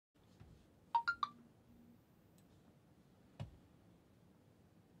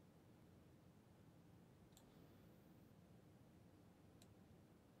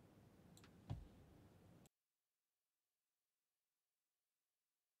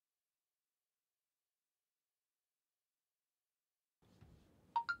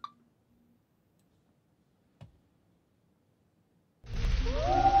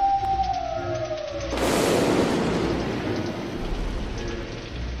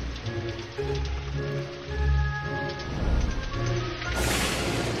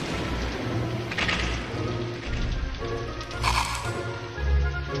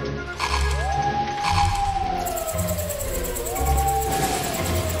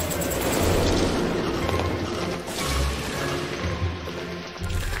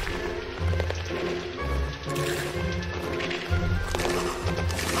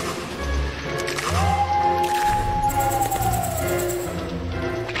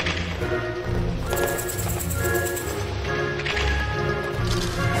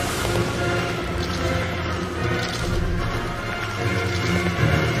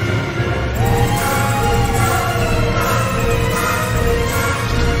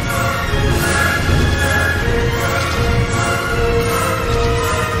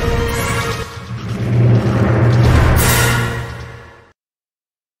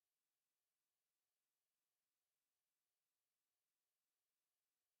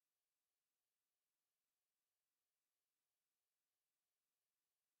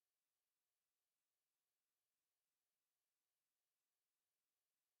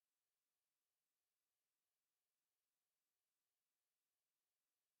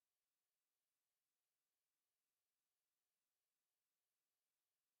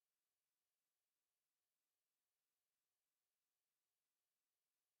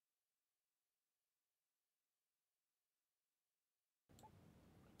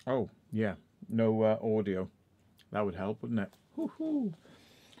Oh, yeah. No audio. That would help, wouldn't it? Woohoo.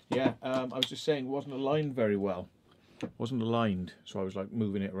 Yeah, I was just saying it wasn't aligned very well. It wasn't aligned, so I was like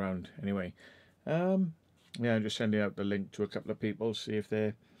moving it around. Anyway, yeah, I'm just sending out the link to a couple of people, see if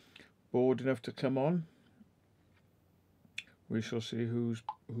they're bored enough to come on. We shall see who's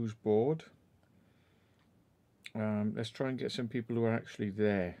bored. Let's try and get some people who are actually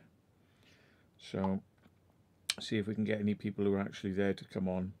there. So, see if we can get any people who are actually there to come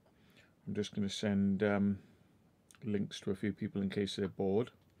on. I'm just going to send links to a few people in case they're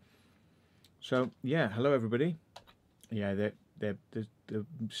bored. So, yeah, hello everybody. Yeah, the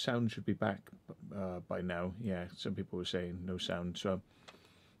sound should be back by now. Yeah, some people were saying no sound. So,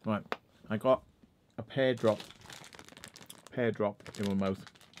 right, I got a pear drop in my mouth,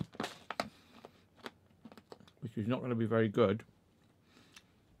 which is not going to be very good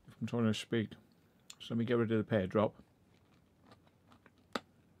if I'm trying to speak. So let me get rid of the pear drop.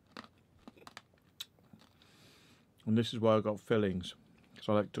 And this is why I got fillings, because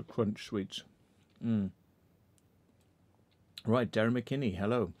I like to crunch sweets. Right, Darren McKinney,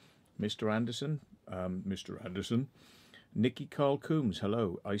 hello. Mr. Anderson, Nikki Carl Coombs,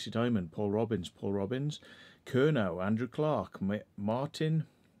 hello. Icy Diamond, Paul Robbins, Kernow, Andrew Clark, Martin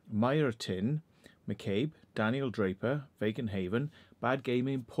Meyerton, McCabe, Daniel Draper, Vacant Haven, Bad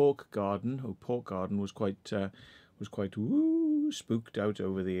Gaming, Pork Garden. Oh, Pork Garden was quite spooked out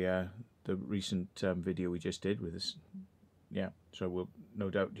over the recent video we just did with this. Yeah, so we'll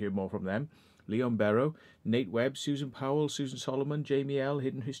no doubt hear more from them. Leon Barrow, Nate Webb, Susan Powell, Susan Solomon, Jamie L,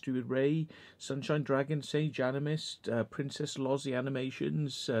 Hidden History with Ray, Sunshine Dragon, Sage Animist, Princess Lozzie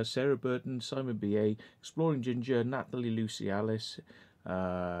Animations, Sarah Burton, Simon B.A, Exploring Ginger, Natalie Lucy Alice,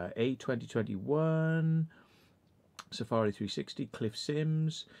 A2021, Safari 360, Cliff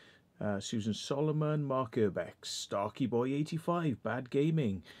Sims, Susan Solomon, Mark Urbex, Starkey Boy 85, Bad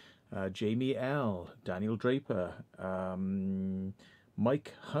Gaming, Jamie L, Daniel Draper,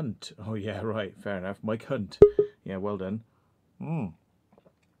 Mike Hunt. Oh yeah, right, fair enough. Mike Hunt. Yeah, well done.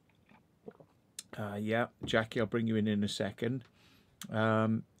 Yeah, Jackie, I'll bring you in a second.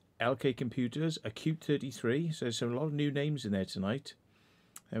 LK Computers, Acute 33. So there's a lot of new names in there tonight.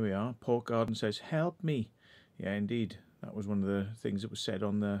 There we are. Pork Garden says, help me. Yeah, indeed. That was one of the things that was said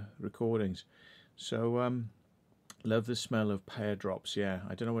on the recordings. So, love the smell of pear drops. Yeah,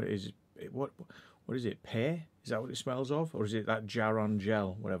 I don't know what it is. What is it? Pear? Is that what it smells of? Or is it that Jaron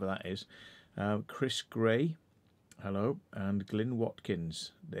gel, whatever that is? Chris Gray, hello. And Glyn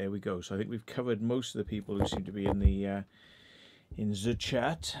Watkins. There we go. So I think we've covered most of the people who seem to be in the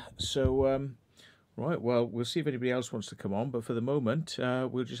chat. So, right, well, we'll see if anybody else wants to come on. But for the moment,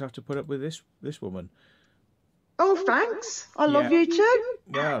 we'll just have to put up with this woman. Oh, thanks. I love you too.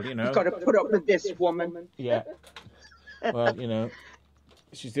 Well, you know. You've got to put up with this woman. Yeah. Well, you know,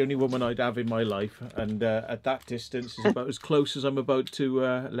 she's the only woman I'd have in my life. And at that distance is about as close as I'm about to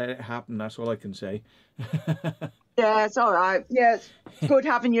let it happen. That's all I can say. Yeah, it's all right. Yeah, it's good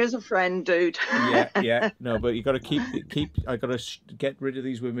having you as a friend, dude. Yeah. No, but you got to keep. I got to get rid of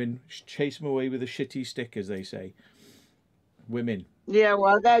these women. Chase them away with a shitty stick, as they say. Women. Yeah,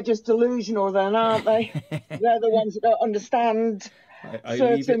 well, they're just delusional then, aren't they? They're the ones that don't understand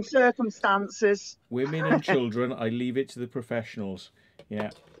certain circumstances. Women and children, I leave it to the professionals. Yeah.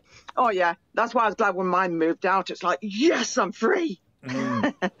 Oh, yeah. That's why I was glad when mine moved out. It's like, yes, I'm free.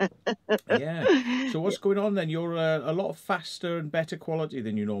 Yeah. So what's going on then? You're a lot faster and better quality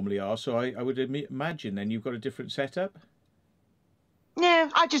than you normally are. So I would imagine then you've got a different setup. Yeah,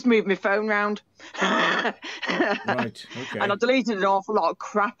 I just moved my phone round. Right, okay. And I deleted an awful lot of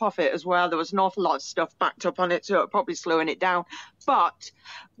crap off it as well. There was an awful lot of stuff backed up on it, so it's probably slowing it down. But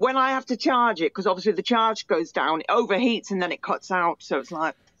when I have to charge it, because obviously the charge goes down, it overheats and then it cuts out. So it's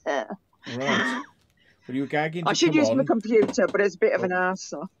like, Right. Well, you were gagging to I should use on. my computer, but it's a bit of an ass.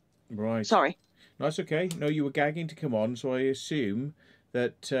 So. Right. Sorry. No, that's okay. No, you were gagging to come on, so I assume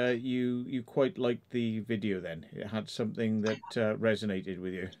that you quite liked the video then. It had something that resonated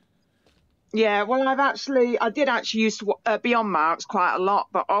with you. Yeah, well, I did actually used to be on Mark's quite a lot,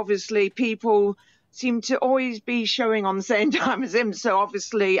 but obviously people seem to always be showing on the same time as him. So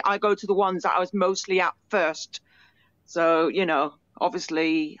obviously I go to the ones that I was mostly at first. So, you know,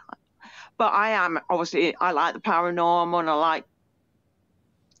 obviously, but I like the paranormal and I like,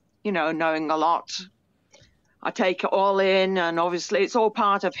 you know, knowing a lot. I take it all in, and obviously it's all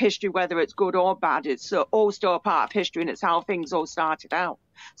part of history, whether it's good or bad. It's all still a part of history, and it's how things all started out,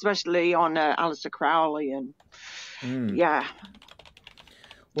 especially on Aleister Crowley and yeah.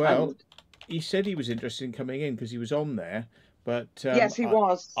 Well, he said he was interested in coming in because he was on there, but yes, he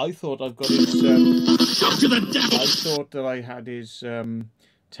was. I thought I've got his. I thought that I had his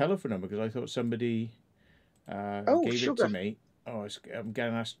telephone number because I thought somebody gave it to me. Oh, I'm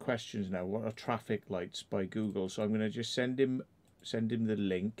getting asked questions now. What are traffic lights by Google? So I'm going to just send him the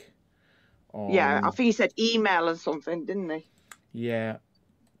link. Yeah, I think he said email or something, didn't he? Yeah.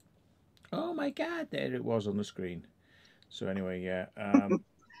 Oh my God, there it was on the screen. So anyway, yeah.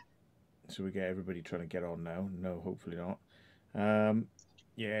 So we get everybody trying to get on now. No, hopefully not.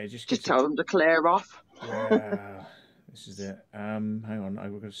 Yeah, just tell them to clear off. Yeah, this is it. Hang on,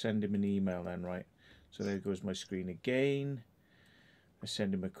 I'm going to send him an email then, right? So there goes my screen again. I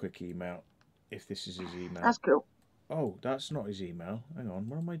send him a quick email if this is his email. That's cool. Oh, that's not his email. Hang on,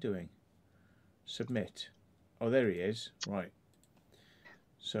 what am I doing? Submit. Oh, there he is. Right.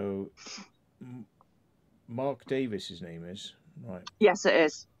 So, Mark Davis, his name is. Right. Yes, it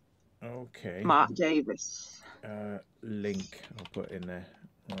is. Okay. Mark Davis. Link. I'll put in there.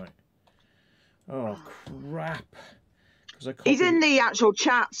 Right. Oh, crap. He's in the actual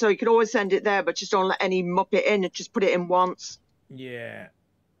chat, so you could always send it there, but just don't let any muppet in and just put it in once. Yeah.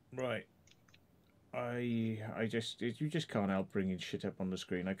 Right. You just can't help bringing shit up on the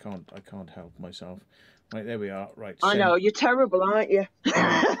screen. I can't help myself. Right, there we are. Right. I know, you're terrible, aren't you?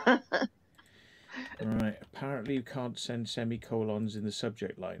 Right. Apparently you can't send semicolons in the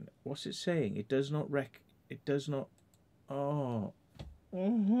subject line. What's it saying? It does not it does not. Oh.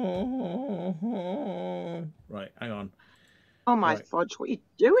 Right, hang on. Oh my fudge, what are you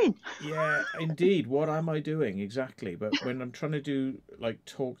doing? Yeah, indeed. What am I doing exactly? But when I'm trying to do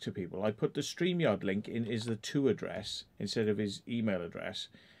talk to people, I put the StreamYard link in is the to address instead of his email address,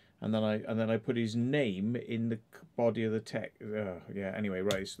 and then I put his name in the body of the text. Yeah. Anyway,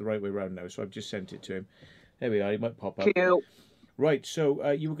 right, it's the right way around now. So I've just sent it to him. There we are. He might pop up. Cute. Right.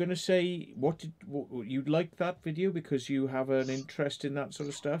 So you were going to say what you liked that video because you have an interest in that sort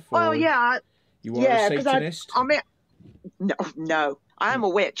of stuff? Well, yeah. You are a Satanist? I mean, no. I am a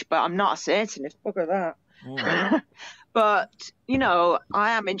witch, but I'm not a Satanist. Look at that. Oh. But,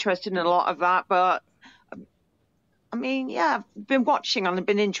 I am interested in a lot of that. But, I mean, yeah, I've been watching and I've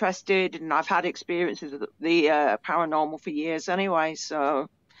been interested and I've had experiences with the paranormal for years anyway. So,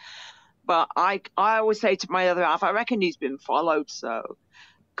 but I always say to my other half, I reckon he's been followed. So,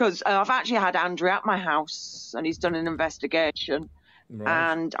 because I've actually had Andrew at my house and he's done an investigation.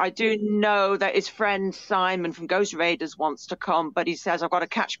 Right. And I do know that his friend Simon from Ghost Raiders wants to come, but he says, I've got to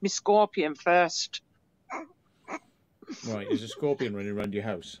catch my scorpion first. Right. Is a scorpion running around your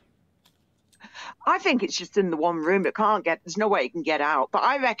house? I think it's just in the one room. There's no way it can get out. But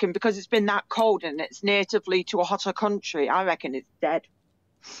I reckon because it's been that cold and it's natively to a hotter country, I reckon it's dead.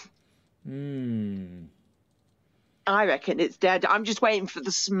 I reckon it's dead. I'm just waiting for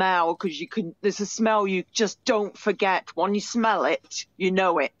the smell because there's a smell you just don't forget. When you smell it, you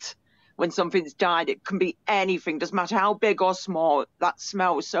know it. When something's died, it can be anything. Doesn't matter how big or small. That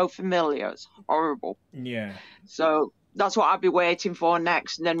smell is so familiar. It's horrible. Yeah. So that's what I'll be waiting for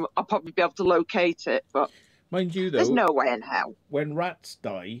next. And then I'll probably be able to locate it. But mind you, though, there's no way in hell. When rats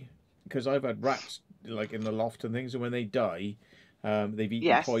die, because I've had rats in the loft and things, and when they die, they've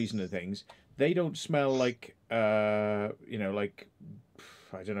eaten poison and things. They don't smell like, I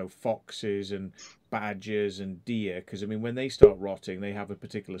don't know, foxes and badgers and deer. Because, I mean, when they start rotting, they have a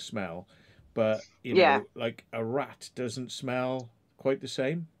particular smell. But, you know, a rat doesn't smell quite the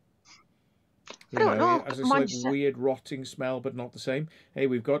same. I don't know. It has this weird rotting smell, but not the same. Hey,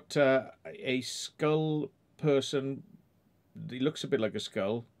 we've got a skull person. He looks a bit like a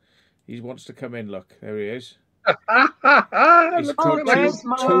skull. He wants to come in. Look, there he is. He's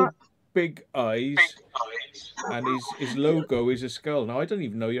got two big eyes, and his logo is a skull. Now, I don't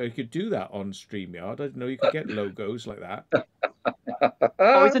even know you could do that on StreamYard. I didn't know you could get logos like that.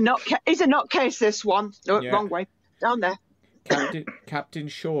 Oh, he's a nutcase, this one. No, wrong way. Down there. Captain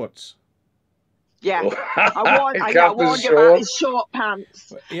Shorts. Yeah, I warned you about his short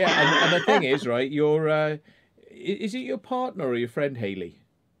pants. Yeah, and the thing is, right, is it your partner or your friend, Hayley?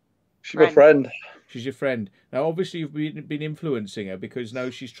 She's my friend. She's your friend. Now, obviously, you've been influencing her because now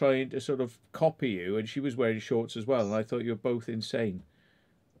she's trying to sort of copy you, and she was wearing shorts as well, and I thought you were both insane.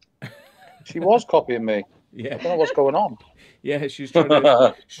 She was copying me. Yeah. I don't know what's going on. Yeah, she's trying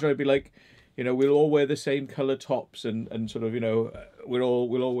to be like, we'll all wear the same colour tops and sort of, we'll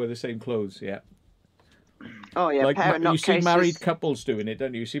all wear the same clothes. Yeah. Oh yeah, you see married couples doing it,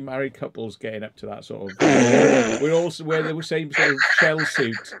 don't you? You see married couples getting up to that sort of. We all wear the same sort of shell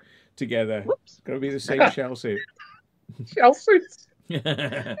suit together. It's got to be the same shell suit. Shell suit.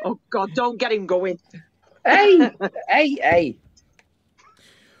 Oh God! Don't get him going. Hey.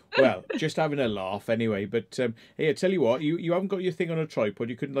 Well, just having a laugh anyway. But hey, I tell you what, you haven't got your thing on a tripod.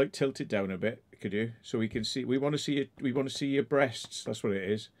 You couldn't like tilt it down a bit, could you? So we can see. We want to see it. We want to see your breasts. That's what it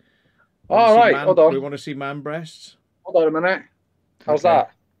is. All right, hold on. We want to see man breasts. Hold on a minute. How's Okay.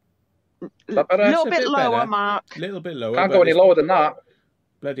 that? Is A that better? little a bit bit lower, better. Mark. A little bit lower. Can't but go any it's- lower than that.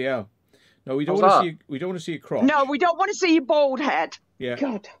 Bloody hell! No, we don't How's want to that? see. We don't want to see your crotch. No, we don't want to see your bald head. Yeah.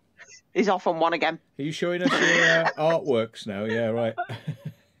 God, he's off on one again. Are you showing us your artworks now? Yeah, right.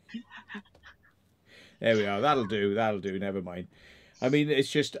 There we are. That'll do. That'll do. Never mind. I mean, it's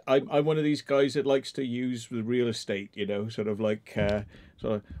just I'm one of these guys that likes to use the real estate, you know, sort of like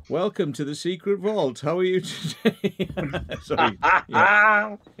sort of welcome to the secret vault. How are you today? Sorry.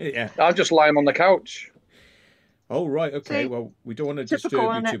 Yeah. Yeah. I'm just lying on the couch. Oh right. Okay. See? Well, we don't want to Typical,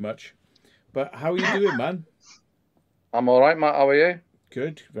 disturb you innit? too much. But how are you doing, man? I'm all right, Matt. How are you?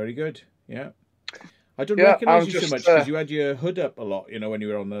 Good. Very good. Yeah. I don't Yeah, recognise I'm you so just, much because you had your hood up a lot, you know, when you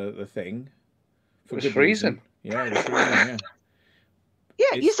were on the thing. For It was good freezing. reason. Yeah, it was freezing. Yeah.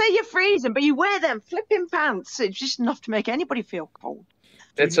 Yeah, you It's- say you're freezing, but you wear them flipping pants. It's just enough to make anybody feel cold.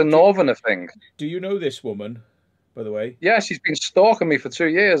 It's a northerner thing. Do you know this woman, by the way? Yeah, she's been stalking me for 2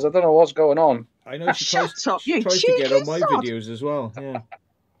 years. I don't know what's going on. I know she Shut tries, up, she you tries to get on cheeky my sod. videos as well. Yeah.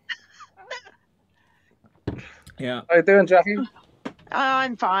 Yeah. How you doing, Jackie?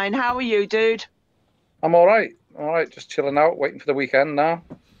 I'm fine. How are you, dude? I'm all right. All right, just chilling out, waiting for the weekend now.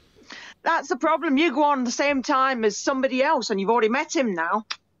 That's the problem. You go on the same time as somebody else, and you've already met him now.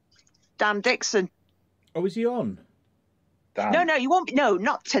 Dan Dixon. Oh, is he on? Damn. No, you won't be. No,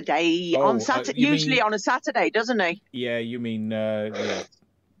 not today. Oh, On Saturday, you usually mean- on a Saturday, doesn't he? Yeah, you mean yeah.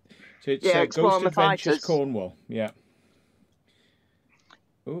 So it's Yeah, Ghost Exploring the Adventures Fighters. Cornwall. Yeah.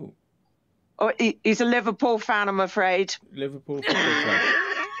 Oh, Oh, he's a Liverpool fan, I'm afraid. Liverpool Football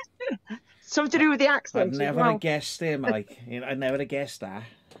Club. Something to do with the accent. I'd as never well. have guessed him, like. I'd never have guessed that.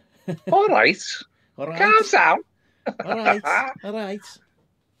 All right. All right. Calm down. All right. All right.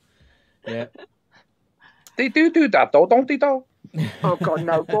 Yeah. They do that, though, don't they, though? Oh God,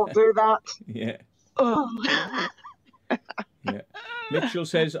 no! Don't do that. Yeah. Oh. Yeah. Mitchell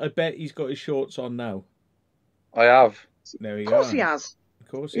says, I bet he's got his shorts on now. I have. There we Of go. course he has. Of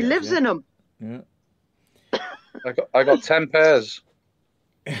course He has, lives yeah. in them. Yeah. I got 10 pairs.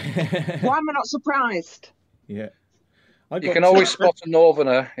 Why am I not surprised? Yeah. I You got can always spot a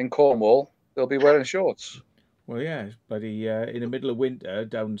northerner in Cornwall. They'll be wearing shorts. Well, yeah, buddy. In the middle of winter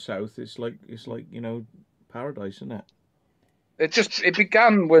down south, it's like you know, paradise, isn't it? It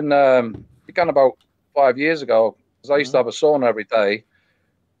began about 5 years ago, because I used to have a sauna every day.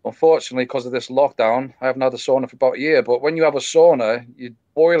 Unfortunately, because of this lockdown, I haven't had a sauna for about a year. But when you have a sauna, you're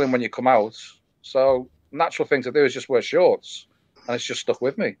boiling when you come out. So natural thing to do is just wear shorts, and it's just stuck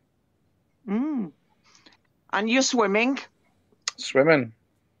with me. Mm. And you're swimming. Swimming.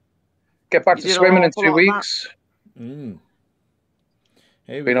 Get back You to did an swimming in awful 2 lot of that. weeks. Mm.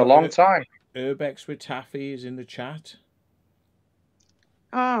 Hey, Been a long time. Urbex with Taffy is in the chat.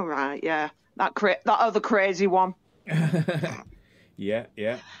 Oh right, yeah. That other crazy one. Yeah,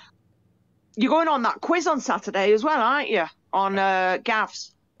 yeah. You're going on that quiz on Saturday as well, aren't you? On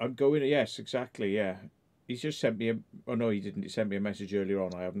Gavs. I'm going. Yes, exactly. Yeah. He's just sent me a. Oh no, he didn't. He sent me a message earlier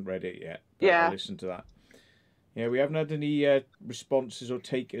on. I haven't read it yet. But Yeah. I'll listen to that. Yeah, we haven't had any responses or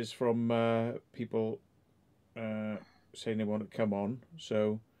takers from people saying they want to come on.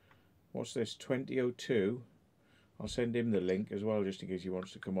 So, what's this? 2002. I'll send him the link as well, just in case he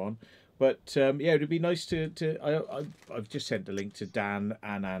wants to come on. But yeah, it'd be nice to. I've just sent the link to Dan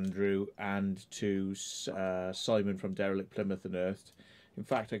and Andrew and to Simon from Derelict Plymouth and Earth. In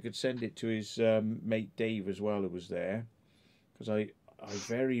fact, I could send it to his mate Dave as well, who was there, because I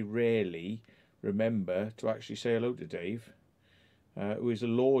very rarely remember to actually say hello to Dave, who is a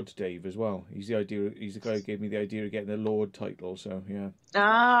Lord Dave as well. He's the guy who gave me the idea of getting the Lord title. So yeah.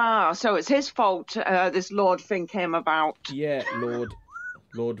 Ah, so it's his fault this Lord thing came about. Yeah,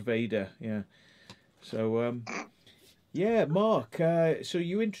 Lord Vader. Yeah. So yeah, Mark. So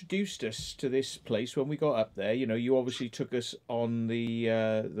you introduced us to this place when we got up there. You know, you obviously took us on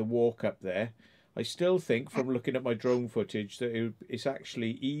the walk up there. I still think, from looking at my drone footage, that it's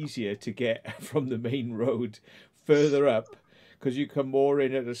actually easier to get from the main road further up, because you come more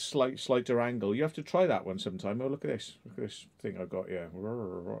in at a slighter angle. You have to try that one sometime. Oh, look at this! Look at this thing I got here.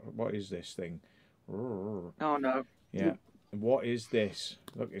 What is this thing? Oh no. Yeah. What is this?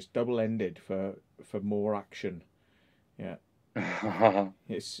 Look, it's double-ended for more action. Yeah.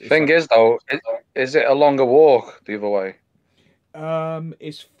 It's Thing is, though, is it a longer walk the other way?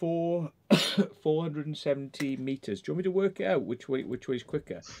 It's 470 meters. Do you want me to work it out which way is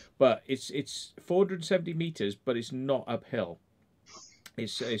quicker? But it's 470 meters, but it's not uphill.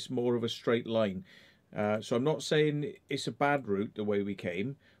 It's more of a straight line. So I'm not saying it's a bad route the way we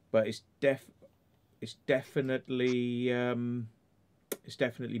came, but it's definitely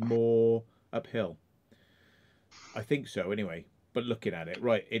more uphill. I think so anyway. But looking at it,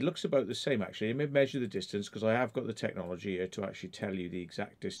 right, it looks about the same actually. Let me measure the distance because I have got the technology here to actually tell you the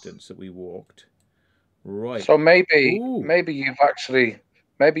exact distance that we walked. Right. So maybe Ooh. maybe you've actually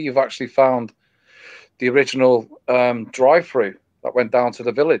found the original drive-through that went down to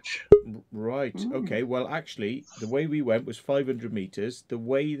the village. Right. Mm. Okay. Well, actually, the way we went was 500 meters. The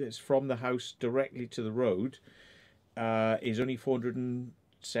way that's from the house directly to the road is only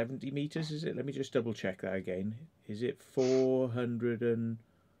 470 meters. Is it? Let me just double check that again. Is it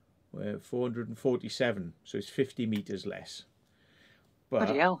 447? So it's 50 meters less.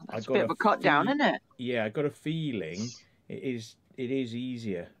 Bloody But hell, I that's a got bit a of a cut down, isn't it? yeah, I got a feeling it is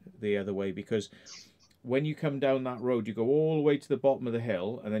easier the other way because when you come down that road, you go all the way to the bottom of the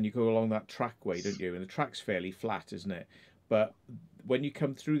hill, and then you go along that trackway, don't you? And the track's fairly flat, isn't it? But when you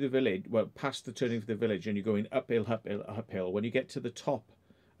come through the village, well, past the turning of the village, and you're going uphill, uphill, uphill. When you get to the top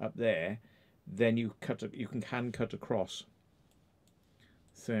up there, then you can cut across.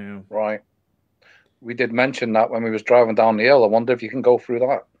 So Right. We did mention that when we was driving down the hill. I wonder if you can go through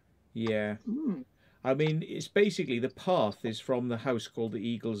that. yeah, Mm. I mean, it's basically the path is from the house called the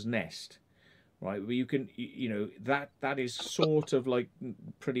Eagle's Nest, right? Where you can, that is sort of like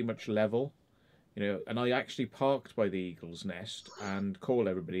pretty much level. And I actually parked by the Eagle's Nest and called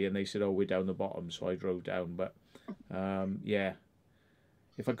everybody, and they said, "Oh, we're down the bottom," so I drove down. But yeah,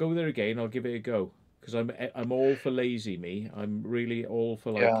 if I go there again, I'll give it a go because I'm all for lazy me. I'm really all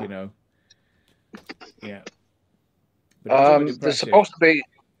for like Yeah. yeah. But it was quite There's impressive.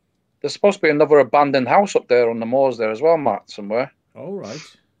 supposed to be another abandoned house up there on the moors there as well, Matt, somewhere. All right.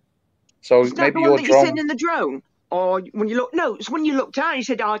 So Isn't that the maybe one your that you seen drone. in the drone? Or when you look, no, it's when you looked out, you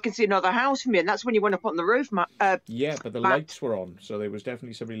said, oh, I can see another house from here. And that's when you went up on the roof, Yeah, but the Matt. lights were on, so there was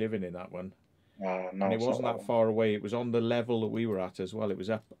definitely somebody living in that one. And No, it it's not wasn't that that one. far away. It was on the level that we were at as well. It was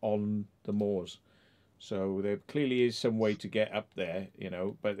up on the moors. So there clearly is some way to get up there,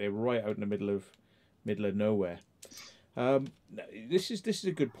 but they're right out in the middle of nowhere. Um, this is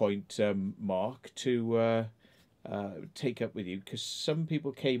a good point, Mark, to take up with you because some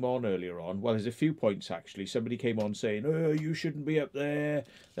people came on earlier on. Well, there's a few points actually. Somebody came on saying, "Oh, you shouldn't be up there.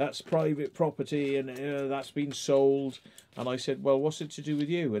 That's private property, and that's been sold." And I said, "Well, what's it to do with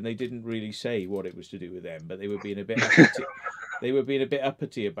you?" And they didn't really say what it was to do with them, but they were being a bit uppity. They were being a bit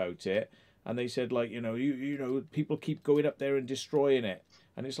uppity about it, and they said, like, people keep going up there and destroying it.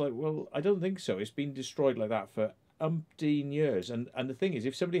 And it's like, well, I don't think so. It's been destroyed like that for umpteen years. And the thing is,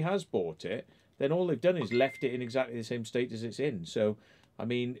 if somebody has bought it, then all they've done is left it in exactly the same state as it's in. So, I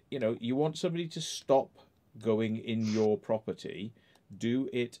mean, you want somebody to stop going in your property, do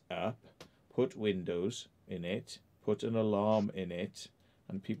it up, put windows in it, put an alarm in it,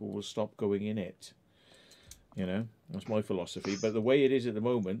 and people will stop going in it. That's my philosophy. But the way it is at the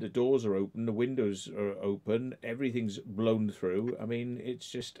moment, the doors are open, the windows are open, everything's blown through. I mean, it's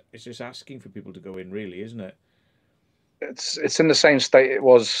just asking for people to go in, really, isn't it? It's in the same state it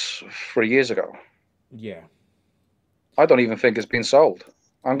was 3 years ago. Yeah. I don't even think it's been sold.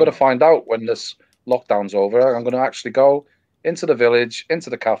 I'm going to No. find out when this lockdown's over. I'm going to actually go into the village,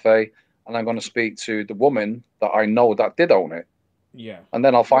 into the cafe, and I'm going to speak to the woman that I know that did own it, Yeah. and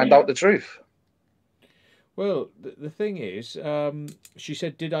then I'll find out the truth. Well, the thing is, she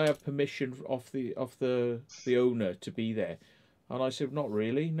said, "Did I have permission off the owner to be there?" And I said, "Not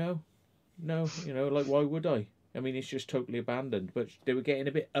really. No, no. Like why would I? I mean, it's just totally abandoned." But they were getting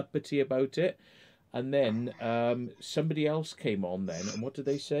a bit uppity about it. And then somebody else came on then, and what did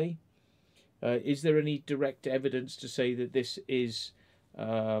they say? Is there any direct evidence to say that this is,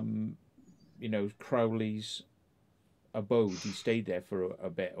 Crowley's abode? He stayed there for a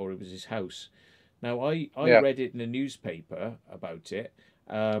bit, or it was his house. Now, I Yeah. read it in a newspaper about it,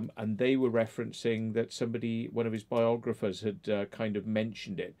 and they were referencing that one of his biographers, had kind of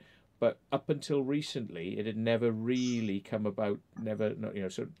mentioned it. But up until recently, it had never really come about, never,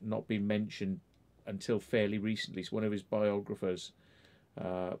 sort of not been mentioned until fairly recently. So one of his biographers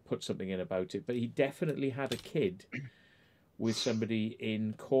put something in about it. But he definitely had a kid with somebody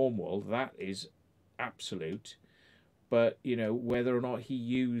in Cornwall. That is absolute. But whether or not he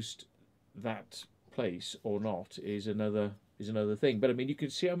used that place or not is another thing. But I mean, you can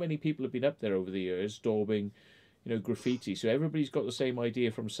see how many people have been up there over the years daubing, graffiti. So everybody's got the same idea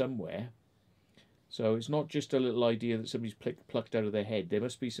from somewhere. So it's not just a little idea that somebody's plucked out of their head. There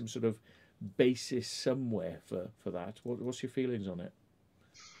must be some sort of basis somewhere for that. What's your feelings on it?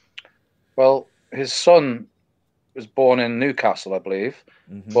 Well, his son was born in Newcastle, I believe,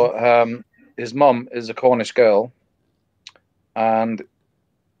 Mm-hmm. but his mum is a Cornish girl, and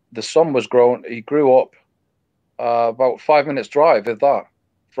the son was grown. He grew up about 5 minutes drive, if that,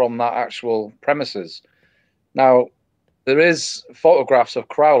 from that actual premises. Now, there is photographs of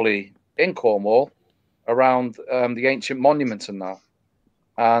Crowley in Cornwall around the ancient monuments and that.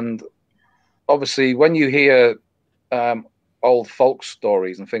 And obviously, when you hear old folk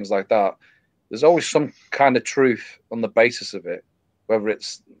stories and things like that, there's always some kind of truth on the basis of it, whether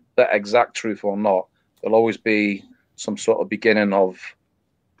it's the exact truth or not. There'll always be some sort of beginning of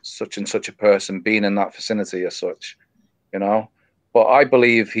such and such a person being in that vicinity as such, you know. But I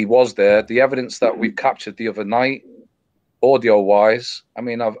believe he was there. The evidence that we've captured the other night, audio wise, I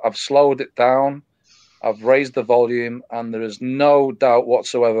mean, I've slowed it down, I've raised the volume, and there is no doubt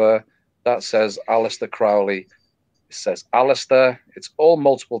whatsoever that says Alistair Crowley. It says Alistair. It's all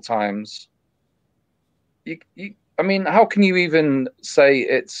multiple times. I mean, how can you even say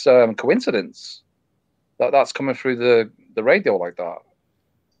it's coincidence that that's coming through the radio like that?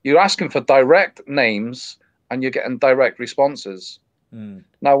 You're asking for direct names and you're getting direct responses. Mm.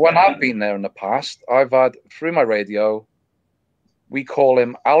 Now, when I've been there in the past, I've had, through my radio, we call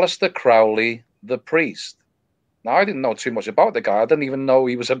him Alistair Crowley, the priest. Now, I didn't know too much about the guy. I didn't even know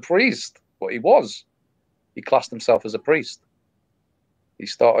he was a priest, but he was. He classed himself as a priest. He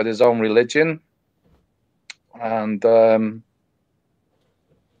started his own religion, and the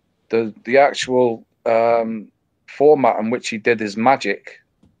actual format in which he did his magic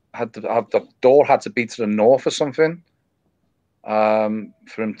had to have the door had to be to the north or something for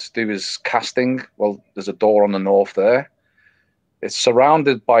him to do his casting. Well, there's a door on the north there. It's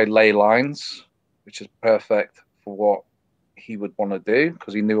surrounded by ley lines, which is perfect for what he would want to do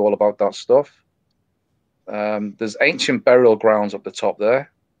because he knew all about that stuff. There's ancient burial grounds up the top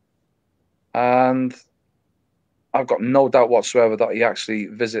there, and I've got no doubt whatsoever that he actually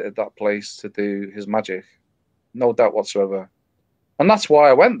visited that place to do his magic. No doubt whatsoever. And that's why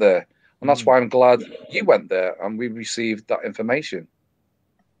I went there. And that's why I'm glad you went there and we received that information.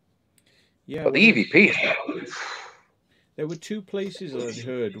 Yeah, but well, the EVP, there were two places I'd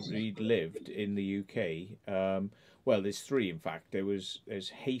heard he'd lived in the UK. Well, there's three, in fact. There's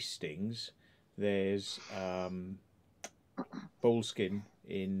Hastings, there's Boleskine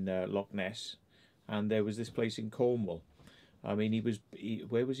in Loch Ness, and there was this place in Cornwall. I mean,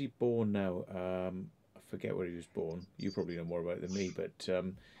 where was he born now? I forget where he was born. You probably know more about it than me, but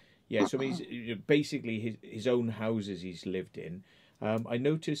yeah. So I mean, basically his own houses he's lived in. I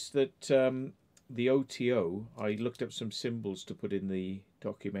noticed that the OTO. I looked up some symbols to put in the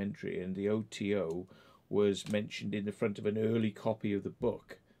documentary, and the OTO was mentioned in the front of an early copy of the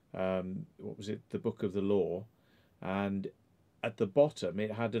book. What was it? The Book of the Law, and at the bottom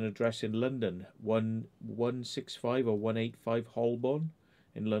it had an address in London, 165 or 185 Holborn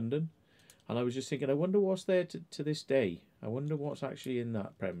in London. And I was just thinking, I wonder what's there to this day. I wonder what's actually in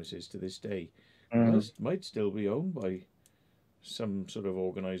that premises to this day. Might still be owned by some sort of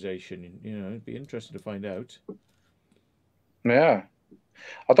organisation. You know, it'd be interesting to find out. yeah.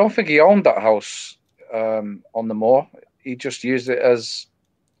 I don't think he owned that house on the moor. He just used it as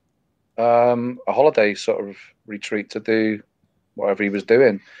a holiday sort of retreat to do whatever he was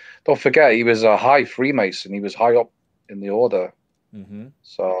doing. Don't forget, he was a high Freemason. He was high up in the order. Mm-hmm.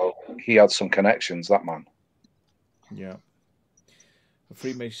 So he had some connections, that man. Yeah. A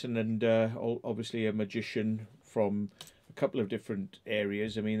Freemason and obviously a magician from a couple of different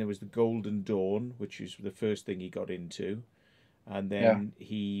areas. I mean, there was the Golden Dawn, which is the first thing he got into. And then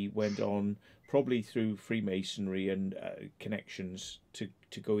he went on, probably through Freemasonry and connections, to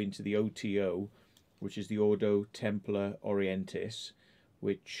go into the OTO, which is the Ordo Templar Orientis,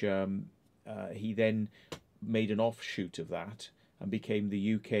 which he then made an offshoot of that and became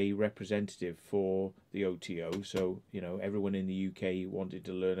the UK representative for the OTO. So, you know, everyone in the UK wanted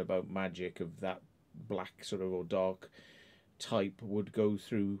to learn about magic of that black sort of or dark type would go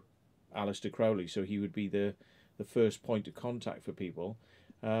through Aleister Crowley. So he would be the first point of contact for people.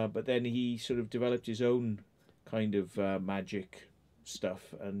 But then he sort of developed his own kind of magic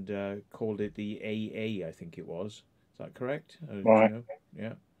stuff and called it the AA, I think it was. Is that correct? Right. You know?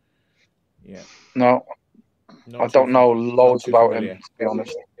 Yeah. Yeah. No, Not I don't know loads about familiar. him, to be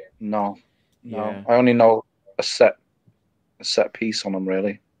honest. No. Yeah. I only know a set piece on him,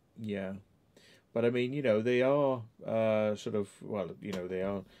 really. Yeah. But I mean, you know, they are sort of, well, you know, they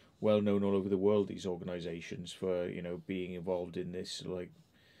are well known all over the world, these organisations, for, you know, being involved in this, like,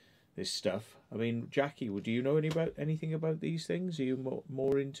 this stuff. I mean, Jackie, do you know anything about these things? Are you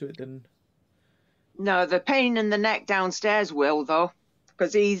more into it than... No, the pain in the neck downstairs will, though.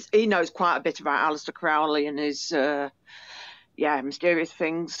 because he knows quite a bit about Aleister Crowley and his mysterious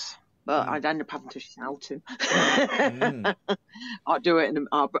things. But I'd end up having to shout him. I'll do it.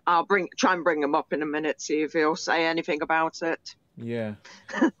 I'll try and bring him up in a minute. See if he'll say anything about it. Yeah.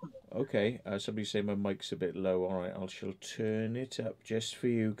 Okay. Somebody say my mic's a bit low. All right. I shall turn it up just for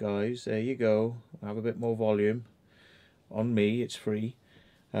you guys. There you go. Have a bit more volume. On me, it's free.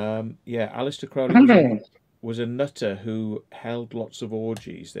 Yeah. Aleister Crowley was a nutter who held lots of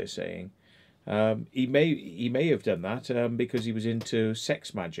orgies. They're saying. He may have done that because he was into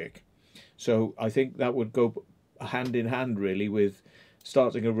sex magic. So I think that would go hand in hand, really, with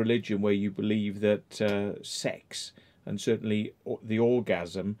starting a religion where you believe that sex and certainly the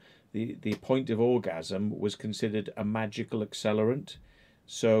orgasm, the point of orgasm, was considered a magical accelerant.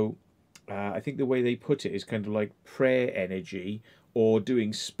 So I think the way they put it is kind of like prayer energy or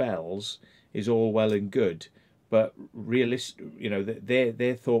doing spells is all well and good, but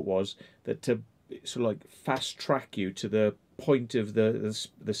their thought was that to sort of like fast track you to the point of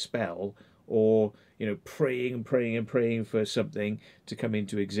the spell, or praying and praying and praying for something to come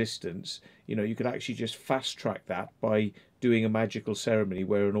into existence, you could actually just fast track that by doing a magical ceremony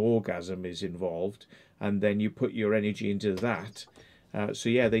where an orgasm is involved, and then you put your energy into that. So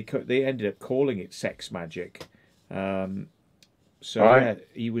yeah, they ended up calling it sex magic. Yeah,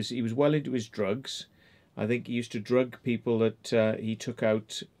 he was well into his drugs. I think he used to drug people that he took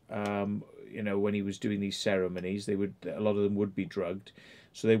out. When he was doing these ceremonies, a lot of them would be drugged.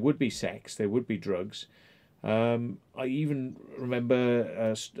 So there would be sex, there would be drugs. I even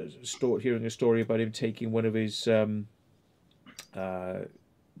remember hearing a story about him taking one of his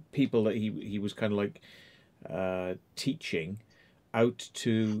people that he was kind of like teaching out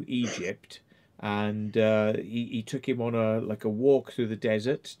to Egypt, and he took him on a walk through the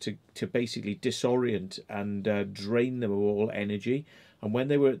desert to basically disorient and drain them of all energy. And when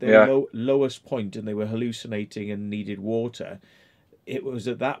they were at their lowest point and they were hallucinating and needed water, it was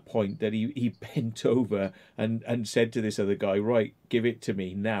at that point that he bent over and said to this other guy, right, give it to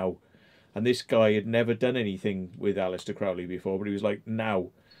me now. And this guy had never done anything with Aleister Crowley before, but he was like, now.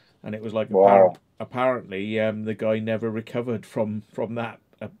 And it was like, wow. Apparently the guy never recovered from that.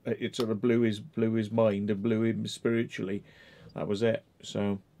 It sort of blew his mind and blew him spiritually. That was it.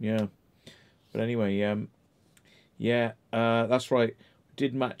 So, yeah. But anyway, that's right.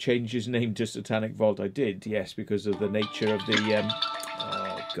 Did Matt change his name to Satanic Vault? I did, yes, because of the nature of the...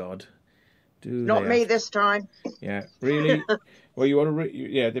 oh, God. Not me this time. Yeah, really? Well, you want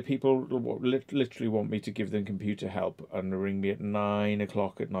to... the people literally want me to give them computer help and ring me at 9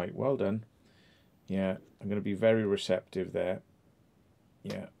 o'clock at night. Well done. Yeah, I'm going to be very receptive there.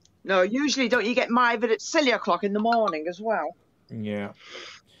 Yeah. No, usually don't you get Myvid at silly o'clock in the morning as well? Yeah.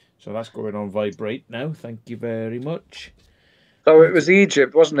 So that's going on vibrate now. Thank you very much. So it was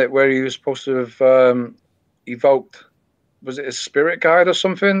Egypt, wasn't it, where he was supposed to have evoked, was it a spirit guide or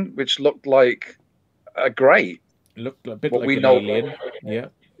something, which looked like a grey? Looked a bit like an alien. Yeah.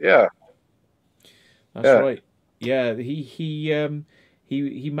 Yeah. That's right. Yeah,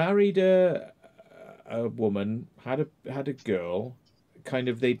 he married a woman, had a girl. Kind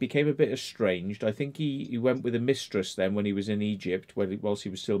of, they became a bit estranged. I think he went with a mistress then when he was in Egypt, whilst he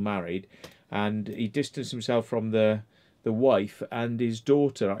was still married, and he distanced himself from the wife, and his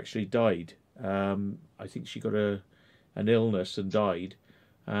daughter actually died. I think she got an illness and died,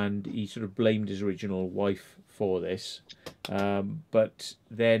 and he sort of blamed his original wife for this. But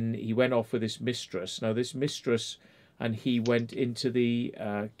then he went off with this mistress. Now this mistress and he went into the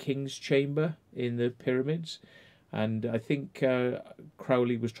king's chamber in the pyramids, and I think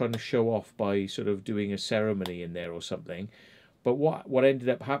Crowley was trying to show off by sort of doing a ceremony in there or something. But what ended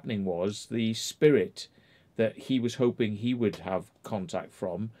up happening was the spirit that he was hoping he would have contact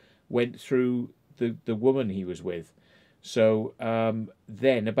from went through the woman he was with. So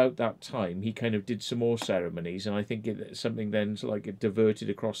then about that time he kind of did some more ceremonies, and I think something then it diverted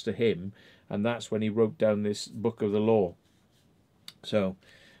across to him, and that's when he wrote down this book of the law. So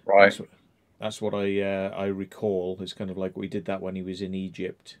right, that's what I recall. It's kind of like we did that when he was in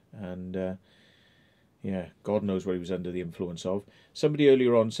Egypt, and yeah, God knows what he was under the influence of. Somebody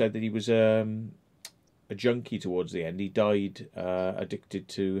earlier on said that he was a junkie towards the end. He died addicted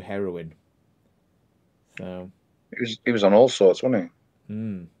to heroin. So he was on all sorts, wasn't he?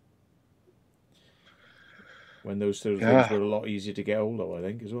 When those sort of things were a lot easier to get hold of, I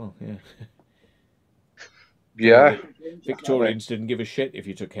think, as well. Yeah. Yeah. Victorians didn't give a shit if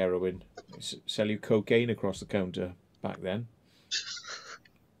you took heroin. Sell you cocaine across the counter back then.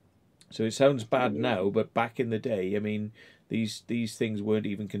 So it sounds bad now, but back in the day, I mean, these things weren't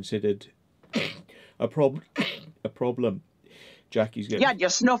even considered a problem. Jackie's good. You had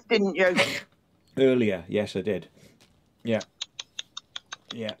your snuff, didn't you? Earlier, yes, I did. Yeah.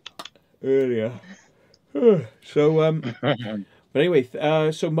 Yeah. Earlier. So, but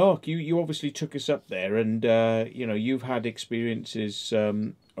anyway, so Mark, you obviously took us up there, and you know, you've had experiences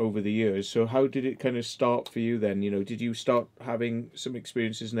over the years. So how did it kind of start for you then? You know, did you start having some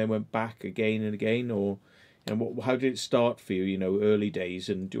experiences and then went back again and again, or and how did it start for you? You know, early days,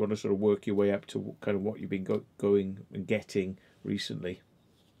 and do you want to sort of work your way up to kind of what you've been going and getting recently?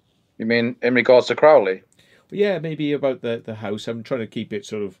 You mean in regards to Crowley? Well, yeah, maybe about the house. I'm trying to keep it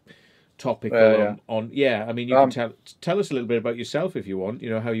sort of topical Yeah. on. Yeah, I mean, you can tell us a little bit about yourself if you want. You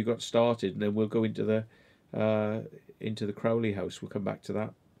know, how you got started, and then we'll go into the Crowley house. We'll come back to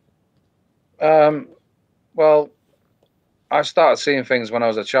that. Well, I started seeing things when I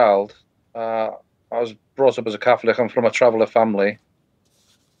was a child. I was brought up as a Catholic. I'm from a traveller family,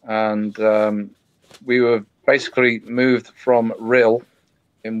 and we were basically moved from Rhyl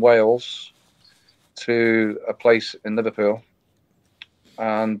in Wales to a place in Liverpool.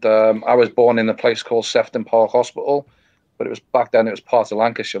 And I was born in a place called Sefton Park Hospital, but it was back then it was part of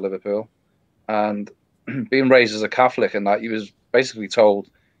Lancashire, Liverpool. And being raised as a Catholic and that, you was basically told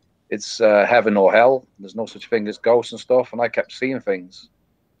it's heaven or hell. There's no such thing as ghosts and stuff. And I kept seeing things.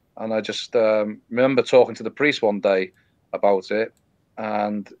 And I just remember talking to the priest one day about it.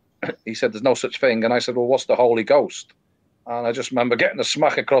 And he said, there's no such thing. And I said, well, what's the Holy Ghost? And I just remember getting a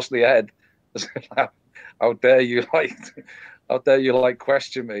smack across the head. How dare you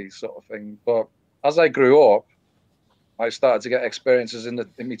question me, sort of thing. But as I grew up, I started to get experiences in my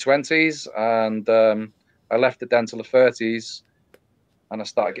 20s, and I left the den till the 30s, and I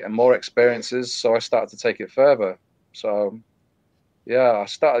started getting more experiences. So I started to take it further. So yeah, I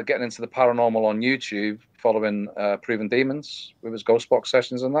started getting into the paranormal on YouTube, following Proven Demons with his ghost box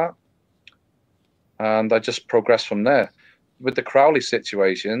sessions and that, and I just progressed from there. With the Crowley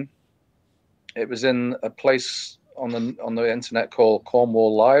situation, it was in a place on the internet called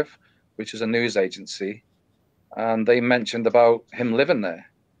Cornwall Live, which is a news agency, and they mentioned about him living there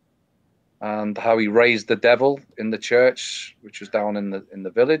and how he raised the devil in the church, which was down in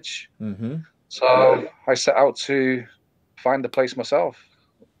the village. Mm-hmm. So I set out to find the place myself.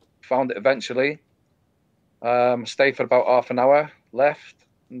 Found it eventually. Stayed for about half an hour, left,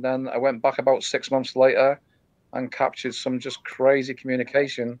 and then I went back about 6 months later and captured some just crazy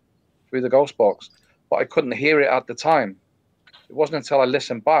communication through the ghost box. But I couldn't hear it at the time. It wasn't until I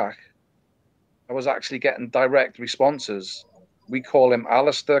listened back, I was actually getting direct responses. We call him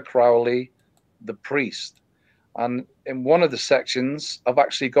Alistair Crowley, the priest. And in one of the sections, I've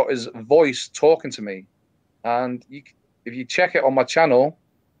actually got his voice talking to me. And if you check it on my channel,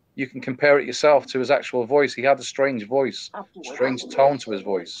 you can compare it yourself to his actual voice. He had a strange voice, strange tone to his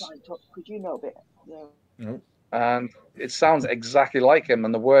voice. Could you know a bit? Yeah. Nope. And it sounds exactly like him.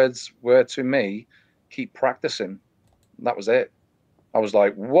 And the words were to me, keep practicing. And that was it. I was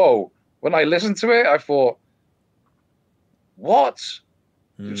like, whoa. When I listened to it, I thought, what?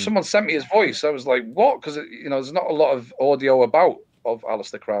 Someone sent me his voice. I was like, what? Because, there's not a lot of audio of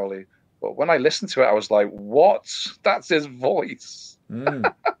Alistair Crowley. But when I listened to it, I was like, what? That's his voice.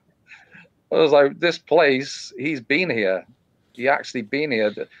 I was like, this place, he's been here. He actually been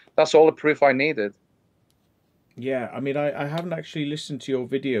here. That's all the proof I needed. Yeah, I mean, I haven't actually listened to your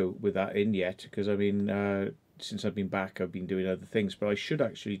video with that in yet, because, I mean, since I've been back, I've been doing other things, but I should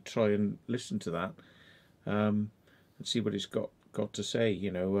actually try and listen to that and see what it's got to say,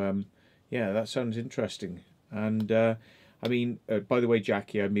 Yeah, that sounds interesting. And, I mean, by the way,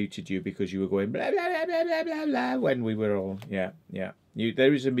 Jackie, I muted you because you were going blah, blah, blah, blah, blah, blah, blah, when we were all, yeah.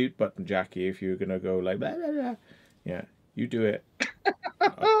 There is a mute button, Jackie, if you're going to go like, blah, blah, blah. Yeah, you do it.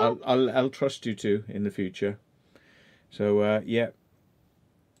 I'll trust you to in the future. So, yeah.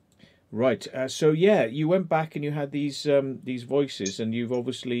 Right. So, yeah, you went back and you had these voices, and you've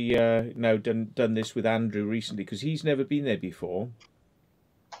obviously now done this with Andrew recently, because he's never been there before.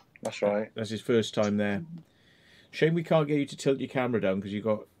 That's right. That's his first time there. Shame we can't get you to tilt your camera down, because you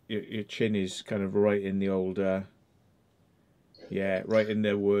got your chin is kind of right in the old, right in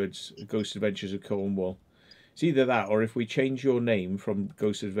the words, Ghost Adventures of Cornwall. It's either that, or if we change your name from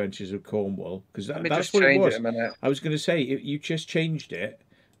Ghost Adventures of Cornwall, because that's what it was. I was going to say, you just changed it,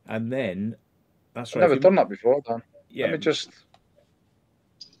 and then that's right. I've never done that before, Dan. Yeah.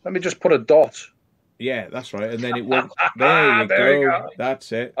 Let me just put a dot. Yeah, that's right, and then it won't. There you go.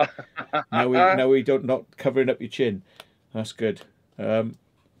 That's it. Now we don't not covering up your chin. That's good.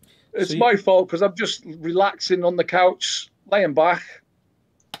 It's my fault, because I'm just relaxing on the couch, laying back.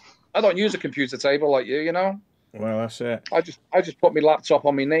 I don't use a computer table like you, Well, that's it. I just put my laptop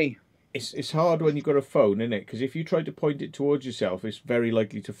on my knee. it's hard when you've got a phone, isn't it? Because if you try to point it towards yourself, it's very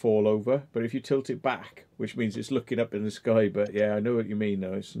likely to fall over. But if you tilt it back, which means it's looking up in the sky, but yeah, I know what you mean.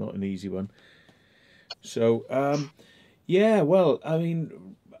 No, it's not an easy one. So, yeah, well, I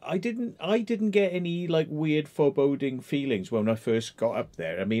mean, I didn't get any like weird foreboding feelings when I first got up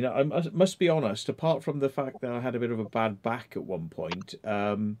there. I mean, I must be honest. Apart from the fact that I had a bit of a bad back at one point,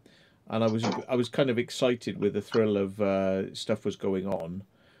 and I was kind of excited with the thrill of stuff was going on.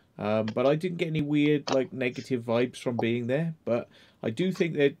 But I didn't get any weird like negative vibes from being there. But I do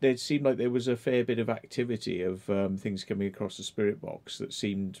think that there seemed like there was a fair bit of activity of things coming across the spirit box that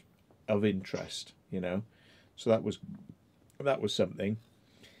seemed of interest. So that was something.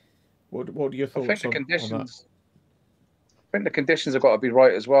 What are your I think thoughts the on that? conditions. I think the conditions have got to be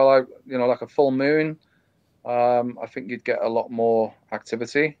right as well. Like a full moon. I think you'd get a lot more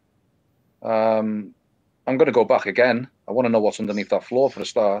activity. I'm going to go back again. I want to know what's underneath that floor for a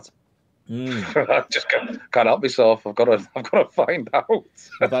start. I just can't help myself. I've got to find out.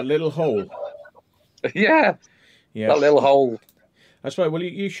 Well, that little hole. Yeah, Yeah, that little hole. that's right. Well,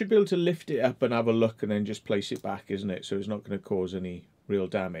 you should be able to lift it up and have a look, and then just place it back, isn't it? So it's not going to cause any real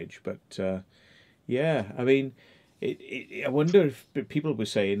damage. But yeah, I mean, I wonder if people were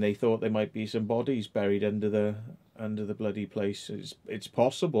saying they thought there might be some bodies buried under the bloody place. It's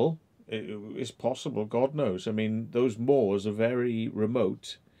possible. It's possible. God knows. I mean, those moors are very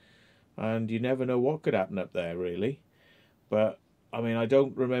remote, and you never know what could happen up there, really. But I mean, I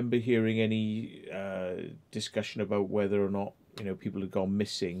don't remember hearing any discussion about whether or not people had gone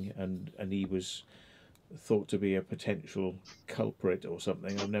missing, and he was thought to be a potential culprit or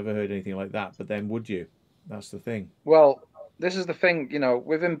something. I've never heard anything like that. But then, would you? That's the thing. Well, this is the thing.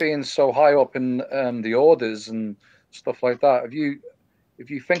 With him being so high up in the orders and stuff like that, if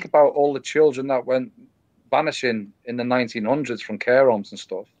you think about all the children that went vanishing in the 1900s from care homes and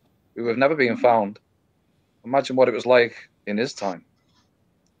stuff, who have never been found, imagine what it was like in his time.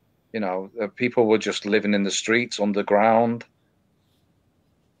 People were just living in the streets, underground.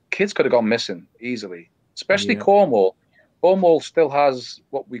 Kids could have gone missing easily, especially Yeah. Cornwall. Cornwall still has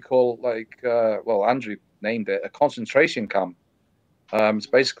what we call, Andrew named it, a concentration camp. It's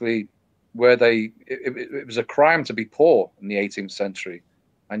basically where it was a crime to be poor in the 18th century,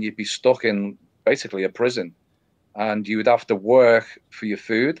 and you'd be stuck in basically a prison, and you would have to work for your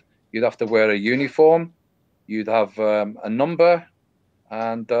food. You'd have to wear a uniform. You'd have a number,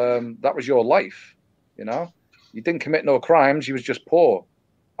 and that was your life. You didn't commit no crimes. You was just poor,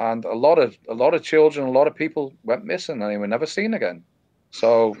 and a lot of children, a lot of people went missing, and they were never seen again.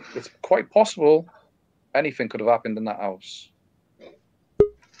 So it's quite possible anything could have happened in that house.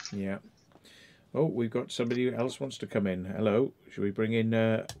 Yeah. Oh, we've got somebody else wants to come in. Hello. Should we bring in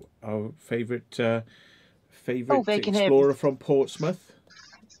our favourite Bacon explorer from Portsmouth?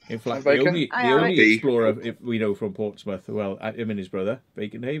 In fact, the only explorer we know from Portsmouth. Well, him and his brother,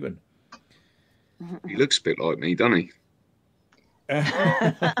 Bacon Haven. He looks a bit like me, doesn't he?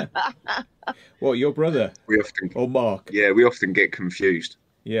 What, your brother? We often, or Mark? Yeah, we often get confused.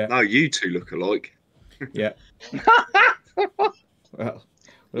 Yeah. No, you two look alike. Yeah. Well,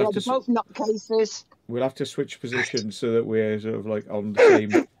 We're both nutcases. We'll have to switch positions so that we're sort of like on the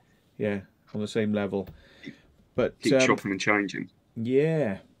same, on the same level. But keep chopping and changing.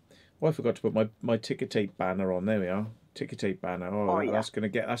 Yeah. Well, I forgot to put my ticker tape banner on. There we are. Ticker tape banner. Oh, yeah. That's gonna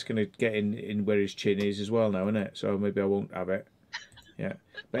get in where his chin is as well now, isn't it? So maybe I won't have it. Yeah.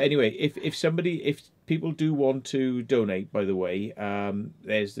 But anyway, if people do want to donate, by the way,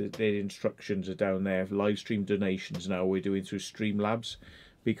 their instructions are down there. Live stream donations now we're doing through Streamlabs,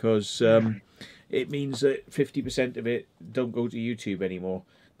 because it means that 50% of it don't go to YouTube anymore,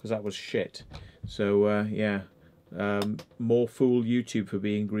 because that was shit. So more fool YouTube for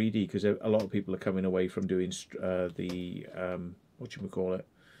being greedy, because a lot of people are coming away from doing the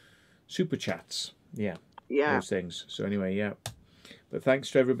super chats. Yeah. Those things. So anyway, yeah. But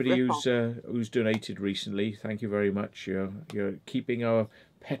thanks to everybody who's donated recently. Thank you very much. You're keeping our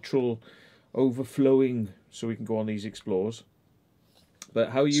petrol overflowing so we can go on these explores. But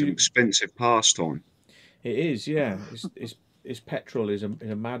how It's you? an expensive pastime. It is, yeah. It's petrol is a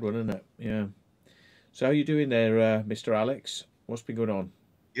mad one, isn't it? Yeah. So how you doing there, Mr. Alex? What's been going on?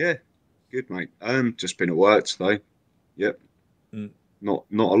 Yeah, good mate. Just been at work today. Yep. Not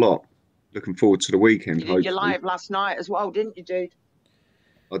a lot. Looking forward to the weekend. You did your live last night as well, didn't you, dude?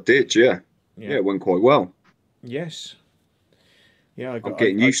 I did, yeah. Yeah, it went quite well. Yes. Yeah, I'm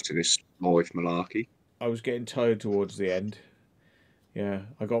getting used to this live malarkey. I was getting tired towards the end. Yeah,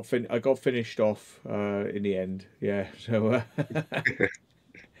 I got finished off in the end. Yeah, so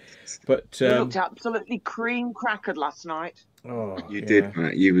But You looked absolutely cream crackered last night. oh, You did,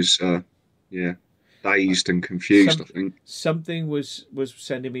 Matt. You was, dazed and confused, I think. Something was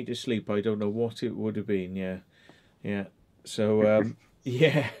sending me to sleep. I don't know what it would have been. Yeah. So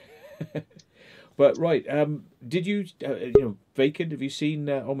yeah. But right, did you Vacant? Have you seen?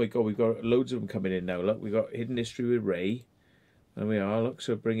 Oh my God, we've got loads of them coming in now. Look, we got Hidden History with Ray. There we are. Look,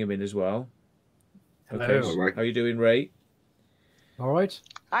 so bring him in as well. Hello. Okay, so how you doing, Ray? All right.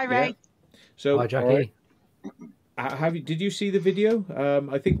 Hi, Ray. Yeah. So, hi, Jackie. Did you see the video?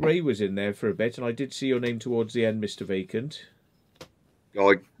 I think Ray was in there for a bit, and I did see your name towards the end, Mr. Vacant.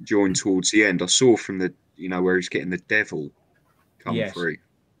 I joined towards the end. I saw from the, where he's getting the devil come through.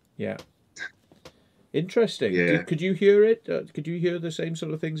 Yeah. Interesting. Yeah. Could you hear it? Could you hear the same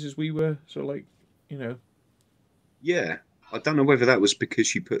sort of things as we were? Sort of like, Yeah. I don't know whether that was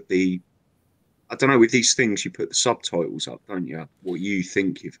because you put I don't know, with these things, you put the subtitles up, don't you? What you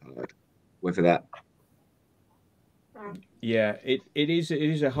think you've heard. Whether that... Yeah, it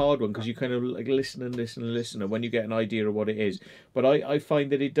is a hard one because you kind of like listen and when you get an idea of what it is. But I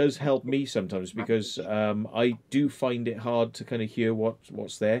find that it does help me sometimes because I do find it hard to kind of hear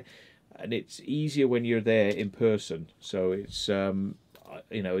what's there, and it's easier when you're there in person. So it's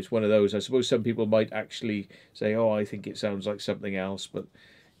it's one of those. I suppose some people might actually say, "Oh, I think it sounds like something else," but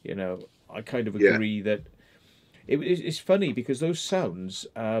I kind of agree that it's funny because those sounds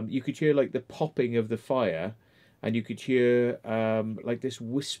you could hear like the popping of the fire. And you could hear like this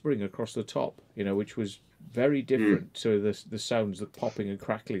whispering across the top, which was very different to the sounds, the popping and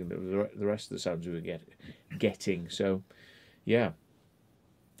crackling that the rest of the sounds we were getting. So, yeah,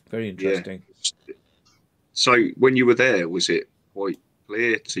 very interesting. Yeah. So when you were there, was it quite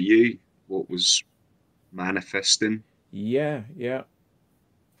clear to you what was manifesting? Yeah.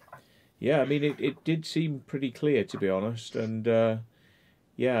 I mean, it did seem pretty clear, to be honest, and.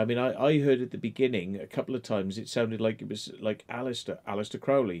 Yeah, I mean, I heard at the beginning a couple of times it sounded like it was like Aleister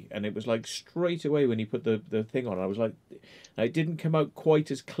Crowley, and it was like straight away when he put the thing on, I was like, it didn't come out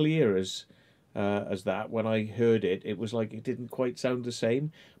quite as clear as that when I heard it. It was like it didn't quite sound the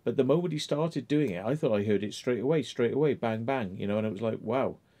same, but the moment he started doing it, I thought I heard it straight away, bang bang, and it was like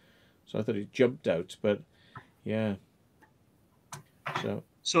wow. So I thought it jumped out, but yeah.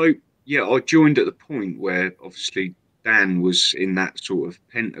 So yeah, I joined at the point where obviously Dan was in that sort of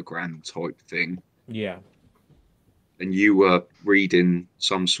pentagram type thing. Yeah. And you were reading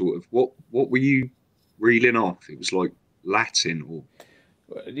some sort of what were you reeling off? It was like Latin or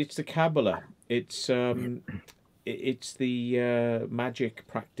it's the Kabbalah. It's the magic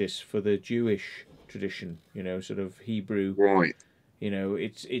practice for the Jewish tradition, sort of Hebrew. Right.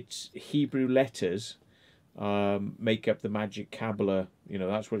 It's Hebrew letters make up the magic Kabbalah,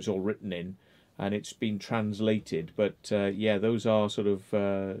 that's what it's all written in. And it's been translated, but those are sort of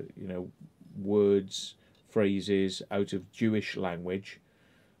words, phrases out of Jewish language,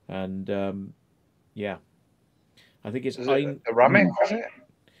 and I think it's Aramaic. Is it?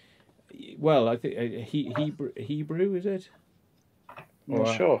 Well, I think Hebrew is it? I'm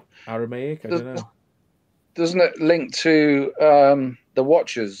not sure. Aramaic, I don't know. Doesn't it link to the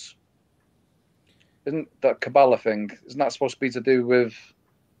Watchers? Isn't that Kabbalah thing? Isn't that supposed to be to do with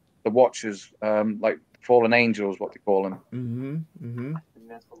the Watchers, like fallen angels, what they call them?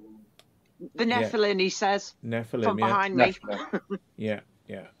 The Nephilim, he says. Nephilim, from behind me. Yeah.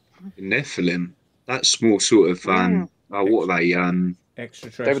 The Nephilim. That's more sort of what are they?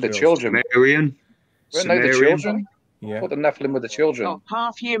 Extraterrestrial. They were the children. Sumerian. Weren't they the children? Yeah. What the Nephilim were the children? Oh,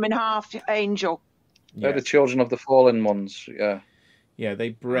 half human, half angel. They're the children of the fallen ones. Yeah. Yeah, they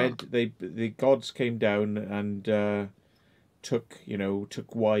bred. The gods came down and took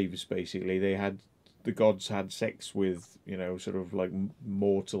wives. Basically, the gods had sex with sort of like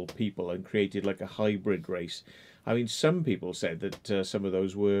mortal people and created like a hybrid race. I mean, some people said that some of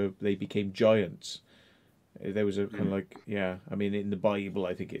those they became giants. There was a kind of like I mean, in the Bible,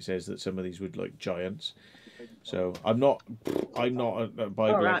 I think it says that some of these were like giants. So I'm not a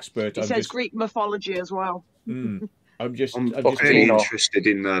Bible expert. It says Greek mythology as well. I'm very interested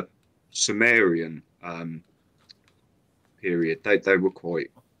in the Sumerian period. They were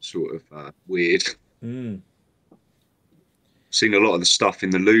quite sort of weird. Seen a lot of the stuff in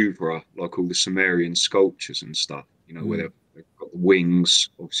the Louvre, like all the Sumerian sculptures and stuff. Where they've got the wings.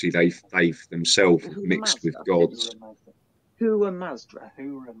 Obviously, they've themselves mixed with gods. Ahura Mazda. I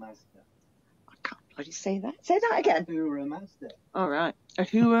can't bloody say that. Say that again. Ahura Mazda. All right.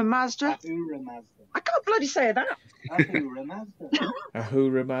 Ahura Mazda. Ahura Mazda. I can't bloody say that. Ahura Mazda.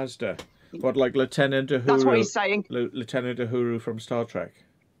 Ahura Mazda. What, like Lieutenant Uhuru? That's what he's saying. Lieutenant Uhuru from Star Trek.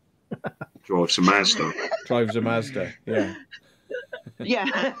 Drives a Mazda. Drives a Mazda, yeah.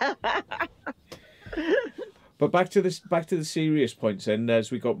 Yeah. But back to the serious points then,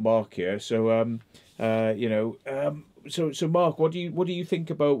 as we got Mark here. So so Mark, what do you think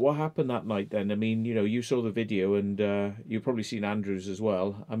about what happened that night then? I mean, you saw the video and you've probably seen Andrew's as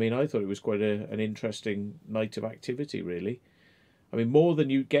well. I mean, I thought it was quite an interesting night of activity, really. I mean, more than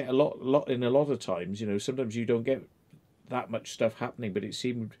you get a lot of times. Sometimes you don't get that much stuff happening, but it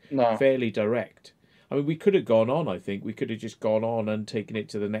seemed No. fairly direct. I mean, we could have gone on. I think we could have just gone on and taken it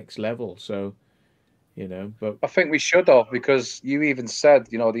to the next level. So, but I think we should have, because you even said,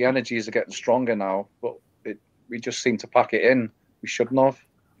 the energies are getting stronger now, but we just seem to pack it in. We shouldn't have.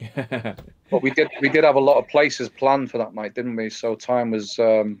 But we did have a lot of places planned for that night, didn't we? So time was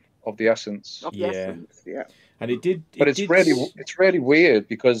of the essence. Of the Yeah. essence, yeah. And it did. But it's really weird,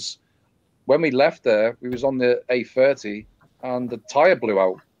 because when we left there, we was on the A30 and the tire blew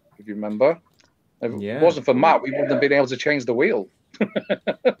out, if you remember. If Yeah. it wasn't for Matt, we wouldn't have been able to change the wheel.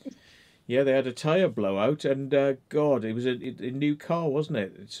 Yeah, they had a tyre blowout, and God, it was a new car, wasn't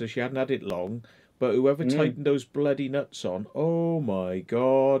it? So she hadn't had it long. But whoever tightened those bloody nuts on, oh my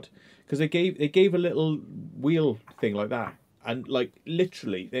God! Because they gave a little wheel thing like that, and like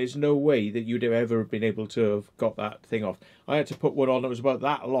literally, there's no way that you'd have ever been able to have got that thing off. I had to put one on that was about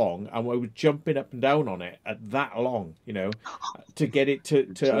that long, and I was jumping up and down on it at that long, to get it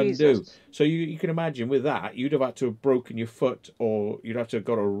to undo. So you can imagine with that, you'd have had to have broken your foot, or you'd have to have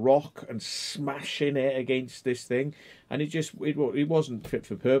got a rock and smashing it against this thing, and it wasn't fit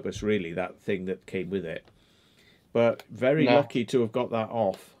for purpose, really, that thing that came with it. But very lucky to have got that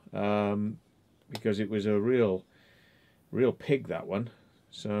off, because it was a real pig, that one.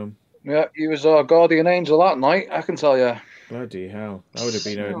 So Yeah, he was our guardian angel that night, I can tell you. bloody hell, that would have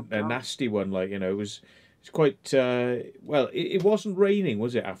been a nasty one. Like, it's quite well. It wasn't raining,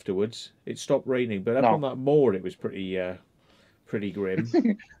 was it? Afterwards, it stopped raining, but up on that moor, it was pretty grim.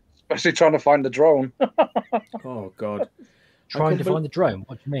 Especially trying to find the drone. Oh God! Trying to find the drone?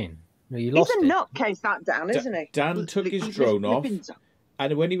 What do you mean? No, you lost He's a it. nutcase, that Dan, isn't he? Dan took his drone off,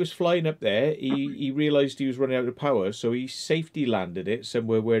 and when he was flying up there, he realised he was running out of power, so he safety landed it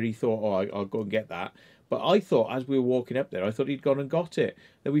somewhere where he thought, "Oh, I'll go and get that." But I thought, as we were walking up there, I thought he'd gone and got it.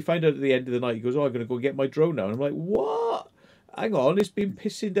 Then we find out at the end of the night, he goes, "Oh, I'm going to go get my drone now." And I'm like, "What? Hang on, it's been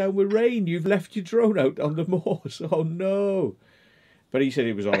pissing down with rain. You've left your drone out on the moors. Oh no!" But he said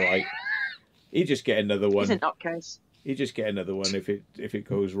it was all right. He'd just get another one. He's a nutcase. He'd just get another one if it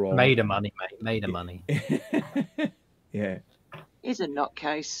goes wrong. Made of money, mate. Made of money. Yeah. He's a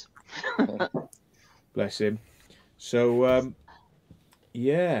nutcase. Bless him. So,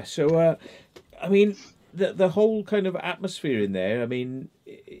 yeah. So, I mean, the whole kind of atmosphere in there. I mean,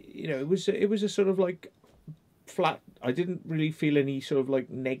 it was a sort of like flat. I didn't really feel any sort of like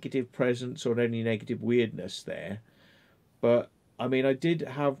negative presence or any negative weirdness there, but I mean, I did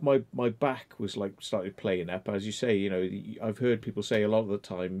have my back was like started playing up, as you say. I've heard people say a lot of the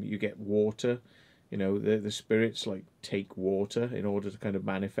time you get water. The spirits like take water in order to kind of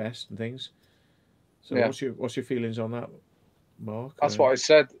manifest and things. So yeah. What's your feelings on that, Mark? That's what I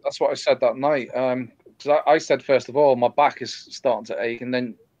said. That's what I said that night. Because I said, first of all, my back is starting to ache, and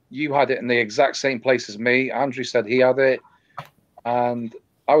then you had it in the exact same place as me. Andrew said he had it, and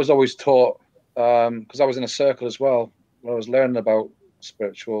I was always taught, because I was in a circle as well, where I was learning about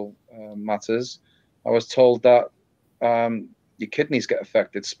spiritual matters. I was told that your kidneys get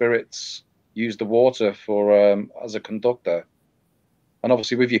affected. Spirits use the water for as a conductor, and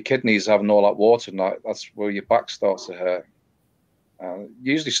obviously with your kidneys having all that water, that's where your back starts to hurt.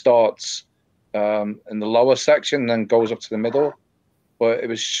 Usually starts in the lower section and then goes up to the middle, but it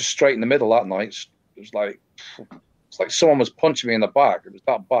was just straight in the middle that night. It was like someone was punching me in the back. It was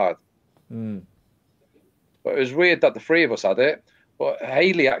that bad. But it was weird that the three of us had it. But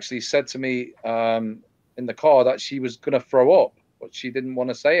Haley actually said to me in the car that she was going to throw up, but she didn't want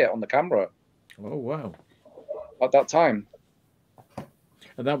to say it on the camera. Oh, wow. At that time.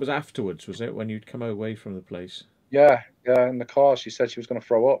 And that was afterwards, was it, when you'd come away from the place? Yeah, in the car, she said she was going to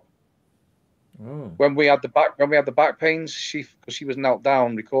throw up. Oh. When we had the back pains, because she was knelt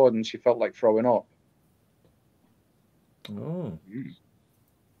down recording, she felt like throwing up. Oh.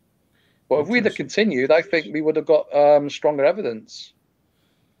 But if we'd have continued, I think we would have got stronger evidence.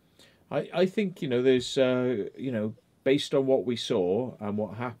 I think, there's, based on what we saw and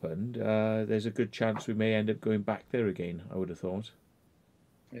what happened, there's a good chance we may end up going back there again, I would have thought.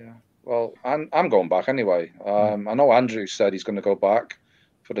 Yeah. Well, I'm going back anyway. I know Andrew said he's going to go back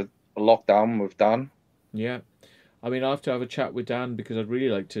for the lockdown with Dan. Yeah. I mean, I have to have a chat with Dan because I'd really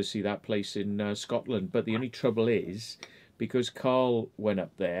like to see that place in Scotland. But the only trouble is, because Carl went up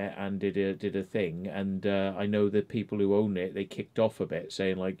there and did a thing, and I know the people who own it, they kicked off a bit,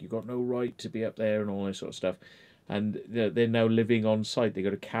 saying like, you've got no right to be up there and all this sort of stuff. And they're now living on site. They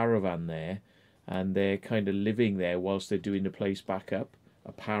got a caravan there, and they're kind of living there whilst they're doing the place back up,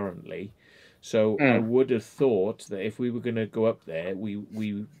 apparently. So I would have thought that if we were going to go up there,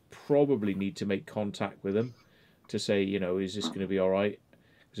 we probably need to make contact with them to say, you know, is this going to be all right?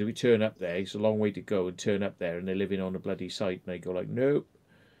 Because if we turn up there, it's a long way to go, and turn up there and they're living on a bloody site, and they go like, nope,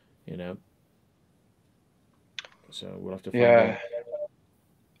 you know. So we'll have to find out.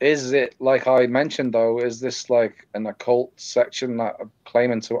 Is it, like I mentioned, though, is this like an occult section that are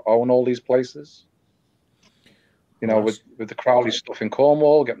claiming to own all these places? You know, with the Crowley stuff in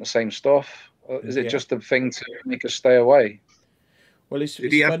Cornwall, getting the same stuff? Is it just a thing to make us stay away? Well,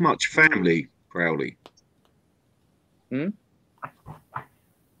 did he have much family, Crowley? Did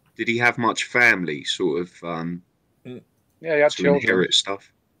he have much family, sort of, yeah, he had to children. inherit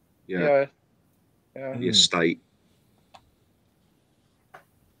stuff? Yeah. The estate.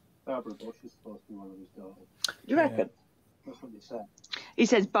 Barbara Bush is supposed to be one of his daughters. Do you reckon? That's what they said. He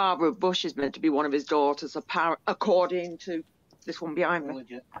says Barbara Bush is meant to be one of his daughters, according to this one behind me.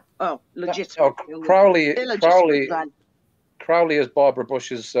 Legit. Oh, legit. Oh, Crowley is Barbara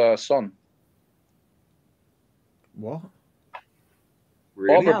Bush's son. What?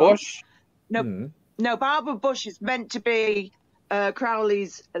 Really? Barbara Bush? No, no. Barbara Bush is meant to be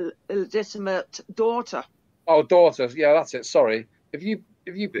Crowley's illegitimate daughter. Oh, daughter. Yeah, that's it. Sorry. If you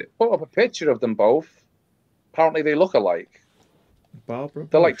put up a picture of them both, apparently they look alike. Barbara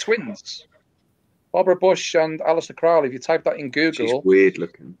Bush. They're like twins. Barbara Bush and Alistair Crowley. If you type that in Google, she's weird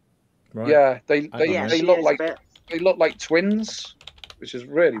looking. Right. Yeah, they look like twins, which is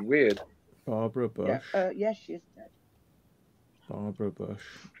really weird. Barbara Bush. Yes, she is dead. Barbara Bush.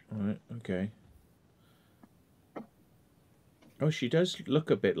 Right. Okay. Oh, she does look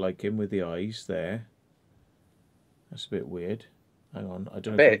a bit like him with the eyes there. That's a bit weird. Hang on, I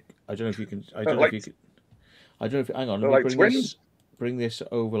don't know if you can. I don't know if you can. I don't know if. Hang on, let me bring this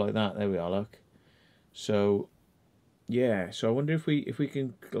over like that. There we are. Look. So, yeah. So I wonder if we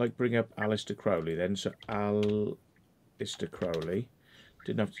can like bring up Alistair Crowley then. So Alistair Crowley.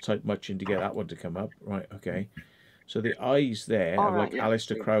 Didn't have to type much in to get that one to come up. Right. Okay. So the eyes there are like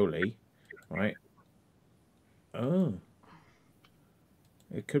Alistair Crowley, right? Oh.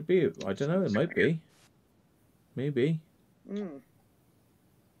 It could be. I don't know. It might be. Maybe.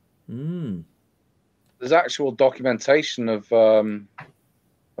 There's actual documentation of the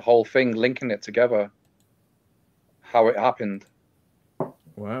whole thing, linking it together, how it happened.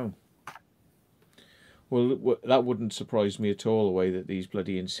 Wow. Well, that wouldn't surprise me at all, the way that these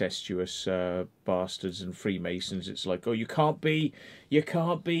bloody incestuous bastards and Freemasons, it's like, oh, you can't be,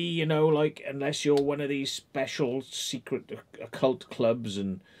 you know, like, unless you're one of these special secret occult clubs,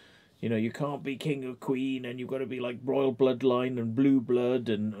 and, you know, you can't be king or queen, and you've got to be like royal bloodline and blue blood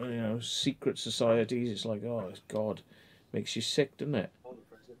and, you know, secret societies. It's like, oh, God, makes you sick, doesn't it?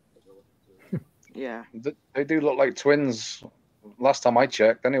 Yeah. They do look like twins, last time I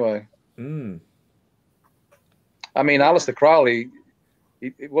checked, anyway. I mean, Alistair Crowley,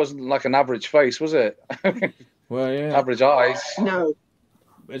 it wasn't like an average face, was it? Well, yeah. Average eyes. No.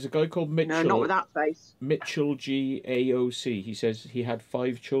 There's a guy called Mitchell. No, not with that face. Mitchell GAOC. He says he had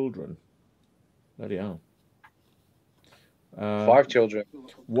 5 children. Bloody hell. 5 children.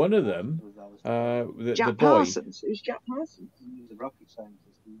 One of them, Jack the boy. Parsons. Who's Jack Parsons? He was a rocket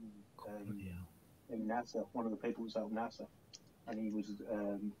scientist in NASA. One of the people who set up NASA, and he was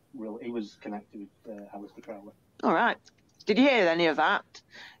connected with Alistair Crowley. All right. Did you hear any of that?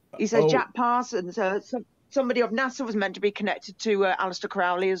 He says Jack Parsons, somebody of NASA, was meant to be connected to Alistair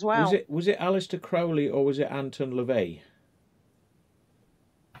Crowley as well. Was it Alistair Crowley or was it Anton LaVey?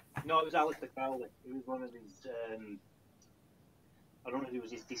 No, it was Alistair Crowley. He was one of his. I don't know if he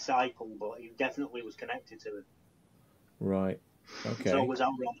was his disciple, but he definitely was connected to him. Right. Okay. So was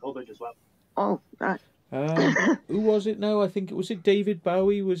L. Ron Hubbard as well. Oh, right. Who was it now? I think it was David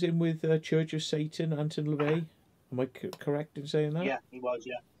Bowie was in with Church of Satan, Anton LaVey. Am I correct in saying that? Yeah, he was.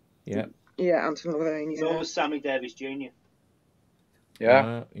 Yeah. Yeah. Yeah, Anton LaVey. So was Sammy Davis Jr.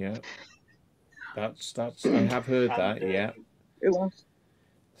 Yeah. Yeah. That's. I have heard that. Yeah. It was.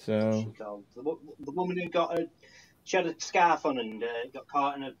 So. The woman who she had a scarf on and got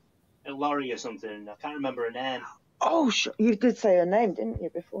caught in a lorry or something. I can't remember her name. Oh, you did say her name, didn't you,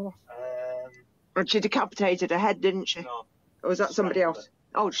 before? And she decapitated her head, didn't she? No. Or was that somebody else?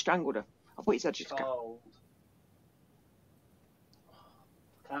 Oh, strangled her. I thought you said she called.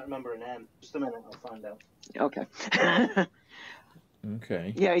 Can't remember her name. Just a minute, I'll find out. Okay.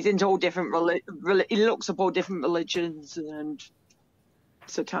 Okay. Yeah, he's into all different he looks up all different religions and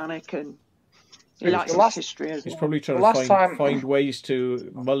satanic, and he likes his history as well. He's probably trying to find ways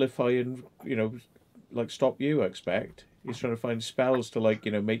to mollify and, you know, like stop you, I expect. He's trying to find spells to, like,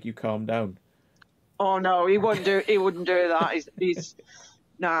 you know, make you calm down. Oh no, he wouldn't do that. He's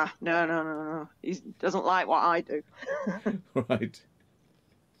no. He doesn't like what I do. Right.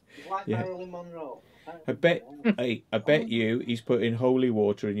 He's like Marilyn Monroe. I bet you he's putting holy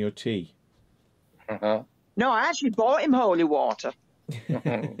water in your tea. No, I actually bought him holy water.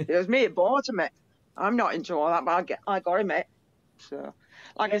 It was me that bought him it. I'm not into all that, but I got him it. So,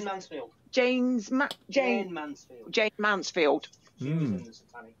 like Jane Mansfield. Jane Mansfield. Jane Mansfield. She was in the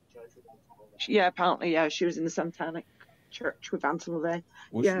Satanic Church with Anton. Yeah, apparently, yeah, she was in the Satanic Church with Anton LaVey.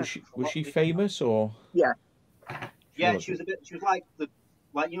 Was she famous or? Yeah. Yeah, she was like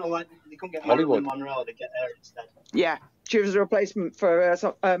like they couldn't get Marilyn Monroe, they get her instead. Yeah, she was a replacement for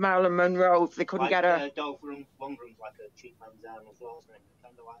Marilyn Monroe. They couldn't get her. Dolph Lundgren's like a cheap man's arm as well, so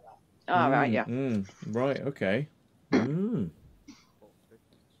kind of like that. Oh, right, yeah. Right, okay.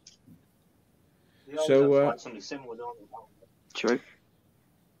 So, like something similar, don't they? True.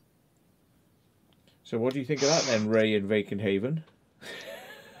 So what do you think of that then, Ray and Vacant Haven?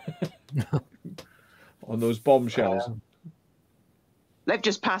 On those bombshells. They've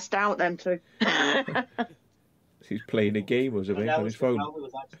just passed out, them two. He's playing a game, was it, on his phone?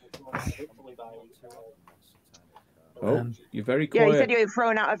 Oh, you're very quiet. Yeah, he said you were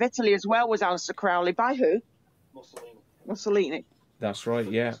thrown out of Italy as well, was Aleister Crowley. By who? Mussolini. That's right,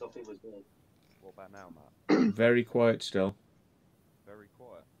 yeah. What about now, Matt? Very quiet still. Very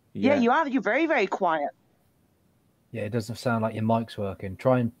quiet. Yeah, you are. You're very, very quiet. Yeah, it doesn't sound like your mic's working.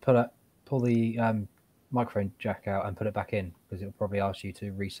 Try and pull the microphone jack out and put it back in, because it'll probably ask you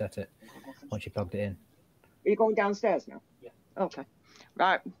to reset it once you plugged it in. Are you going downstairs now? Yeah. Okay.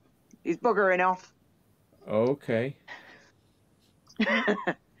 Right. He's buggering off. Okay.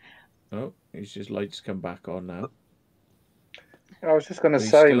 Oh, his just lights come back on now. I was just going to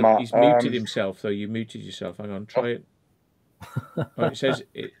say, Matt. He's muted himself, though. You muted yourself. Hang on, try it. Oh, it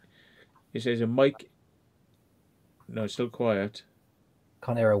says a mic. No, it's still quiet.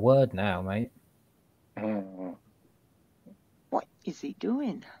 Can't hear a word now, mate. What is he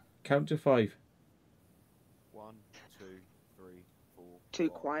doing? Count to 5. 1, 2, 3, 4. Too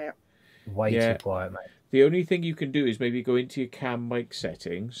quiet. Way too quiet, mate. The only thing you can do is maybe go into your cam mic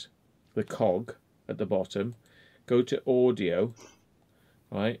settings, the cog at the bottom, go to audio,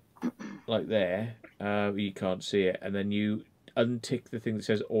 right, like there. You can't see it, and then you untick the thing that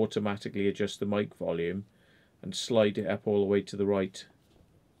says automatically adjust the mic volume, and slide it up all the way to the right.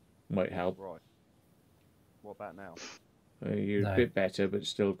 Might help. Right. What about now? You're a bit better, but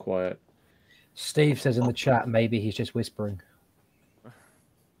still quiet. Steve says in the chat maybe he's just whispering.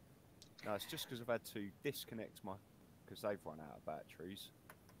 No, it's just because I've had to disconnect because they've run out of batteries.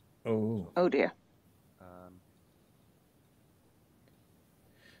 Oh. Oh dear.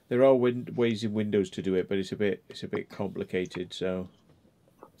 There are ways in Windows to do it, but it's a bit complicated. So.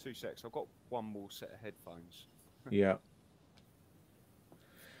 2 secs. I've got one more set of headphones. Yeah.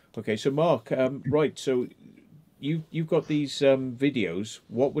 Okay, so Mark, right? So you've got these videos.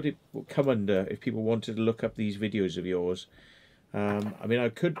 What would it come under if people wanted to look up these videos of yours? I mean, I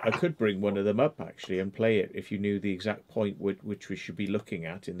could bring one of them up actually and play it if you knew the exact point which we should be looking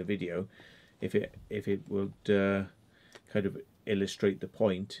at in the video, if it would kind of illustrate the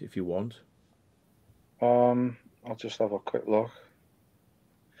point if you want. I'll just have a quick look.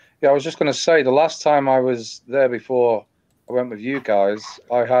 Yeah, I was just going to say the last time I was there before I went with you guys,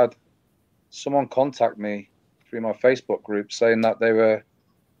 I had someone contact me through my Facebook group saying that they were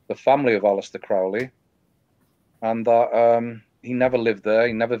the family of Aleister Crowley, and that he never lived there,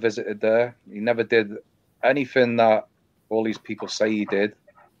 he never visited there, he never did anything that all these people say he did.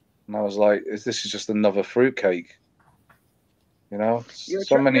 And I was like, this is just another fruitcake, you know? You're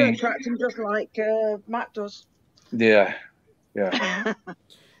so many. You're attracting just like Matt does. Yeah.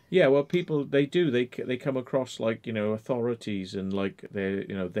 Yeah, well, people they come across like, you know, authorities, and like they're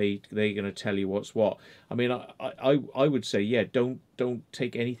going to tell you what's what. I mean, I would say, yeah, don't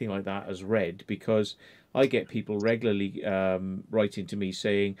take anything like that as read, because I get people regularly writing to me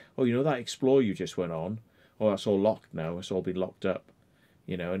saying, oh, you know, that Explore you just went on, oh, that's all locked now, it's all been locked up,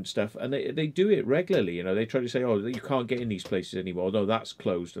 you know, and stuff, and they do it regularly. You know, they try to say, oh, you can't get in these places anymore, no, that's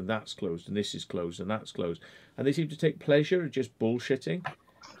closed, and that's closed, and this is closed, and that's closed, and they seem to take pleasure in just bullshitting.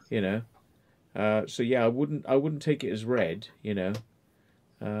 You know, so yeah, I wouldn't take it as read. You know.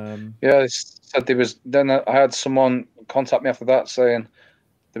 Yeah, said there was. Then I had someone contact me after that saying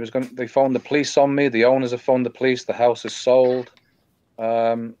they phoned the police on me. The owners have phoned the police. The house is sold.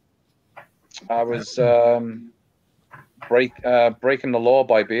 I was breaking the law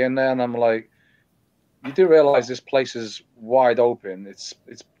by being there, and I'm like, you do realize this place is wide open. It's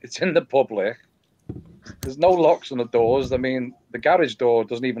in the public. There's no locks on the doors. I mean, the garage door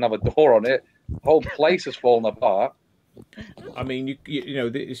doesn't even have a door on it. The whole place is falling apart. I mean, you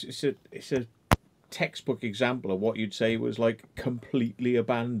know, it's a textbook example of what you'd say was like completely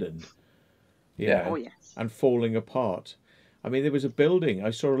abandoned. Yeah. Oh yes. And falling apart. I mean, there was a building.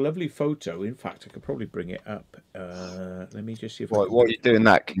 I saw a lovely photo. In fact, I could probably bring it up. Let me just see if I can... What are you doing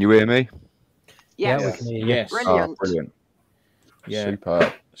that? Can you hear me? Yes. we can hear you. Yes. Brilliant. Oh, brilliant. Yeah.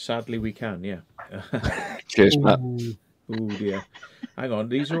 Superb. Sadly, we can. Yeah. Cheers, Matt. Oh dear. Hang on.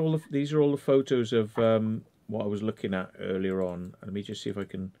 These are all the photos of what I was looking at earlier on. Let me just see if I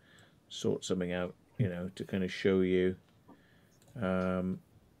can sort something out. You know, to kind of show you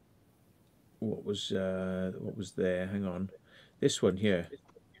what was there. Hang on. This one here.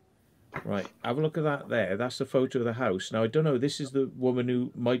 Right. Have a look at that there. That's the photo of the house. Now I don't know. This is the woman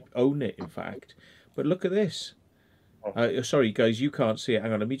who might own it, in fact. But look at this. Sorry, guys, you can't see it.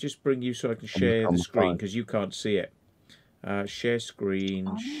 Hang on, let me just bring you so I can share the screen because you can't see it. Share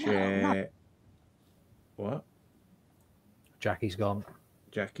screen, share. What? Jackie's gone.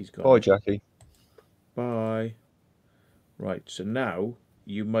 Jackie's gone. Bye, Jackie. Bye. Right, so now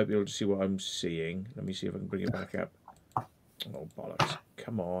you might be able to see what I'm seeing. Let me see if I can bring it back up. Oh, bollocks.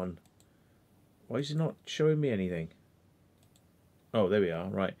 Come on. Why is it not showing me anything? Oh, there we are.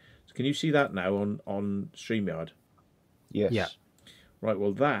 Right. So can you see that now on StreamYard? Yes. Yeah. Right,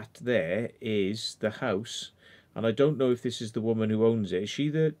 well, that there is the house, and I don't know if this is the woman who owns it.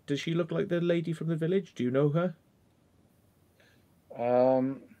 Does she look like the lady from the village? Do you know her?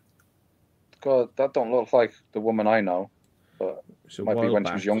 God, that don't look like the woman I know, but So might be when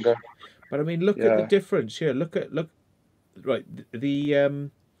she was younger. But I mean, look at the difference here. Look, right, the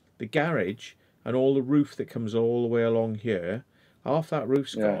garage and all the roof that comes all the way along here. Half that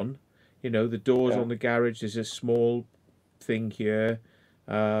roof's gone. You know, the doors on the garage. There's a small thing here.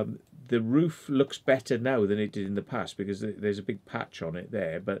 The roof looks better now than it did in the past because there's a big patch on it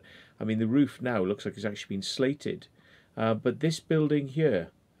there. But I mean, the roof now looks like it's actually been slated. But this building here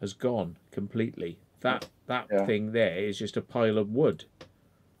has gone completely. That thing there is just a pile of wood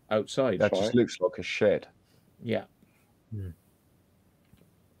outside. That just looks like a shed. Yeah. Mm.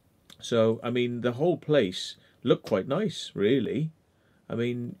 So I mean, the whole place looked quite nice, really. I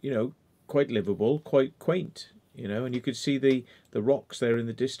mean, you know, quite livable, quite quaint. You know, and you could see the rocks there in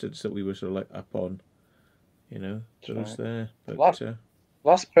the distance that we were sort of like up on. You know, those there. But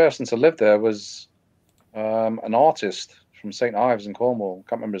last person to live there was an artist from St. Ives in Cornwall.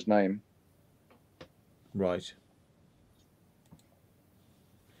 Can't remember his name. Right.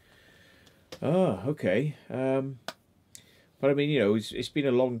 Oh, okay. But I mean, you know, it's been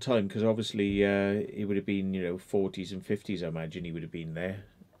a long time because obviously it would have been, you know, 40s and 50s. I imagine he would have been there.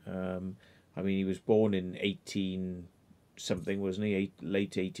 I mean, he was born in 18 something, wasn't he?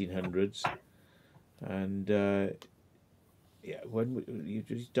 Late 1800s. And yeah, when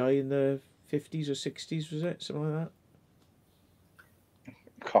did he die in the 50s or 60s? Was it something like that?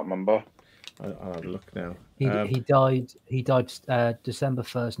 Can't remember. I'll have a look now. He died. He died December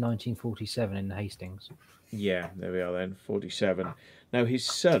 1st, 1947, in Hastings. Yeah, there we are then. 47. Now his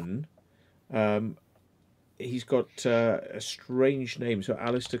son, he's got a strange name. So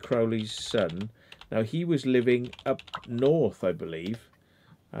Alistair Crowley's son. Now he was living up north, I believe.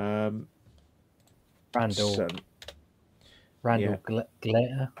 Randall. Yeah.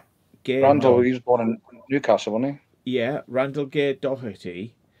 Glater. Randall, he was born in Newcastle, wasn't he? Yeah, Randall Gare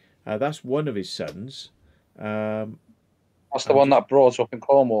Doherty. That's one of his sons. That's the one that brought us up in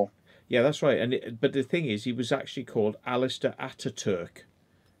Cornwall. Yeah, that's right. But the thing is, he was actually called Alistair Ataturk.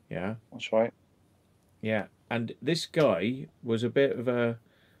 Yeah. That's right. Yeah, and this guy was a bit of a...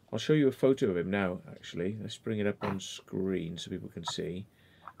 I'll show you a photo of him now, actually. Let's bring it up on screen so people can see.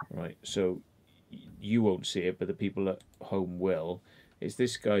 Right, so you won't see it, but the people at home will. It's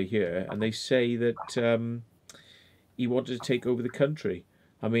this guy here, and they say that he wanted to take over the country.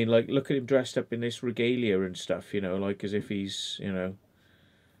 I mean, like, look at him dressed up in this regalia and stuff, you know, like as if he's, you know,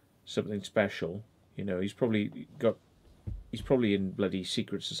 something special. You know, he's probably in bloody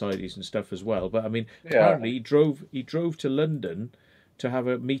secret societies and stuff as well. But I mean, apparently he drove to London to have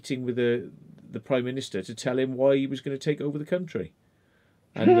a meeting with the Prime Minister to tell him why he was going to take over the country.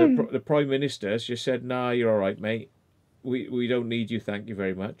 And the Prime Minister just said, "Nah, you're all right, mate. We don't need you, thank you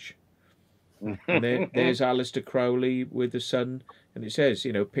very much." And there's Alistair Crowley with the son, and it says,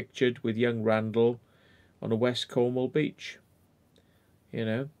 you know, pictured with young Randall on a West Cornwall beach. You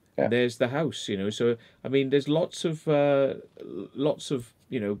know. Yeah. There's the house, you know. So I mean, there's lots of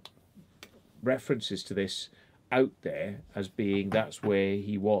you know, references to this out there as being that's where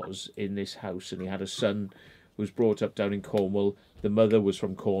he was in this house, and he had a son who was brought up down in Cornwall. The mother was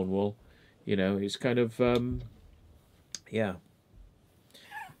from Cornwall. You know, it's kind of yeah.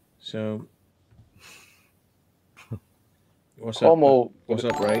 So what's up? What's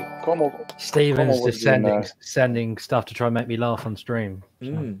up, Ray? Steven's just sending stuff to try and make me laugh on stream.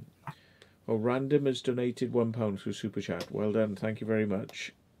 So. Well, Random has donated £1 through Super Chat. Well done. Thank you very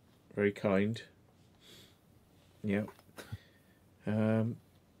much. Very kind. Yeah. Oh,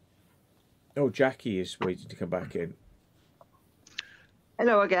 Jackie is waiting to come back in.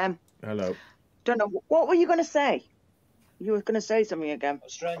 Hello again. Hello. Don't know. What were you going to say? You were going to say something again.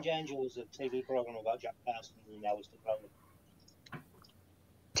 Strange Angel was a TV program about Jack Parsons and Alistair Crowley.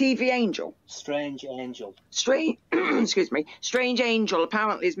 TV Angel. Strange Angel. Strange. Excuse me. Strange Angel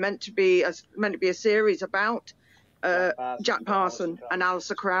apparently is meant to be a series about Jack Parson and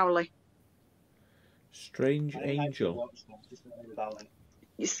Alistair Crowley. Strange Angel.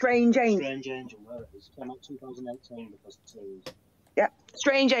 Strange Angel. Strange Angel. There it is. Came out 2018 because the series. Yeah.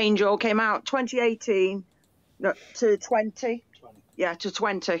 Strange Angel came out 2018. No, to 20. Yeah, to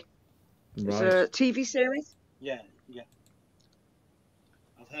 20. Right. It's a TV series. Yeah, yeah.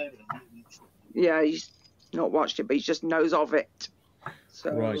 I've heard of it. Yeah, he's not watched it, but he just knows of it.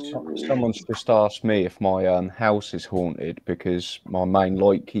 So, right. Someone's just asked me if my house is haunted because my main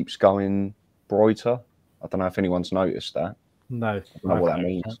light keeps going brighter. I don't know if anyone's noticed that. No. I don't know what that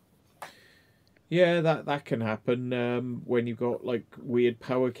means. Yeah, that can happen when you've got like weird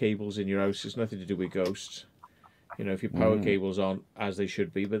power cables in your house. It's nothing to do with ghosts. You know, if your power cables aren't as they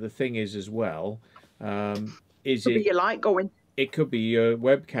should be. But the thing is as well, is could be your light going. It could be your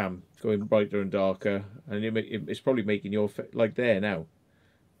webcam going brighter and darker, and it's probably making your like there now.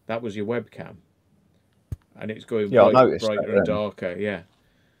 That was your webcam, and it's going brighter and darker. Yeah.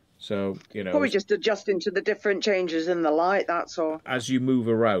 So, you know, probably just adjusting to the different changes in the light, that's all. As you move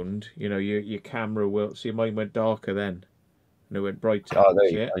around, you know, your camera will see mine went darker then, and it went brighter. Oh, there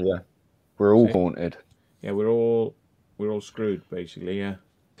you go, yeah. We're all haunted. Yeah, we're all screwed basically. Yeah.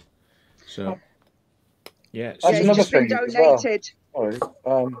 So, yeah. That's another thing donated. As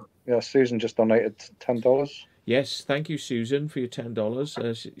well. Yeah, Susan just donated $10. Yes, thank you, Susan, for your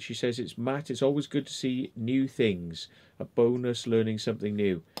 $10. She says it's Matt. It's always good to see new things. A bonus, learning something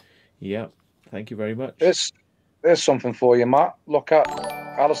new. Yeah, thank you very much. There's something for you, Matt. Look at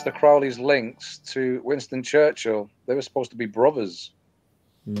Alistair Crowley's links to Winston Churchill. They were supposed to be brothers.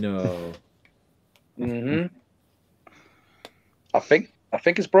 No. I think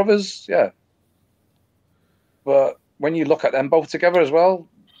it's brothers, yeah. But when you look at them both together as well,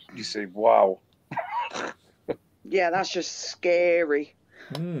 you see, wow. Yeah, that's just scary.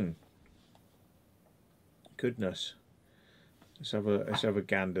 Goodness. Let's have a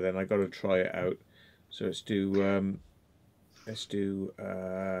gander then. I got to try it out. So let's do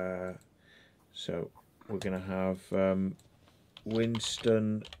so we're gonna have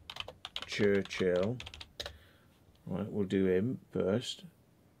Winston Churchill. Right, we'll do him first.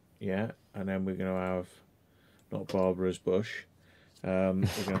 Yeah, and then we're gonna have not Barbara's Bush. We're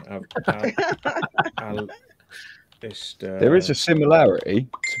gonna have there is a similarity,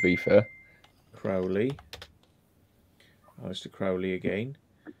 to be fair. Crowley. Alistair Crowley again.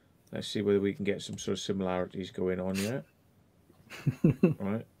 Let's see whether we can get some sort of similarities going on yet.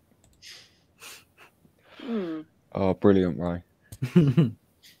 Right. Oh, brilliant, Ray.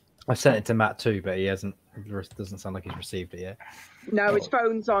 I sent it to Matt too, but he hasn't. It doesn't sound like he's received it yet. No, his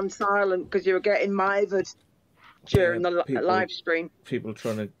phone's on silent because you were getting mithered during the live stream. People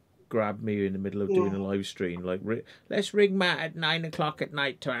trying to grab me in the middle of doing a live stream, like, let's ring Matt at 9 o'clock at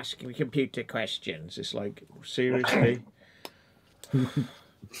night to ask him computer questions. It's like, seriously?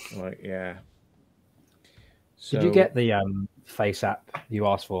 Right, yeah. So, did you get the Face app you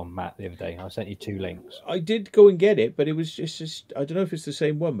asked for, Matt, the other day? I sent you 2 links. I did go and get it, but it was just I don't know if it's the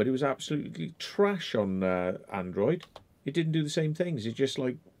same one, but it was absolutely trash on Android. It didn't do the same things. It's just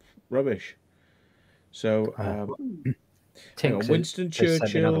like rubbish. So, hang on, Winston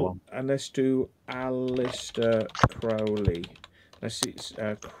Churchill, and let's do Alistair Crowley. Let's see,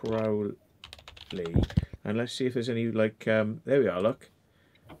 Crowley, and let's see if there's any like. There we are. Look,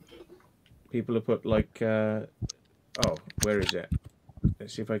 people have put like. Oh, where is it?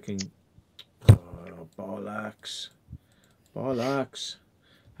 Let's see if I can. Oh, bollocks, bollocks.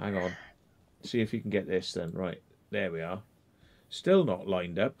 Hang on. See if you can get this then. Right, there we are. Still not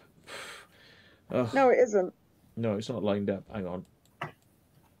lined up. No, it isn't. No, it's not lined up. Hang on.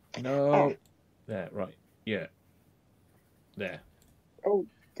 No. There, right. Yeah. There. Oh.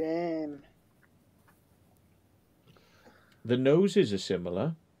 Damn. The noses are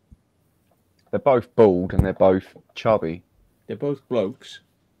similar. They're both bald and they're both chubby. They're both blokes.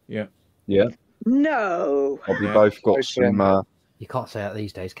 Yeah. Yeah. No. Probably Yeah. both got Nice, some. You can't say that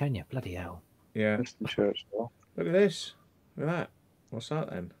these days, can you? Bloody hell. Yeah. Winston Churchill. Look at this. Look at that. What's that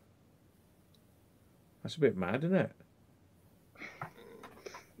then? That's a bit mad, isn't it?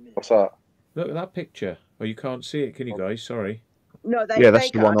 What's that? Look at that picture. Oh, you can't see it, can you guys? Sorry. No, Yeah,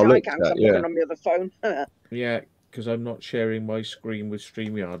 that's they the one can't. I I looked can 'cause at, I'm yeah. looking on the other phone. Yeah, because I'm not sharing my screen with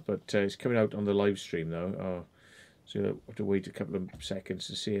StreamYard, but it's coming out on the live stream though. Oh, so you'll have to wait a couple of seconds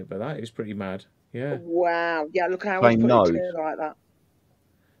to see it. But that is pretty mad. Yeah. Wow. Yeah, look how I Same put nose. it together like that.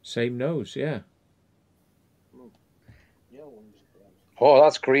 Same nose. Yeah. Oh,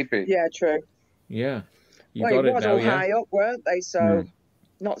 that's creepy. Yeah, true. Yeah. You Well, got it it was now, all yeah. high up, weren't they? So,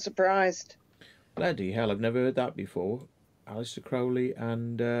 not surprised. Bloody hell! I've never heard that before. Aleister Crowley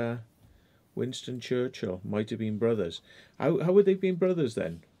and Winston Churchill might have been brothers. How would they have been brothers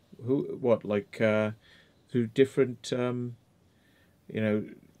then? Who? What? Like through different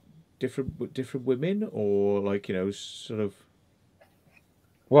different women, or like sort of.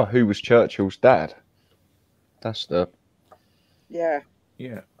 Well, who was Churchill's dad? That's the. Yeah.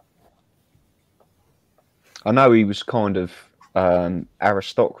 Yeah. I know he was kind of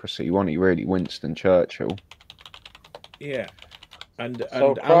aristocracy, wasn't he? Really, Winston Churchill. Yeah. And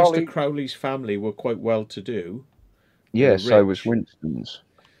So Aleister Crowley's family were quite well to do. Yeah, were so was rich. Winston's.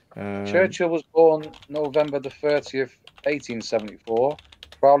 Churchill was born November the 30th, 1874.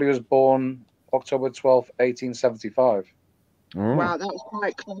 Crowley was born October 12th, 1875. Oh. Wow, that was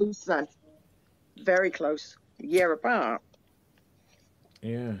quite close then. Very close. A year apart.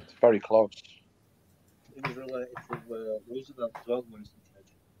 Yeah. It's very close. He was related to Roosevelt as well, Winston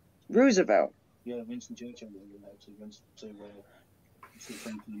Churchill. Roosevelt. Yeah, Winston Churchill was related to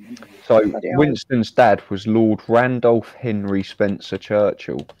Franklin. So Bloody hell. Winston's dad was Lord Randolph Henry Spencer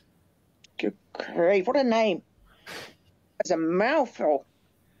Churchill. Good grief, what a name. It's a mouthful.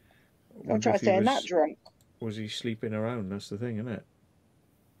 Don't Wonder try if he saying was- that drunk. Was he sleeping around? That's the thing, isn't it?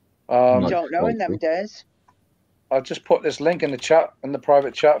 No. Don't know in them days. I'll just put this link in the chat, in the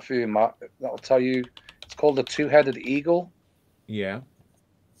private chat for you, Matt. That'll tell you. It's called the Two-Headed Eagle. Yeah.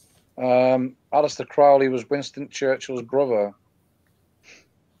 Aleister Crowley was Winston Churchill's brother,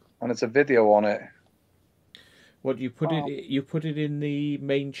 and it's a video on it. What you put it? You put it in the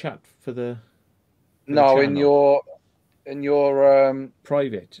main chat for the. for the No, in channel? your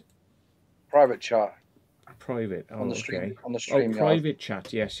private. private chat Private. Oh, on the okay. stream on the Oh, stream. private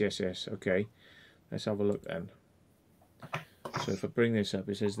chat. Yes. Okay. Let's have a look then. So if I bring this up,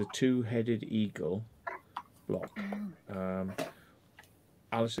 it says the Two-Headed Eagle block.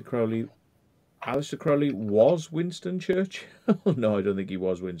 Aleister Crowley. Aleister Crowley was Winston Churchill? No, I don't think he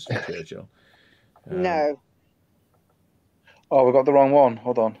was Winston Churchill. No. Oh, we got the wrong one.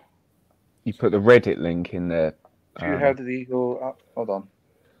 Hold on. You put the Reddit link in there. Two-Headed Eagle. Hold on.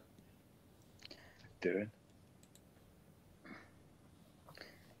 Doing.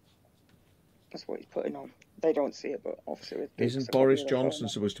 That's what he's putting on. They don't see it, but obviously with people Isn't that Boris probably on the Johnson phone.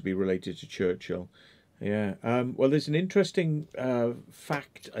 supposed to be related to Churchill? Yeah. Well, there's an interesting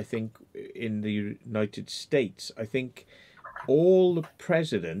fact, I think, in the United States. I think all the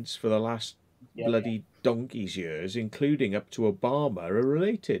presidents for the last bloody donkey's years, including up to Obama, are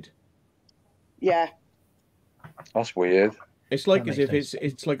related. Yeah. That's weird. It's like That as makes if sense.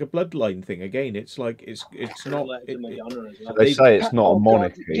 it's like a bloodline thing again. It's like it's not. They say it's not Oh, a God,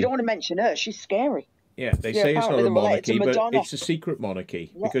 monarchy. you don't want to mention her. She's scary. Yeah, they Yeah, say it's not apparently a they're related to monarchy, but Madonna. it's a secret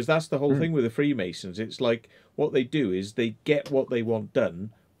monarchy Yeah. because that's the whole thing with the Freemasons. It's like what they do is they get what they want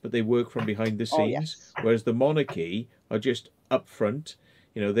done, but they work from behind the Oh, scenes. yes. Whereas the monarchy are just up front.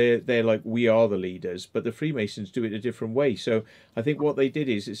 You know, they're like, we are the leaders, but the Freemasons do it a different way. So I think what they did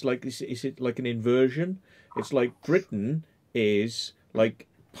is it's like like an inversion. It's like Britain is like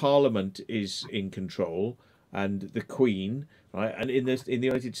Parliament is in control and the Queen, right? And in the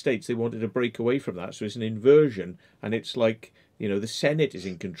United States they wanted to break away from that, so it's an inversion, and it's like, you know, the Senate is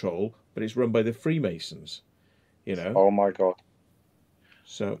in control, but it's run by the Freemasons. You know. Oh my God.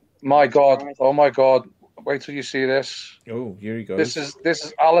 So. My God. Oh my God. Wait till you see this. Oh, here he goes. This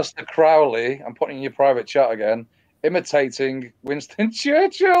is Aleister Crowley. I'm putting in your private chat again, imitating Winston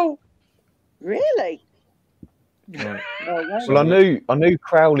Churchill. Really? Right. Well, I knew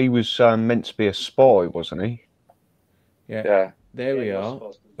Crowley was meant to be a spy, wasn't he? Yeah. There we are.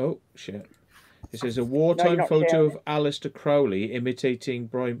 Oh shit! It says a wartime not photo sharing of Aleister Crowley imitating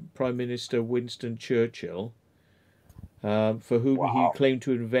Prime Minister Winston Churchill, for whom he claimed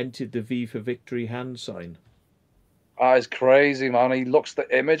to have invented the V for Victory hand sign. Oh, it's crazy, man. He looks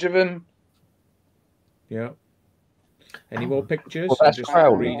the image of him. Yeah. Any more pictures? Well, I'm that's just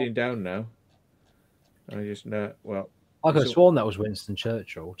Crowley. reading down now. I just know. Well, I could have so- sworn that was Winston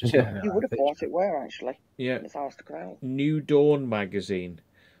Churchill. Just Yeah. looking at You that would have picture. thought it were, actually. yeah. It's asked the crowd. New Dawn magazine.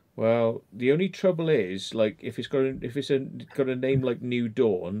 Well, the only trouble is, like, if it's got a name like New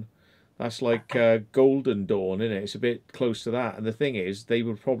Dawn, that's like Golden Dawn, isn't it? It's a bit close to that. And the thing is, they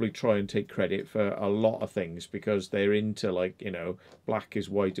would probably try and take credit for a lot of things because they're into, like, you know, black is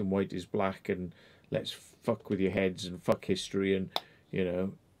white and white is black, and let's fuck with your heads and fuck history, and, you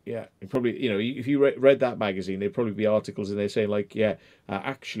know. Yeah, probably, you know, if you read that magazine, there'd probably be articles in there saying, like, yeah,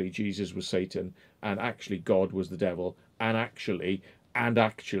 actually Jesus was Satan, and actually God was the devil, and actually, you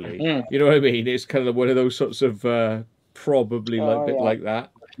know what I mean? It's kind of one of those sorts of probably like bit like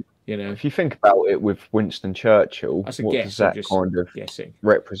that, you know. If you think about it, with Winston Churchill, That's a what guess, does I'm that just kind of guessing.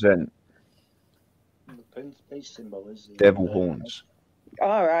 represent? The peace symbol is the Devil horns.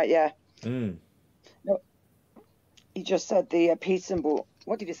 All right, yeah. Mm. No, he just said the peace symbol.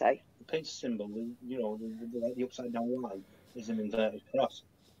 What did you say? The peace symbol, you know, the upside down line is an inverted cross.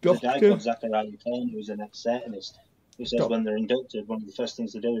 Doctor. The guy called Zachariah Kane, who's an ex-Satanist, who says when they're inducted, one of the first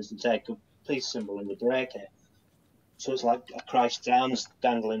things they do is they take a peace symbol and they break it. So it's like a Christ's arms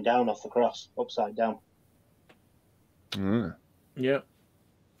dangling down off the cross, upside down. Mm. Yeah.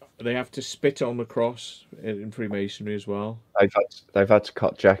 They have to spit on the cross in Freemasonry as well. They've had to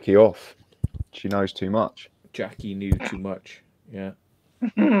cut Jackie off. She knows too much. Jackie knew too much. Yeah.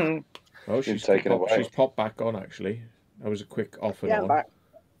 Oh, she's popped back on, actually. That was a quick off and Yeah, on. I'm back.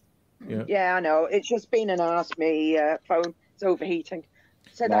 Yeah. Yeah, I know. It's just been an ask me phone. It's overheating.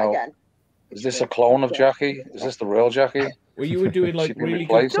 Say that Now, again. Is this a clone of Jackie? Is this the real Jackie? Well, you were doing like She been really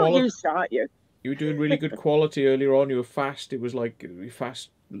good replaced? Don't quality. you start, you. You were doing really good quality earlier on. You were fast. It was like fast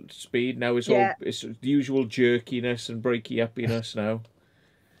speed. Now it's Yeah. it's the usual jerkiness and breaky uppiness now.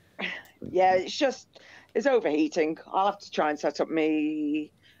 Yeah, it's overheating. I'll have to try and set up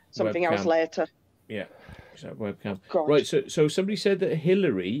me something else Webcam. later. Yeah. Is that webcam? God. Right. So somebody said that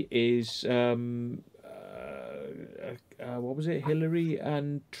Hillary is what was it? Hillary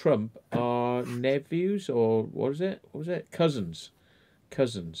and Trump are nephews, or what was it? What was it? Cousins.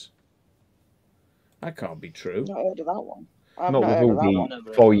 That can't be true. Not heard of that one. I've Not not with heard all of that one.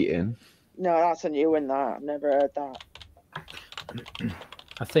 the fighting. No, that's a new one. That I've never heard that.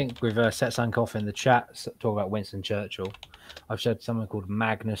 I think we've set Sank off in the chat talking about Winston Churchill. I've said someone called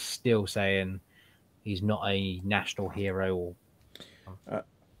Magnus Steele saying he's not a national hero.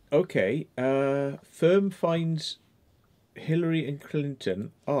 Okay. Firm finds Hillary and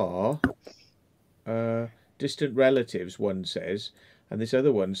Clinton are distant relatives, one says, and this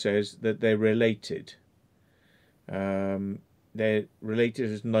other one says that they're related. They're related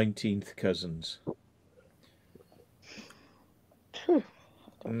as 19th cousins.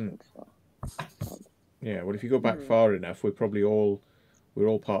 Yeah, well, if you go back far enough, we're all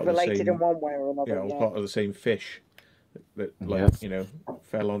part of the Related same. in one way or another. Yeah, all part of the same fish that Yeah.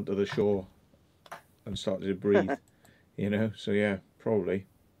 fell onto the shore and started to breathe. So yeah, probably.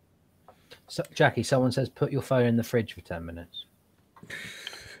 So, Jackie, someone says put your phone in the fridge for 10 minutes.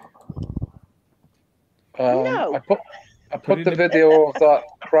 No. I put the video of that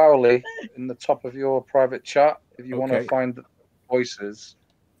Crowley in the top of your private chat if you want to Okay. find the voices.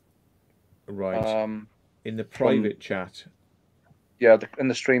 Right. In the private chat. Yeah, in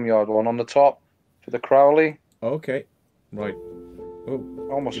the StreamYard one on the top for the Crowley. Okay. Right. Oh,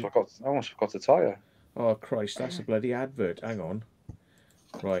 I almost forgot to tell you. oh Christ, that's a bloody advert. Hang on.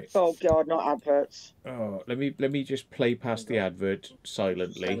 Right. Oh God, not adverts. Oh, let me just play past the advert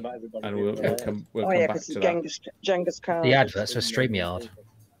silently, and we'll come Oh yeah, back because to that. Genghis Khan. The adverts for StreamYard.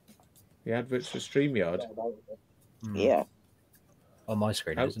 The adverts for StreamYard. Yeah. On my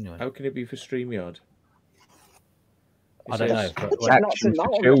screen, How, it is anyway. how can it be for StreamYard? I don't know. But It's not Action so for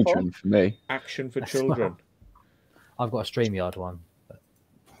long, children for me. Action for That's children. I've got a StreamYard one. But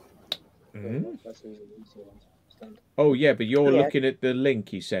Mhm. Oh yeah, but you're Yeah. looking at the link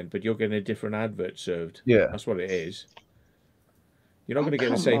he sent, but you're getting a different advert served. Yeah. That's what it is. You're not going to get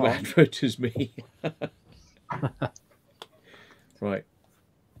the come same on. advert as me. Right.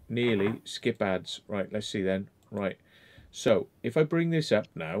 Nearly. Skip ads. Right, let's see then. Right. So, if I bring this up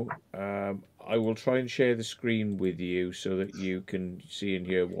now, I will try and share the screen with you so that you can see and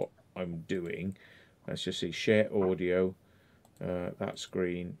hear what I'm doing. Let's just see. Share audio. That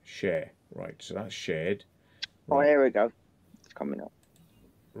screen. Share. Right, so that's shared. Oh, here we go. It's coming up.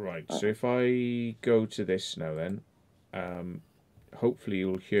 Right, so if I go to this now then, hopefully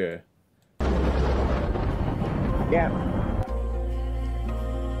you'll hear. Yeah.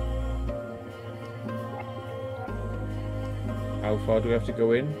 How far do we have to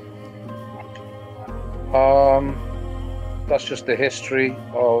go in? That's just the history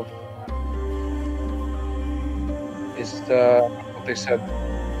of. Is what they said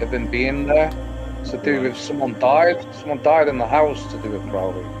they've been being there. It's to do with someone died. Someone died in the house to do with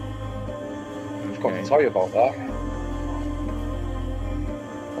Crowley. I forgot to tell you about that.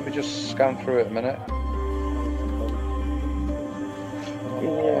 Let me just scan through it a minute.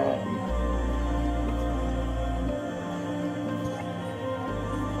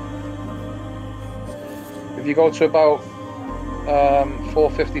 If you go to about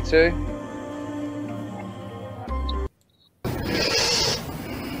 452.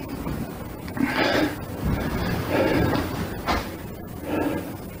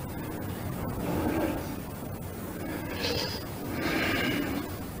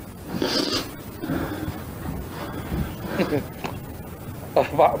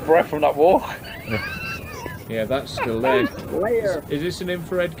 I'm out of breath from that walk. Yeah, that's still there. Is this an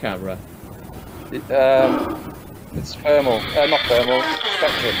infrared camera? It's thermal. Not thermal.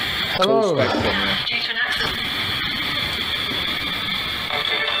 Spectrum. Hello. Full spectrum, yeah.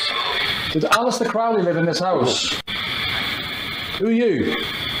 Did Alistair Crowley live in this house? Who are you?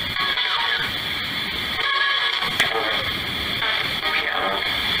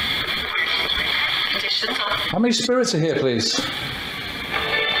 How many spirits are here, please?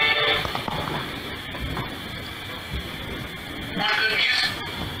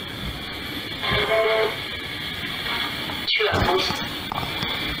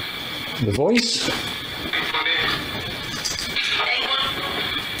 The voice?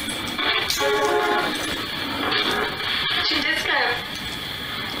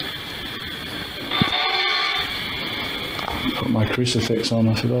 Put my crucifix on,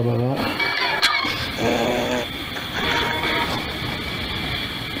 I forgot about that.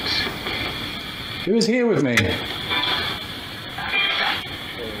 Who is here with me?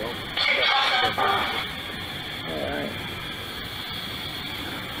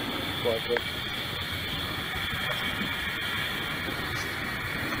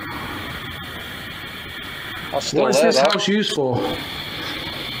 What is this house used for?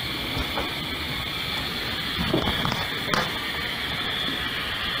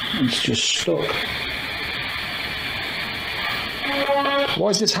 It's just stuck. What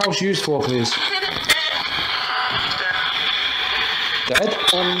is this house used for, please? Dead?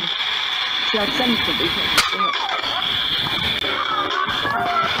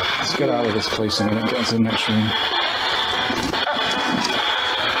 Let's get out of this place a minute and get into the next room.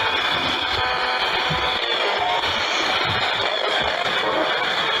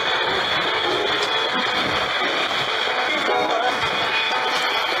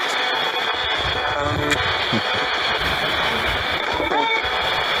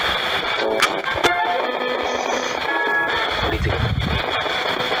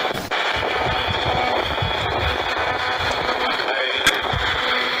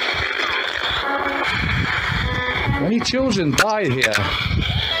 Many children died here.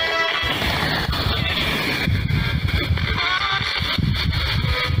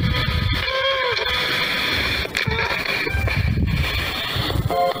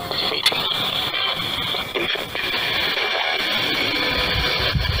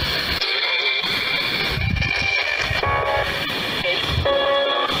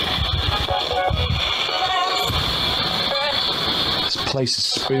 This place is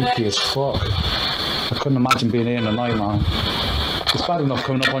spooky as fuck. I couldn't imagine being here in the night, man. It's bad enough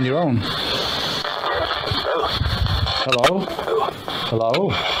coming up on your own. Hello? Hello?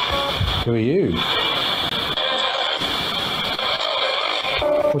 Who are you?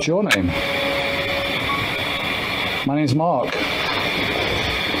 What's your name? My name's Mark.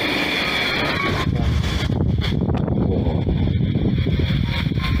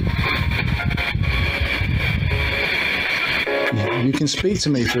 You can speak to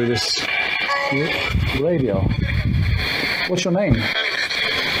me through this radio. What's your name?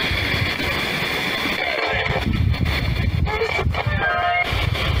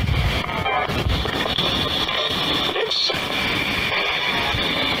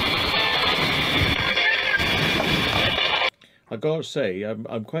 I gotta say,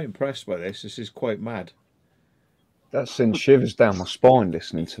 I'm quite impressed by this. This is quite mad. That sends shivers down my spine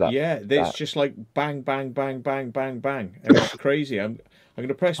listening to that. Yeah, it's just like bang, bang, bang, bang, bang, bang. And it's crazy. I'm going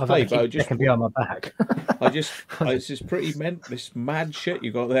to press play, but I just can be on my back. This is pretty this mad shit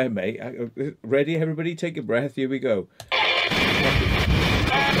you got there, mate. Ready, everybody? Take a breath. Here we go.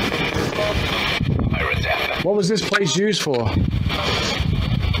 What was this place used for?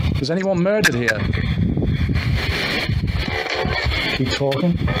 Was anyone murdered here? Keep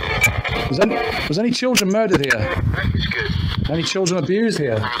talking. Was any children murdered here? Any children abused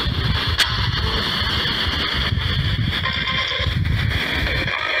here?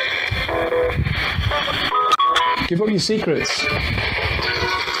 Give up your secrets.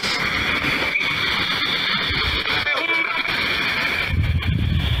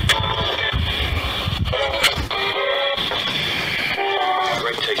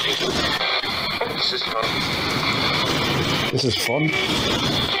 This is fun.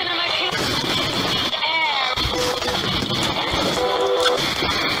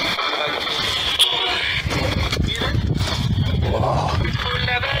 Wow.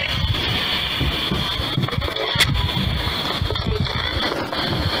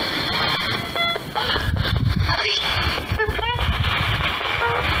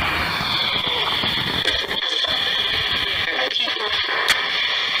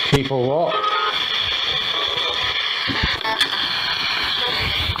 People what?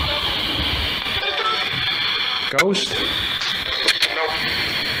 Ghost?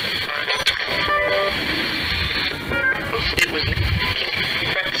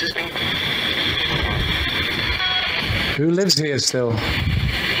 Who lives here still?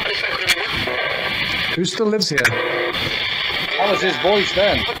 Who still lives here? That was his voice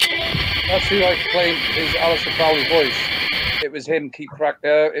then. That's who I claimed is Alistair Crowley's voice. It was him.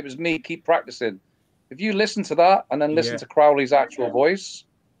 It was me. Keep practicing. If you listen to that and then listen to Crowley's actual voice,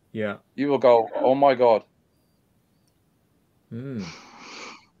 you will go, "Oh my god." Hmm.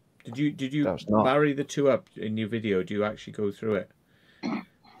 Did you marry the two up in your video? Do you actually go through it?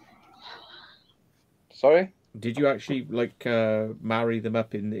 Sorry? Did you actually like marry them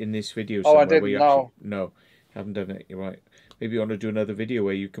up in this video? Oh, I somewhere didn't. No, haven't done it. You're right. Maybe you want to do another video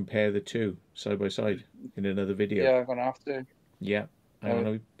where you compare the two side by side in another video. Yeah, I'm gonna have to. Yeah.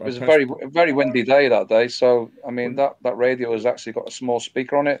 It was a very windy day that day, so I mean that radio has actually got a small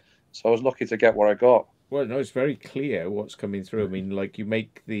speaker on it, so I was lucky to get what I got. Well, no, it's very clear what's coming through. I mean, like you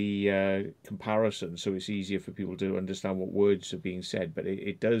make the comparison, so it's easier for people to understand what words are being said. But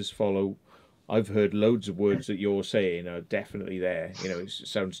it does follow. I've heard loads of words that you're saying are definitely there. You know, it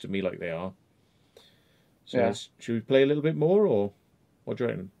sounds to me like they are. So should we play a little bit more, or what do you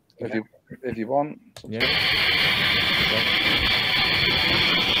reckon? If you want. Yeah.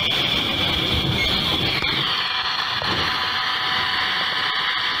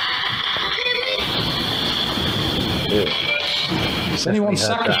 Is anyone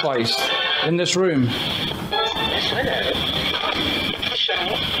sacrificed in this room?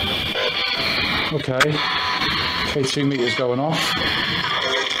 Okay. Okay, 2 meters going off.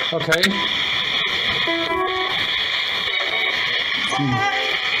 Okay.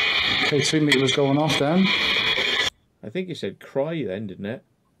 Okay, 2 meters going off then. I think you said cry then, didn't it?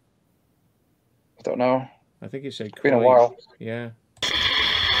 I don't know. I think you said it's cry. been a while. Yeah.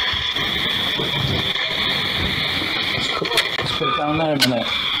 Let's put it down there a minute.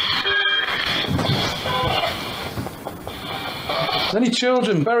 Is any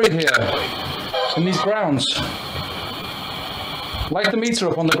children buried here in these grounds? Light the meter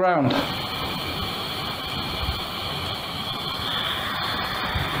up on the ground.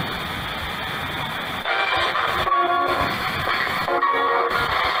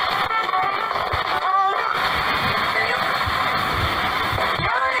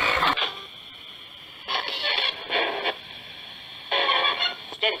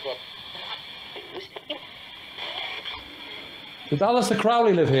 Did Alistair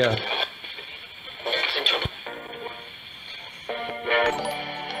Crowley live here?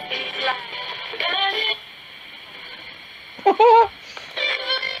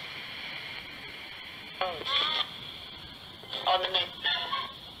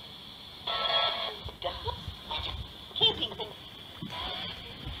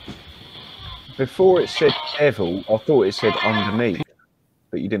 Before it said devil, I thought it said underneath,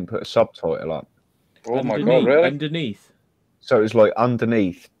 but you didn't put a subtitle up. Oh my god, really? Underneath. So it was like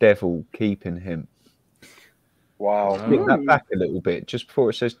underneath, devil keeping him. Wow. Pick that back a little bit, just before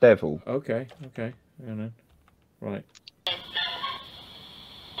it says devil. Okay. Right.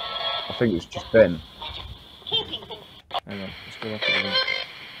 I think it was just Ben. Hang on, let's go up a minute.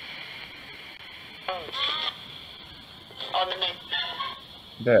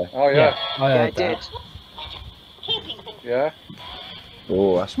 There. Oh yeah. I did. Yeah.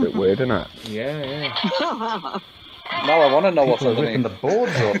 Oh, that's a bit weird, isn't it? Yeah. Now I want to know what's People are ripping underneath. the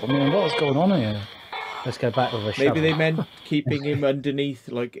boards up. I mean, what's going on here? Let's go back with a shovel. Maybe they meant keeping him underneath,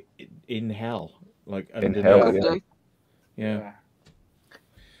 like in hell, like In underneath. hell, Yeah.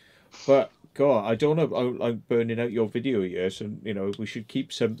 But God, I don't know. I'm burning out your video here, so you know we should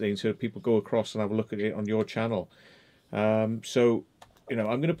keep something so people go across and have a look at it on your channel. So you know,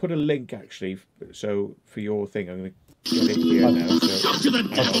 I'm going to put a link actually. So for your thing, I'm going to get it here now. So I've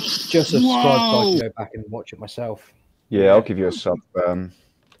just subscribed so I can go back and watch it myself. Yeah, I'll give you a sub.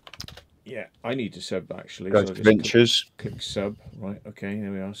 Yeah, I need to sub actually. Go So to I'll just Ventures. click sub. Right, okay,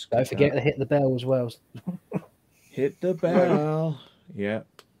 there we are. Don't forget to hit the bell as well. Hit the bell. Yeah,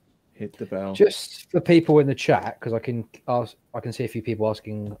 hit the bell. Just for people in the chat, because I can see a few people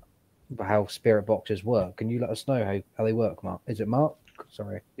asking how spirit boxes work. Can you let us know how they work, Mark? Is it Mark?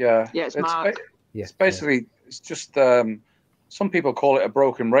 Sorry. Yeah. Yeah, it's Mark. It's basically, it's just, some people call it a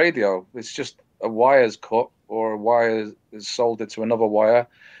broken radio. It's just a wire's cut or a wire is soldered to another wire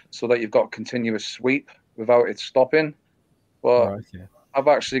so that you've got continuous sweep without it stopping. But Right, yeah. I've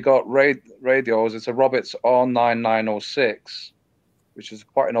actually got radios. It's a Roberts R9906, which is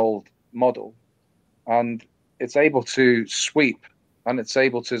quite an old model. And it's able to sweep and it's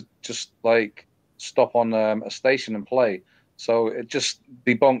able to just like stop on a station and play. So it just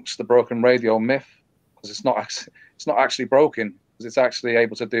debunks the broken radio myth because it's not actually broken because it's actually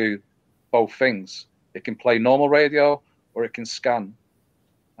able to do both things. It can play normal radio or it can scan.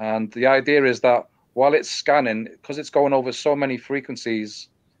 And the idea is that while it's scanning, because it's going over so many frequencies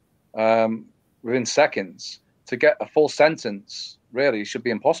within seconds, to get a full sentence really should be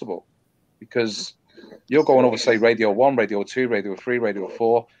impossible because you're going over, say, radio 1, radio 2, radio 3, radio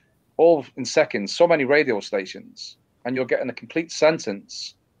 4, all in seconds, so many radio stations, and you're getting a complete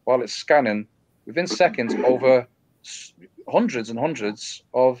sentence while it's scanning within seconds over hundreds and hundreds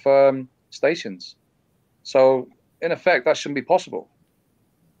of stations. So, in effect, that shouldn't be possible.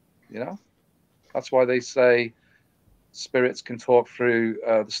 You know? That's why they say spirits can talk through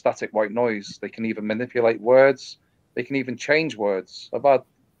the static white noise. They can even manipulate words. They can even change words. I've had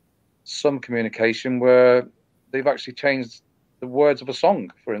some communication where they've actually changed the words of a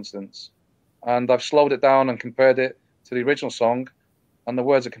song, for instance. And I've slowed it down and compared it to the original song, and the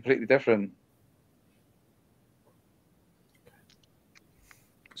words are completely different.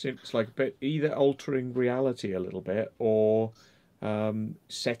 So it's like a bit either altering reality a little bit or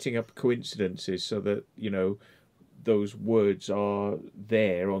setting up coincidences so that, you know, those words are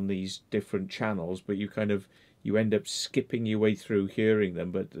there on these different channels, but you end up skipping your way through hearing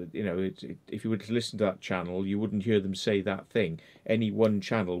them. But, you know, if you were to listen to that channel, you wouldn't hear them say that thing. Any one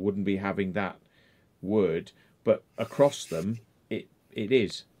channel wouldn't be having that word, but across them, it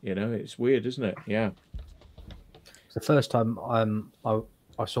is. You know, it's weird, isn't it? Yeah. It's the first time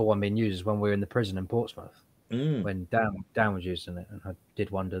I saw one being used when we were in the prison in Portsmouth. When Dan was using it, and I did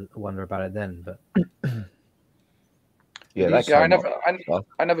wonder about it then. But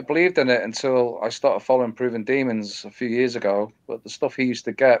I never believed in it until I started following Proven Demons a few years ago. But the stuff he used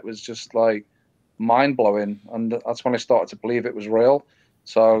to get was just like mind blowing, and that's when I started to believe it was real.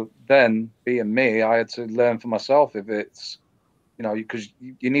 So then, being me, I had to learn for myself if it's, you know, because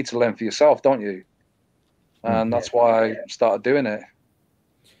you need to learn for yourself, don't you? And that's why I started doing it.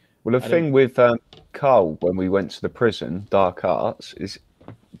 Well, the thing with Carl, when we went to the prison, Dark Arts, is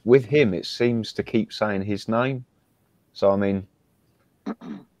with him, it seems to keep saying his name. So, I mean,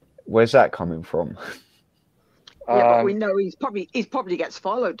 where's that coming from? Yeah, but we know he's probably gets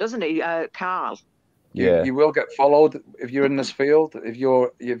followed, doesn't he, Carl? Yeah, you will get followed if you're in this field. If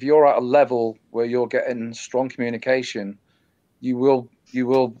you're at a level where you're getting strong communication, you will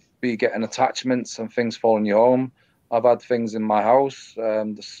be getting attachments and things following you home. I've had things in my house,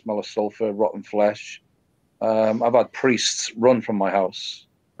 the smell of sulfur, rotten flesh. I've had priests run from my house,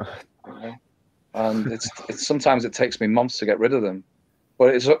 and it's sometimes it takes me months to get rid of them.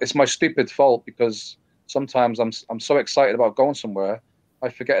 But it's my stupid fault because sometimes I'm so excited about going somewhere, I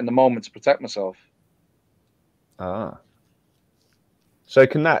forget in the moment to protect myself. Ah. So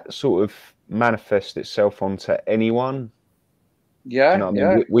can that sort of manifest itself onto anyone? Yeah, you know what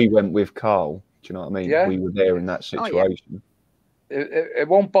I mean? We went with Carl. Do you know what I mean? Yeah. We were there in that situation. It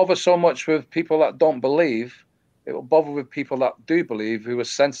won't bother so much with people that don't believe. It will bother with people that do believe, who are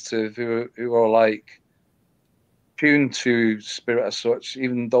sensitive, who are like tuned to spirit as such,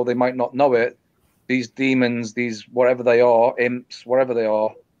 even though they might not know it. These demons, these whatever they are, imps, whatever they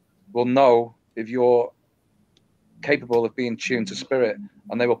are, will know if you're capable of being tuned to spirit,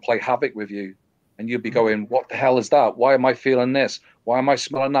 and they will play havoc with you. And you'll be going, what the hell is that? Why am I feeling this? Why am I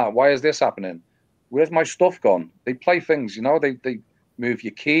smelling that? Why is this happening? Where's my stuff gone? They play things, you know, they move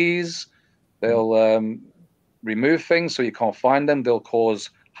your keys. They'll remove things so you can't find them. They'll cause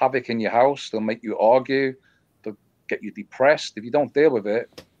havoc in your house. They'll make you argue. They'll get you depressed. If you don't deal with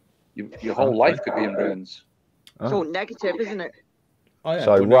it, your whole life could be in ruins. It's all negative, isn't it? I had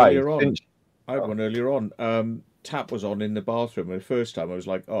So, one right, earlier on. I had one earlier on. Tap was on in the bathroom, and the first time I was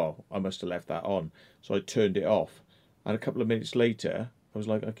like, oh, I must have left that on. So I turned it off. And a couple of minutes later, I was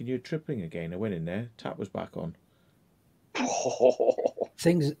like, I can hear tripping again. I went in there, tap was back on.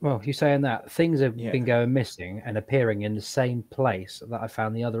 Things. Well, you're saying that things have Yeah. been going missing and appearing in the same place that I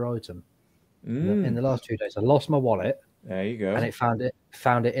found the other item. In the last 2 days, I lost my wallet. There you go. And it found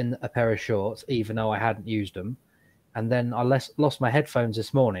it in a pair of shorts, even though I hadn't used them. And then I lost my headphones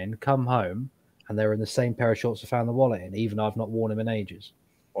this morning. Come home, and they were in the same pair of shorts I found the wallet in, even though I've not worn them in ages.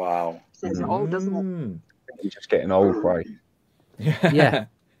 Wow. It's old, doesn't it? You're just getting old, right? Yeah.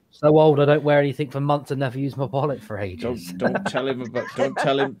 So old, I don't wear anything for months and never use my wallet for ages. Don't tell him about don't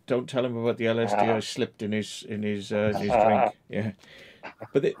tell him about the LSD I slipped in his drink. Yeah,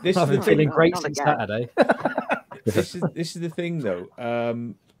 but this I've is the been feeling thing. great Not since again. Saturday. This is the thing though.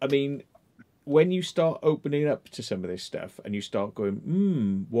 I mean, when you start opening up to some of this stuff and you start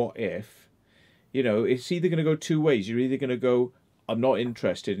going, what if? You know, it's either going to go two ways. You're either going to go, I'm not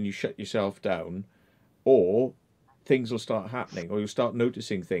interested, and you shut yourself down, or things will start happening, or you'll start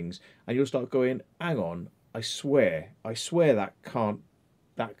noticing things, and you'll start going, hang on, I swear that can't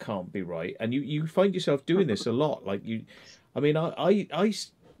be right. And you find yourself doing this a lot. Like I mean, I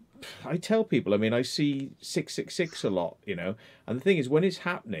tell people, I mean, I see 666 a lot, you know, and the thing is, when it's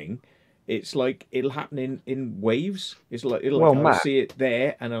happening, it's like it'll happen in waves. It's like I'll see it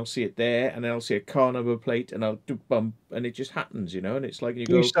there, and I'll see it there, and then I'll see a car number plate, and I'll do bump, and it just happens, you know. And it's like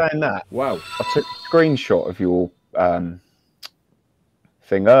you saying that? Wow! I took a screenshot of your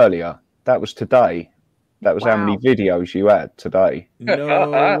thing earlier. That was today. That was how many videos you had today.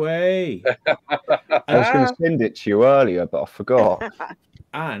 No way! I was going to send it to you earlier, but I forgot.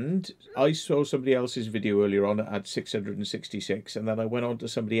 And I saw somebody else's video earlier on that had 666, and then I went on to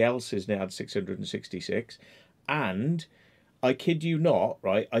somebody else's and it had 666. And I kid you not,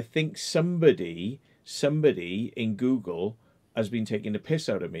 right? I think somebody in Google has been taking the piss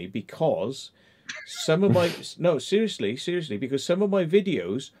out of me, because some of my no, seriously, because some of my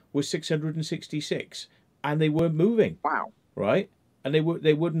videos were 666 and they weren't moving. Wow. Right? And they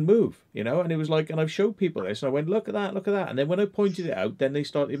wouldn't move, you know, and it was like, and I've showed people this, and I went, look at that, and then when I pointed it out, then they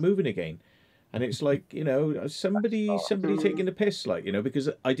started moving again, and it's like, you know, somebody taking the piss, like, you know, because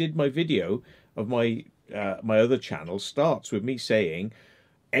I did my video of my my other channel starts with me saying,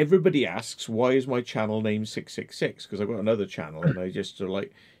 everybody asks, why is my channel named 666? Because I've got another channel, and I just sort of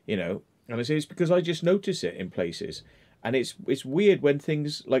like, you know, and I say it's because I just notice it in places, and it's weird when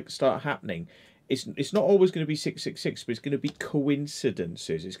things like start happening. It's not always going to be 666, but it's going to be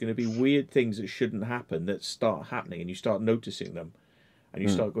coincidences. It's going to be weird things that shouldn't happen that start happening, and you start noticing them, and you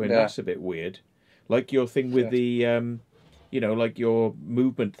start going, that's a bit weird. Like your thing with the, you know, like your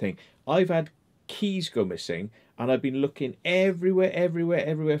movement thing. I've had keys go missing, and I've been looking everywhere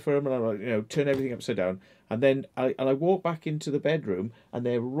for them, and I'm like, you know, turn everything upside down, and then I walk back into the bedroom, and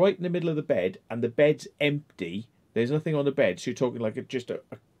they're right in the middle of the bed, and the bed's empty. There's nothing on the bed, so you're talking like just a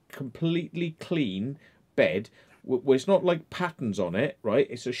completely clean bed where it's not like patterns on it, right?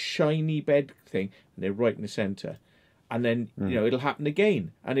 It's a shiny bed thing, and they're right in the center. And then you know, it'll happen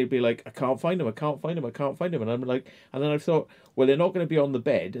again, and it'll be like, I can't find them, and I'm like, and then I thought, well, they're not going to be on the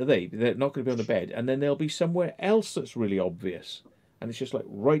bed, are they? They're not going to be on the bed, and then they'll be somewhere else that's really obvious, and it's just like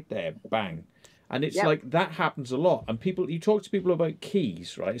right there, bang. And it's like that happens a lot, and you talk to people about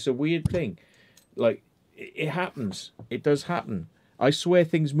keys, right? It's a weird thing, like it happens, it does happen. I swear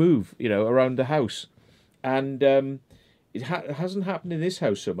things move, you know, around the house. And it hasn't happened in this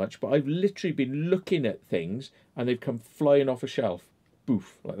house so much, but I've literally been looking at things and they've come flying off a shelf.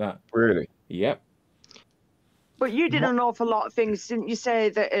 Boof, like that. Really? Yep. But you did an awful lot of things, didn't you say,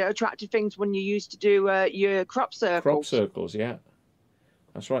 that attracted things when you used to do your crop circles? Crop circles, yeah.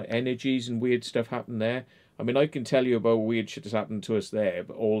 That's right. Energies and weird stuff happen there. I mean, I can tell you about weird shit that's happened to us there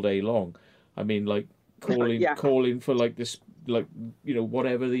but all day long. I mean, like calling for like this, like, you know,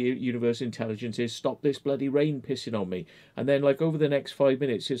 whatever the universe intelligence is, stop this bloody rain pissing on me. And then like over the next 5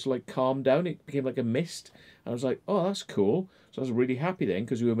 minutes, it's like calmed down. It became like a mist. And I was like, oh, that's cool. So I was really happy then,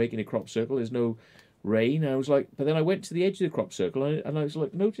 because we were making a crop circle. There's no rain. And I was like, but then I went to the edge of the crop circle, and I was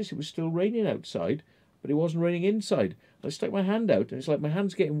like, notice it was still raining outside, but it wasn't raining inside. I stuck my hand out, and it's like my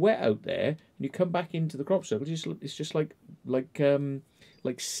hand's getting wet out there. And you come back into the crop circle, it's just like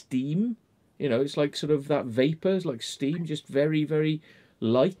steam. You know, it's like sort of that vapor, like steam, just very, very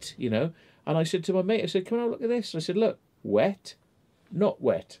light, you know. And I said to my mate, I said, come on, look at this. And I said, look, wet, not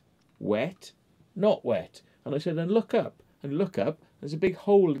wet, wet, not wet. And I said, and look up, there's a big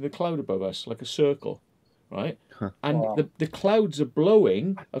hole in the cloud above us, like a circle, right? And the clouds are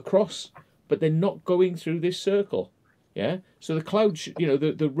blowing across, but they're not going through this circle, yeah? So the clouds, you know,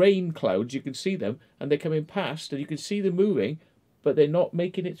 the rain clouds, you can see them, and they're coming past, and you can see them moving, but they're not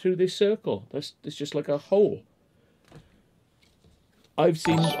making it through this circle. It's just like a hole. I've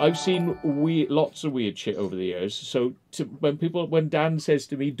seen lots of weird shit over the years. So when Dan says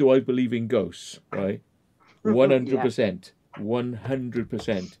to me, "Do I believe in ghosts?" Right, 100%,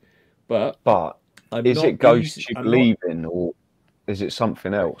 100%. But I'm is not it ghosts easy, you I'm believe in, or is it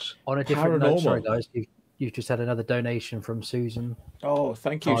something else? On a different note, sorry Paranormal. guys, you've just had another donation from Susan. Oh,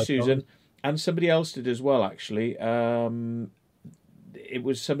 thank you, $5. Susan. And somebody else did as well, actually. It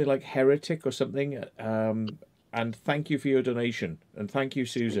was something like Heretic or something. And thank you for your donation. And thank you,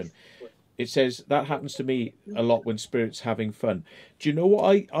 Susan. It says that happens to me a lot when spirits having fun. Do you know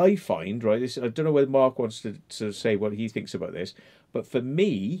what I find, right? I don't know whether Mark wants to say what he thinks about this, but for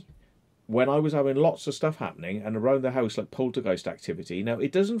me, when I was having lots of stuff happening and around the house, like poltergeist activity, now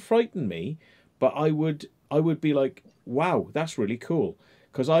it doesn't frighten me, but I would be like, wow, that's really cool.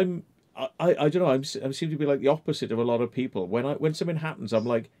 Because I don't know, I seem to be like the opposite of a lot of people. When something happens, I'm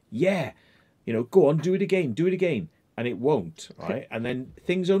like, yeah, go on, do it again, and it won't, right? And then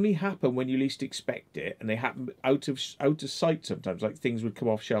things only happen when you least expect it, and they happen out of sight sometimes. Like things would come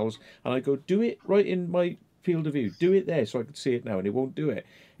off shelves, and I go, do it right in my field of view, do it there so I can see it now, and it won't do it.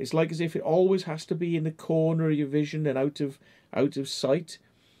 It's like as if it always has to be in the corner of your vision and out of sight.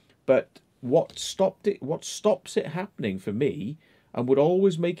 But what stops it happening for me and would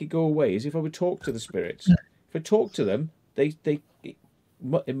always make it go away is if I would talk to the spirits. If I talk to them, it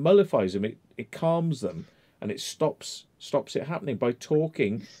mollifies them, it calms them, and it stops it happening by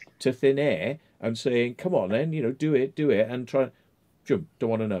talking to thin air and saying, come on then, do it, and try. Jim,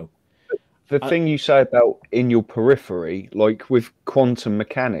 don't want to know. The thing you say about in your periphery, like with quantum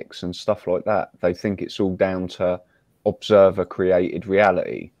mechanics and stuff like that, they think it's all down to observer created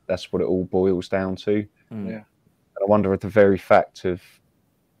reality. That's what it all boils down to. Yeah. And I wonder if the very fact of,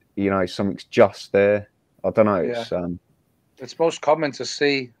 something's just there. I don't know. It's most common to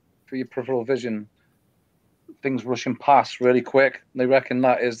see through your peripheral vision things rushing past really quick. They reckon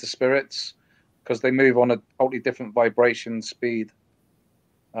that is the spirits because they move on a totally different vibration speed.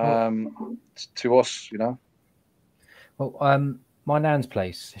 To us, Well, my nan's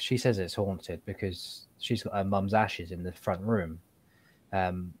place, she says it's haunted because she's got her mum's ashes in the front room,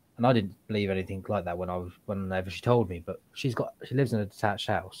 and I didn't believe anything like that whenever she told me. But she lives in a detached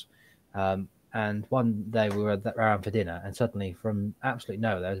house, and one day we were around for dinner, and suddenly from absolutely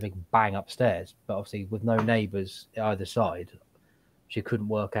nowhere there was a big bang upstairs, but obviously with no neighbours either side, she couldn't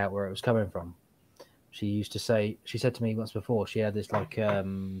work out where it was coming from. She said to me once before, she had this like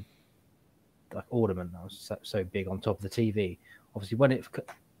ornament that was so big on top of the TV. Obviously,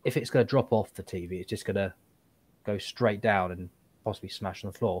 if it's going to drop off the TV, it's just going to go straight down and possibly smash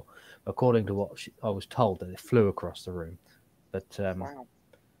on the floor. According to what I was told, that it flew across the room. But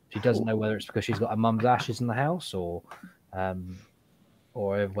she doesn't know whether it's because she's got her mum's ashes in the house or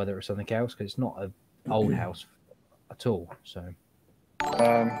whether it's something else, because it's not an old house at all. So.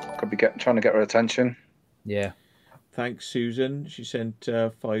 Could be trying to get her attention. Yeah. Thanks, Susan. She sent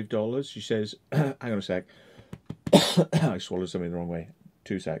 $5. She says, hang on a sec. I swallowed something the wrong way.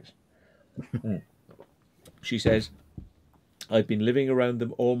 2 secs. She says, I've been living around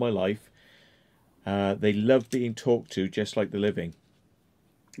them all my life. They love being talked to just like the living.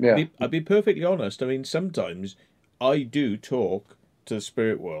 Yeah. I'll be perfectly honest. I mean, sometimes I do talk to the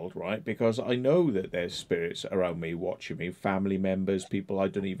spirit world, right? Because I know that there's spirits around me watching me, family members, people I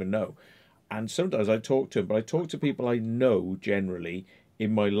don't even know. And sometimes I talk to them, but I talk to people I know generally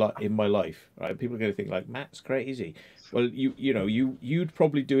in my life, right? People are going to think like, Matt's crazy. Well, you'd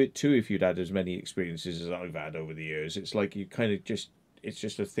probably do it too if you'd had as many experiences as I've had over the years. It's like you kind of it's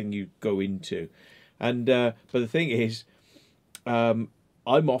just a thing you go into. And but the thing is, I'm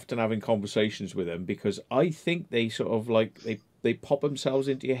often having conversations with them because I think they sort of like they pop themselves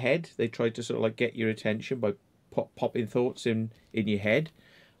into your head. They try to sort of like get your attention by popping thoughts in your head.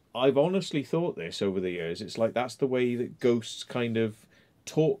 I've honestly thought this over the years. It's like that's the way that ghosts kind of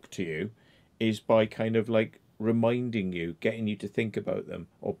talk to you, is by kind of like reminding you, getting you to think about them,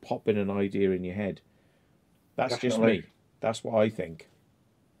 or popping an idea in your head. That's Definitely. just me. That's what I think.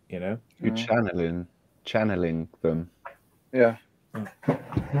 You're channeling them. Yeah.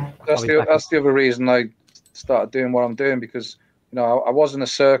 That's the other reason I started doing what I'm doing, because I was in a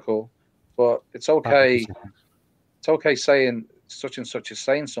circle, but it's okay. It's okay saying such and such is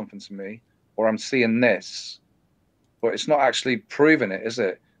saying something to me, or I'm seeing this, but it's not actually proving it, is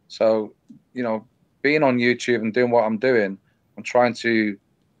it? So, being on YouTube and doing what I'm doing, I'm trying to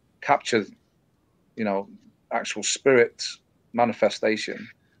capture, actual spirit manifestation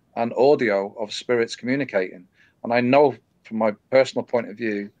and audio of spirits communicating. And I know from my personal point of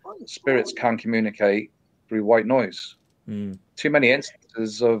view, spirits can communicate through white noise. Too many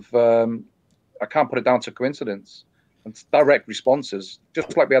instances of, I can't put it down to coincidence. And it's direct responses,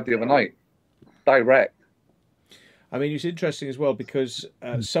 just like we had the other night. Direct. I mean, it's interesting as well because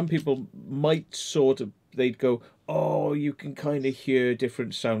some people might they'd go, oh, you can kind of hear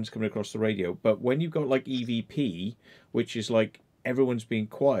different sounds coming across the radio. But when you've got like EVP, which is like everyone's being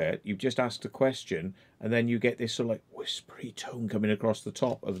quiet, you've just asked a question, and then you get this sort of like whispery tone coming across the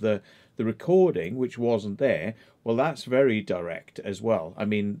top of the recording, which wasn't there. Well, that's very direct as well. I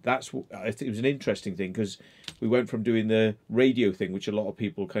mean, I think it was an interesting thing because we went from doing the radio thing, which a lot of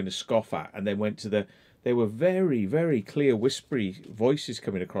people kind of scoff at, and then went to there were very, very clear whispery voices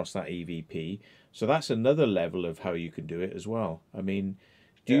coming across that EVP. So that's another level of how you can do it as well. I mean,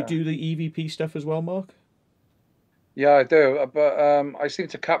 do you do the EVP stuff as well, Mark? Yeah, I do. But I seem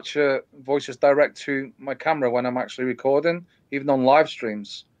to capture voices direct to my camera when I'm actually recording, even on live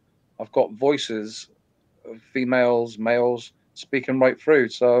streams. I've got voices of females, males speaking right through.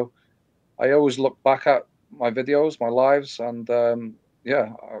 So I always look back at my videos, my lives, and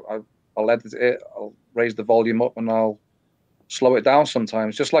I'll edit it. I'll raise the volume up and I'll slow it down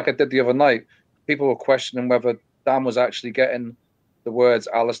sometimes, just like I did the other night. People were questioning whether Dan was actually getting the words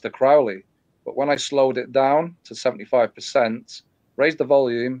Alistair Crowley. But when I slowed it down to 75%, raised the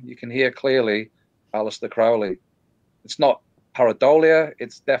volume, you can hear clearly Alistair Crowley. It's not pareidolia,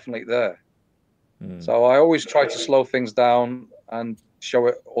 it's definitely there. So I always try to slow things down and show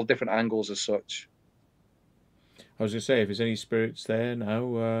it all different angles as such. I was going to say, if there's any spirits there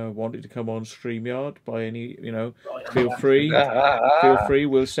now wanting to come on StreamYard by any, feel free. Feel free.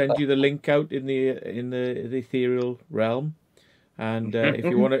 We'll send you the link out in the ethereal realm. And if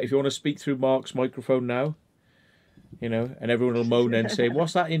you want to speak through Mark's microphone now, and everyone will moan and say,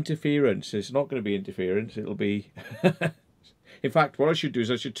 "What's that interference?" It's not going to be interference. It'll be. In fact, what I should do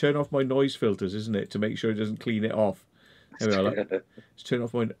is I should turn off my noise filters, isn't it, to make sure it doesn't clean it off. There we are. Let's turn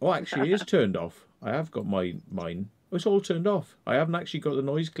off mine. Oh, actually, it is turned off. I have got mine. Oh, it's all turned off. I haven't actually got the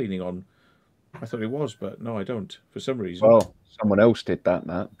noise cleaning on. I thought it was, but no, I don't. For some reason. Well, someone else did that,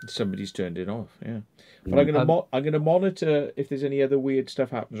 Matt. Somebody's turned it off. Yeah. But I'm gonna monitor if there's any other weird stuff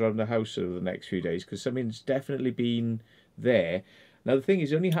happens around the house over the next few days, because something's definitely been there. Now the thing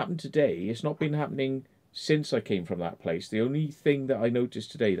is, it only happened today. It's not been happening since I came from that place. The only thing that I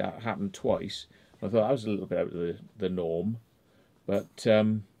noticed today that happened twice. I thought that was a little bit out of the norm, but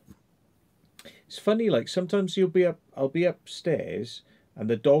it's funny. Like sometimes I'll be upstairs, and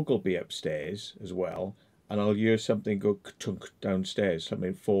the dog will be upstairs as well, and I'll hear something go tunk downstairs,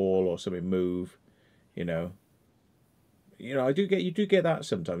 something fall or something move. You you do get that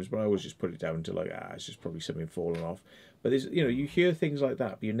sometimes, but I always just put it down to like, it's just probably something falling off. But there's, you hear things like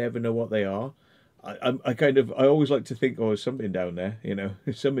that, but you never know what they are. I always like to think, oh, there's something down there,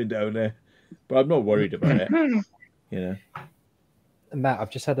 there's something down there, but I'm not worried about it, Matt,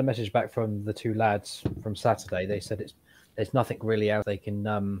 I've just had a message back from the two lads from Saturday. They said there's nothing really out they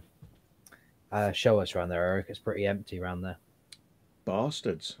can show us around there, Eric. It's pretty empty around there.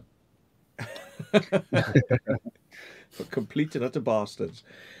 Bastards. Complete and utter bastards.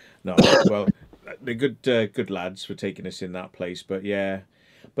 No, well, they're good lads for taking us in that place, but yeah.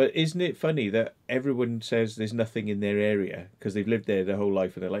 But isn't it funny that everyone says there's nothing in their area because they've lived there their whole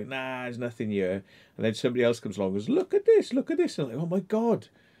life and they're like, nah, there's nothing here. And then somebody else comes along and goes, look at this. And I'm like, oh my God,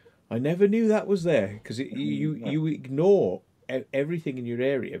 I never knew that was there, because you ignore everything in your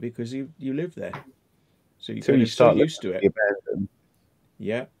area because you live there. So you're kind of so used to it.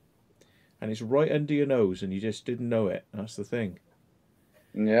 Yeah. And it's right under your nose and you just didn't know it. That's the thing.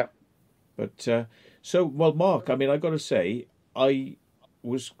 Yeah. But, well, Mark, I mean, I got to say, I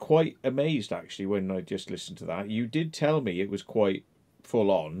was quite amazed actually when I just listened to that. You did tell me it was quite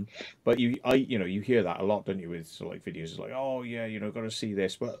full on, but you hear that a lot, don't you, with sort of like videos. It's like, oh yeah, got to see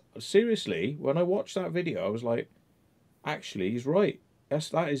this. But seriously, when I watched that video, I was like, actually, he's right.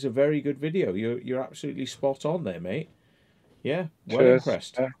 That is a very good video. You're absolutely spot on there, mate. Yeah, well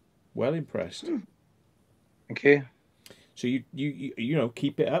impressed. Yeah. Well impressed. Thank you. So you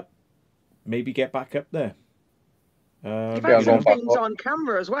keep it up. Maybe get back up there. You've actually things on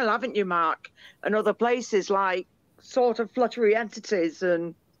camera as well, haven't you, Mark? And other places like sort of fluttery entities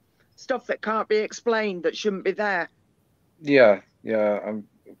and stuff that can't be explained, that shouldn't be there. Yeah. I've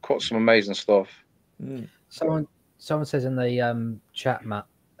caught some amazing stuff. Someone says in the chat, Matt,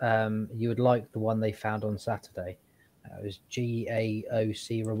 you would like the one they found on Saturday. It was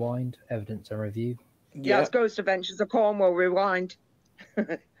GAOC Rewind, Evidence and Review. Yeah, it's Ghost Adventures of Cornwall Rewind.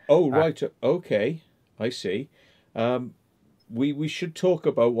 Oh, right. Okay. I see. We should talk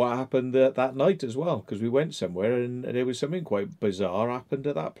about what happened that night as well, because we went somewhere and there was something quite bizarre happened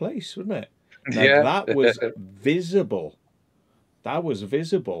at that place, wasn't it? Now, yeah. That was visible. That was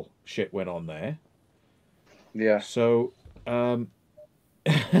visible. Shit went on there. Yeah. So,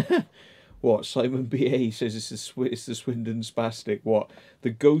 what Simon BA says it's the Swindon Spastic. What,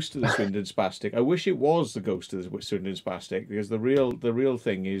 the ghost of the Swindon Spastic? I wish it was the ghost of the Swindon Spastic, because the real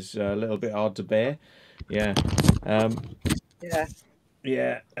thing is a little bit hard to bear. Yeah. Yeah.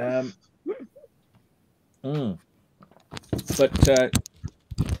 Yeah. But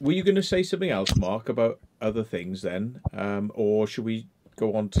were you going to say something else, Mark, about other things then, or should we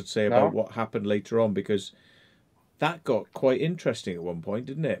go on to say about what happened later on? Because that got quite interesting at one point,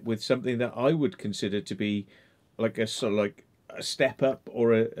 didn't it? With something that I would consider to be like a sort of like a step up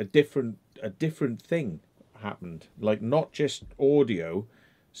or a different thing happened, like not just audio,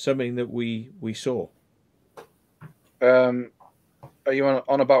 something that we saw. Are you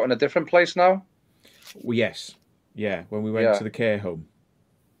on about in a different place now? Well, yes, yeah. When we went to the care home,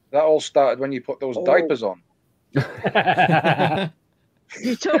 that all started when you put those diapers on.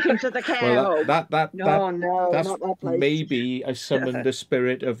 You took him to the care home. That's not that place. Maybe I summoned the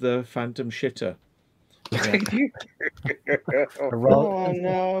spirit of the phantom shitter. Yeah. Oh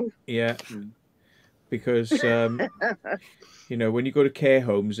no. Yeah. Because you know, when you go to care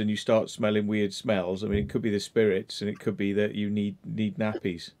homes and you start smelling weird smells, I mean, it could be the spirits, and it could be that you need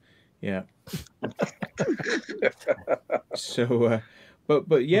nappies. Yeah. So,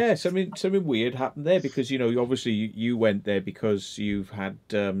 but yes, I mean, something weird happened there, because, you know, obviously you went there because you've had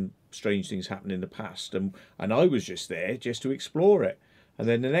strange things happen in the past, and I was just there just to explore it, and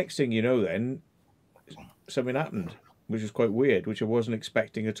then the next thing you know, then something happened, which was quite weird, which I wasn't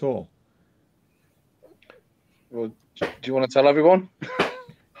expecting at all. Well, do you want to tell everyone?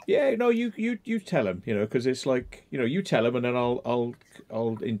 Yeah, no, you tell them, you know, because it's like, you know, you tell them, and then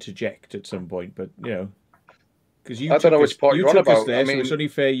I'll interject at some point, but you know, because I don't know which part you're on about. There, I mean, so it's only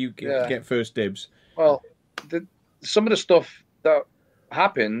fair you get first dibs. Well, some of the stuff that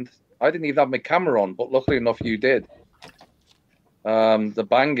happened, I didn't even have my camera on, but luckily enough, you did. The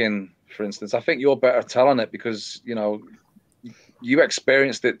banging, for instance, I think you're better telling it, because you know you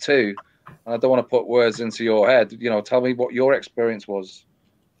experienced it too. And I don't want to put words into your head. You know, tell me what your experience was.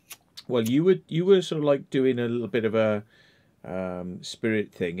 Well, you were sort of like doing a little bit of a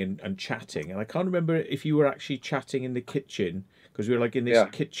spirit thing and chatting, and I can't remember if you were actually chatting in the kitchen, because we were like in this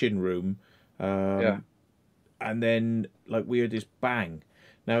kitchen room, and then like we heard this bang.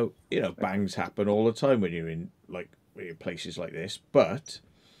 Now, you know, bangs happen all the time when you're in like places like this, but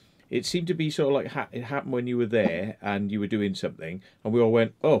it seemed to be sort of like it happened when you were there and you were doing something, and we all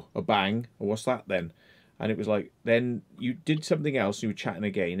went, oh, a bang, or what's that then? And it was like, then you did something else and you were chatting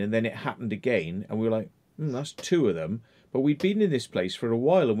again, and then it happened again, and we were like, that's two of them. But we'd been in this place for a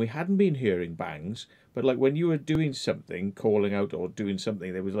while and we hadn't been hearing bangs, but like when you were doing something, calling out or doing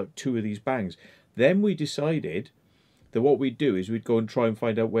something, there was like two of these bangs. Then we decided that what we'd do is we'd go and try and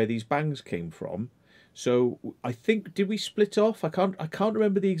find out where these bangs came from. So I think, did we split off? I can't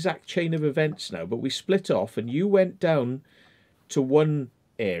remember the exact chain of events now, but we split off, and you went down to one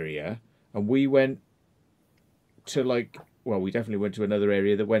area and we went to like, well, we definitely went to another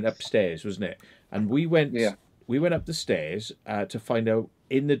area that went upstairs, wasn't it? And we went up the stairs to find out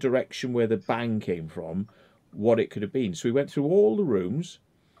in the direction where the bang came from what it could have been. So we went through all the rooms.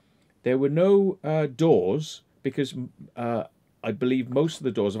 There were no doors, because I believe most of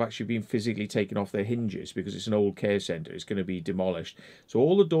the doors have actually been physically taken off their hinges, because it's an old care centre. It's going to be demolished. So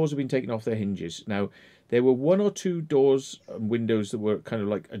all the doors have been taken off their hinges. Now, there were one or two doors and windows that were kind of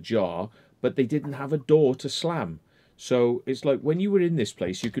like ajar, but they didn't have a door to slam. So it's like when you were in this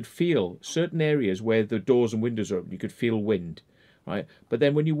place, you could feel certain areas where the doors and windows are open, you could feel wind, right? But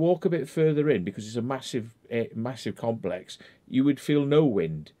then when you walk a bit further in, because it's a massive complex, you would feel no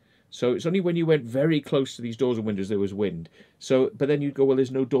wind. So it's only when you went very close to these doors and windows there was wind. So, but then you'd go, well,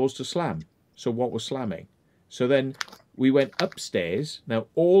 there's no doors to slam. So what was slamming? So then we went upstairs. Now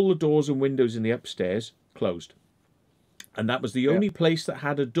all the doors and windows in the upstairs closed. And that was the only place that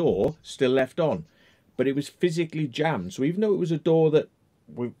had a door still left on. But it was physically jammed. So even though it was a door that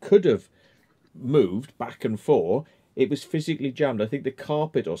we could have moved back and forth, it was physically jammed. I think the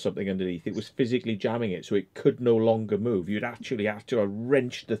carpet or something underneath it was physically jamming it, so it could no longer move. You'd actually have to have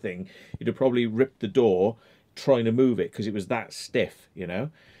wrenched the thing. You'd have probably ripped the door trying to move it, because it was that stiff, you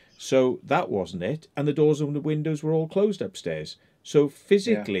know. So that wasn't it. And the doors and the windows were all closed upstairs. So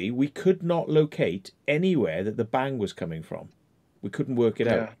physically, we could not locate anywhere that the bang was coming from. We couldn't work it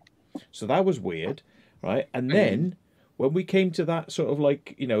out. So that was weird, right? And then when we came to that sort of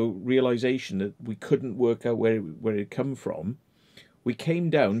like, you know, realization that we couldn't work out where it had come from, we came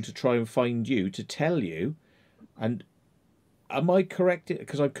down to try and find you, to tell you. And am I correct?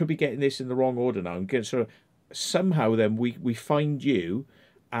 Because I could be getting this in the wrong order now. I'm getting sort of, somehow then we find you,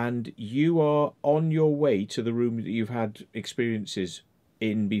 and you are on your way to the room that you've had experiences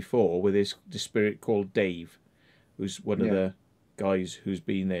in before with this spirit called Dave, who's one of the guys who's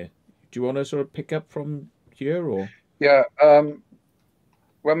been there. Do you want to sort of pick up from here, or? Yeah.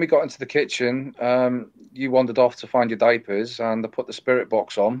 When we got into the kitchen, you wandered off to find your diapers, and I put the spirit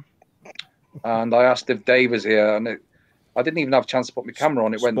box on, and I asked if Dave was here, and I didn't even have a chance to put my camera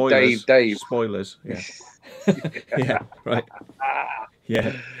on. It went Dave. Spoilers. Yeah. Yeah. Right.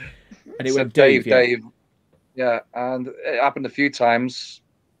 Yeah. And it went Dave. Yeah. Dave. Yeah, and it happened a few times.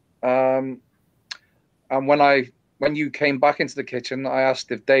 And when you came back into the kitchen, I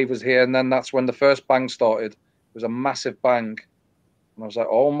asked if Dave was here, and then that's when the first bang started. It was a massive bang, and I was like,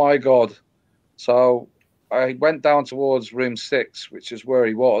 "Oh my god!" So I went down towards room 6, which is where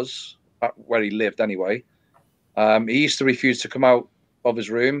he was, where he lived anyway. He used to refuse to come out of his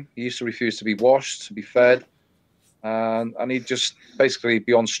room. He used to refuse to be washed, to be fed, and he'd just basically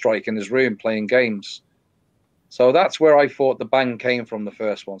be on strike in his room playing games. So that's where I thought the bang came from, the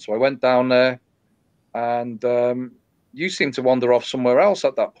first one. So I went down there, and you seemed to wander off somewhere else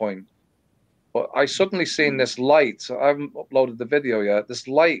at that point. But I suddenly seen this light. I haven't uploaded the video yet. This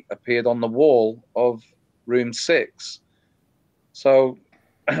light appeared on the wall of room 6. So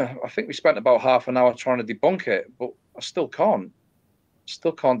I think we spent about half an hour trying to debunk it, but I still can't.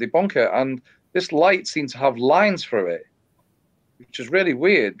 Still can't debunk it. And this light seemed to have lines through it, which is really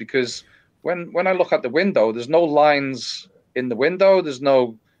weird, because when I look at the window, there's no lines in the window. There's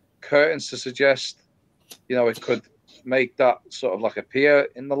no curtains to suggest, it could make that sort of like appear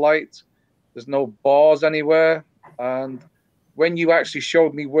in the light. There's no bars anywhere. And when you actually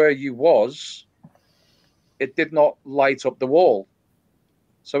showed me where you was, it did not light up the wall.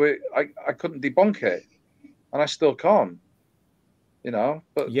 So I couldn't debunk it. And I still can't,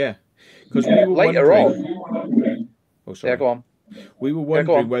 But yeah, because we were later on. Oh, sorry. Yeah, go on. We were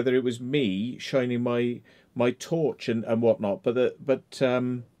wondering whether it was me shining my torch and whatnot, but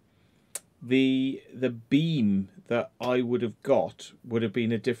the beam that I would have got would have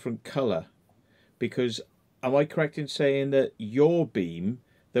been a different colour, because am I correct in saying that your beam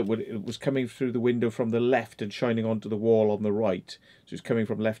that was coming through the window from the left and shining onto the wall on the right, so it's coming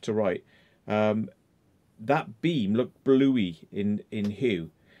from left to right, that beam looked bluey in hue.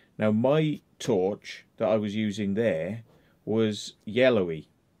 Now my torch that I was using there was yellowy,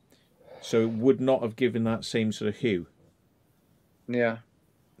 so it would not have given that same sort of hue. Yeah.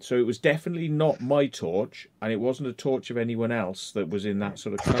 So it was definitely not my torch, and it wasn't a torch of anyone else that was in that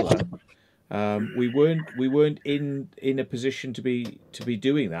sort of colour. We weren't in a position to be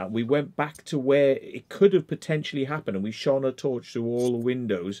doing that. We went back to where it could have potentially happened, and we shone a torch through all the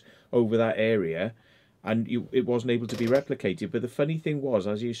windows over that area, and it wasn't able to be replicated. But the funny thing was,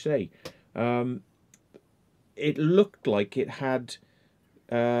 as you say, it looked like it had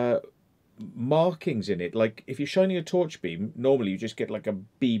markings in it. Like if you're shining a torch beam, normally you just get like a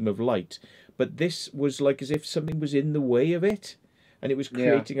beam of light, but this was like as if something was in the way of it, and it was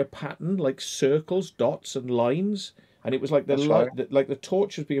creating a pattern, like circles, dots, and lines. And it was like the light, like the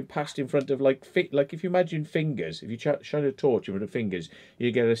torch was being passed in front of like if you imagine fingers. If you shine a torch in front of fingers,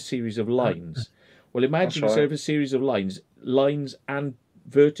 you get a series of lines. Well, imagine instead of a series of lines and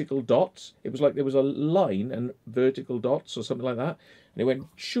vertical dots. It was like there was a line and vertical dots or something like that, and it went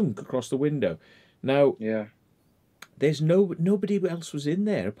shunk across the window. Now, there's nobody else was in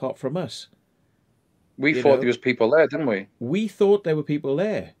there apart from us. We thought there was people there, didn't we? We thought there were people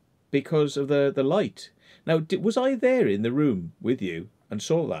there because of the light. Now, was I there in the room with you and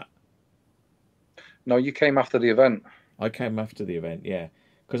saw that? No, you came after the event. I came after the event, yeah.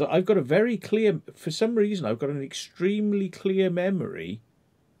 Because I've got a very clear, for some reason, I've got an extremely clear memory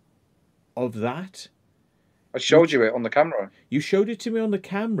of that. I showed you it on the camera. You showed it to me on the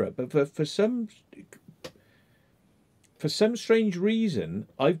camera, but for some strange reason,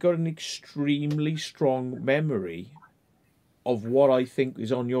 I've got an extremely strong memory of what I think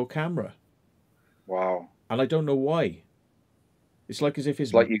is on your camera. Wow. And I don't know why. It's like as if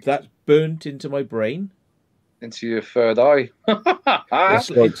that's burnt into my brain. Into your third eye.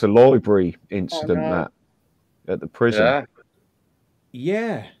 It's a library incident, Matt, at the prison.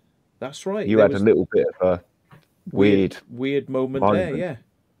 Yeah, that's right. You had a little bit of a weird moment there, yeah.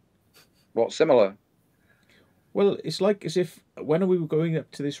 What, similar? Well, it's like as if when we were going up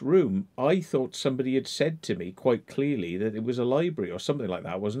to this room, I thought somebody had said to me quite clearly that it was a library or something like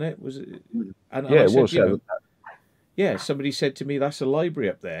that, wasn't it? Was it? And yeah, I it said, was. Yeah, somebody said to me, that's a library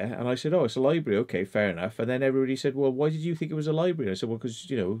up there. And I said, oh, it's a library. Okay, fair enough. And then everybody said, well, why did you think it was a library? And I said, well, because,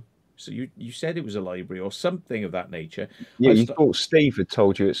 so you said it was a library or something of that nature. Yeah, you thought Steve had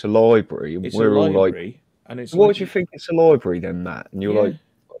told you it's a library. And it's we're a library, all like, and it's why do you think it's a library then, Matt? And you're like,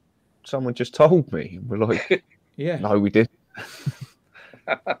 someone just told me. And we're like, yeah. No, we didn't.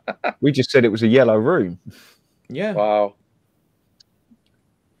 We just said it was a yellow room. Yeah. Wow.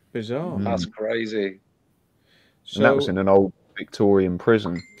 Bizarre. That's crazy. So, and that was in an old Victorian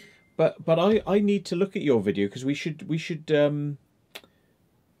prison. But I need to look at your video because we should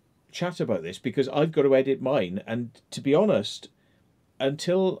chat about this, because I've got to edit mine, and to be honest,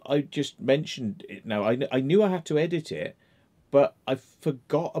 until I just mentioned it now, I knew I had to edit it, but I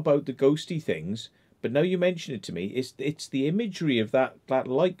forgot about the ghosty things. But now you mention it to me, it's the imagery of that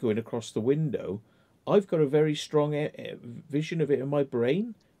light going across the window. I've got a very strong vision of it in my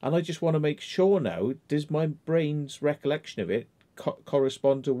brain, and I just want to make sure now, does my brain's recollection of it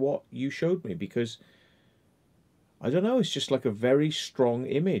correspond to what you showed me? Because I don't know, it's just like a very strong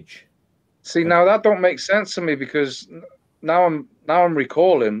image. See, now that don't make sense to me, because now I'm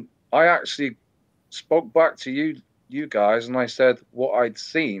recalling, I actually spoke back to you guys, and I said what I'd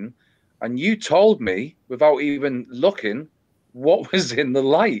seen, and you told me without even looking what was in the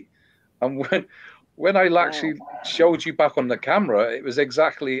light. And when I actually showed you back on the camera, it was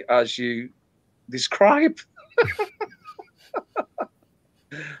exactly as you described.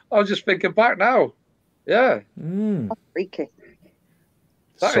 I was just thinking back now. Yeah. That's freaky.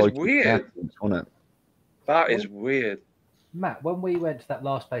 That is weird. That is weird. Matt, when we went to that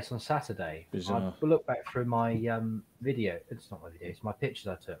last place on Saturday, I looked back through my video. It's not my video, it's my pictures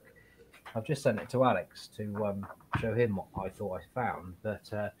I took. I've just sent it to Alex to show him what I thought I found. But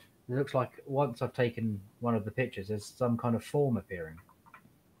it looks like once I've taken one of the pictures, there's some kind of form appearing.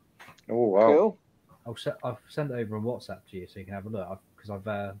 Oh, wow. Cool. I've sent it over on WhatsApp to you so you can have a look, because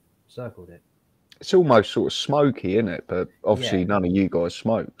I've circled it. It's almost sort of smoky, isn't it? But obviously none of you guys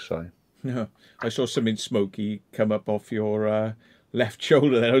smoke, so. No, I saw something smoky come up off your left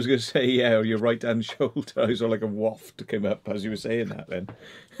shoulder. Then I was going to say, yeah, or your right hand shoulder. I saw like a waft come up as you were saying that. Then.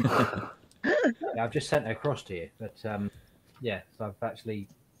 Yeah, I've just sent it across to you, but yeah, so I've actually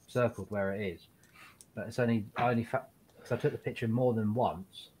circled where it is. But it's only because I took the picture more than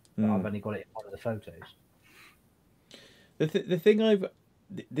once, but I've only got it in one of the photos. The thing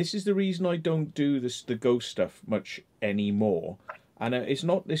this is the reason I don't do the ghost stuff much anymore. And it's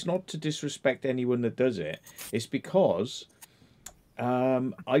not to disrespect anyone that does it. It's because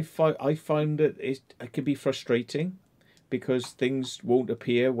I find that it can be frustrating, because things won't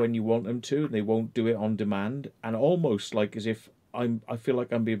appear when you want them to. They won't do it on demand, and almost like as if I feel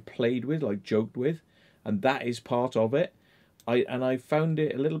like I'm being played with, like joked with, and that is part of it. I found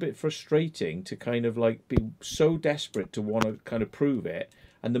it a little bit frustrating to kind of like be so desperate to want to kind of prove it,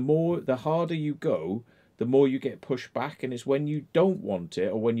 and the harder you go, the more you get pushed back, and it's when you don't want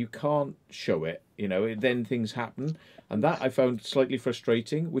it or when you can't show it, then things happen, and that I found slightly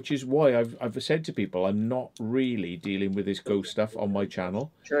frustrating, which is why I've said to people I'm not really dealing with this ghost stuff on my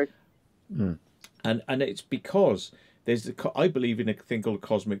channel. True. And it's because I believe in a thing called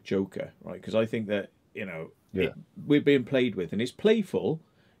cosmic joker, right? Because I think that we're being played with, and it's playful,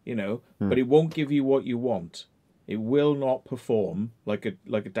 but it won't give you what you want. It will not perform like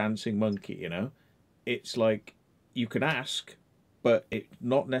a dancing monkey, It's like you can ask, but it's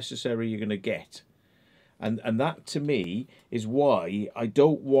not necessarily you're going to get. And that to me is why I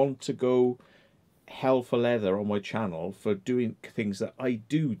don't want to go hell for leather on my channel for doing things that I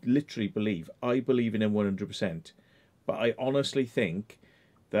do literally believe. I believe in them 100%. But I honestly think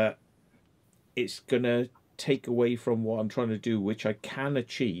that it's going to take away from what I'm trying to do, which I can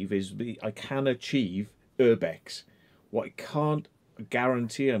achieve, I can achieve urbex. What I can't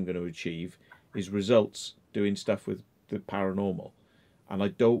guarantee I'm going to achieve is results doing stuff with the paranormal. And I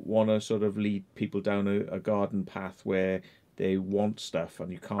don't want to sort of lead people down a garden path where they want stuff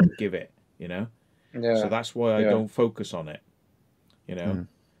and you can't give it, Yeah. So that's why I don't focus on it,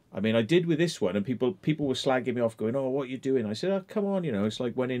 I mean, I did with this one, and people were slagging me off, going, "Oh, what are you doing?" I said, "Oh, come on, it's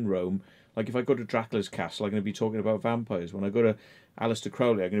like when in Rome. Like if I go to Dracula's castle, I'm going to be talking about vampires. When I go to Aleister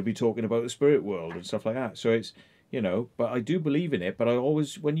Crowley, I'm going to be talking about the spirit world and stuff like that." So it's, but I do believe in it. But I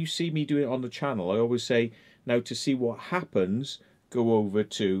always, when you see me do it on the channel, I always say, now to see what happens, go over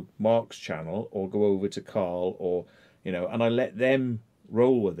to Mark's channel or go over to Carl, or, and I let them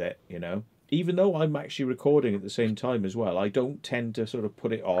roll with it, Even though I'm actually recording at the same time as well, I don't tend to sort of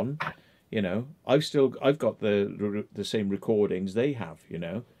put it on, I've got the same recordings they have,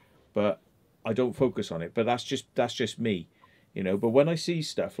 but I don't focus on it. But that's just me, But when I see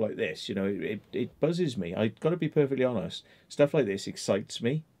stuff like this, it buzzes me. I've got to be perfectly honest. Stuff like this excites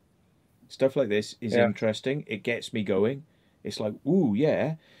me. Stuff like this is interesting. It gets me going. It's like, ooh,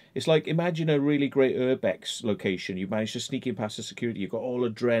 yeah. It's like, imagine a really great urbex location. You managed to sneak in past the security. You've got all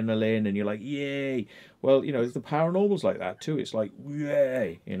adrenaline, and you're like, yay. Well, you know, the paranormal's like that too. It's like,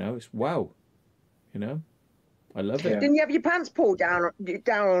 yay. You know, it's wow. You know, I love it. Didn't you have your pants pulled down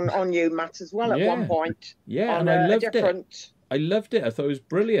on you, Matt, as well at one point? Yeah, on and I loved it. I loved it. I thought it was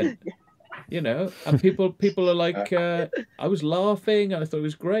brilliant. You know, and people are like, I was laughing. I thought it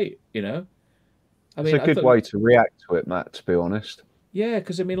was great. You know, I mean, it's a good way to react to it, Matt. To be honest. Yeah,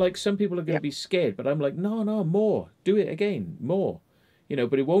 because I mean, like, some people are going to be scared, but I'm like, no, more, do it again, more, you know.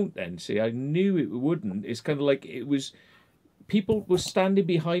 But it won't then. See, I knew it wouldn't. It's kind of like it was. People were standing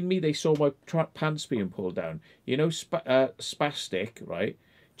behind me. They saw my pants being pulled down. You know, Spastic, right?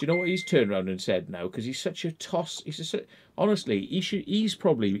 Do you know what he's turned around and said now? Because he's such a toss. Honestly, he's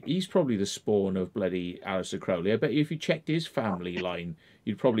probably the spawn of bloody Aleister Crowley. I bet you if you checked his family line,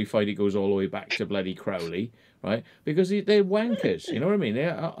 you'd probably find it goes all the way back to bloody Crowley, right? Because they're wankers. You know what I mean?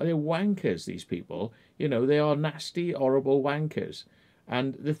 They're wankers. These people. You know, they are nasty, horrible wankers.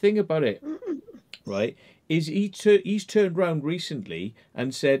 And the thing about it, right, is he's turned around recently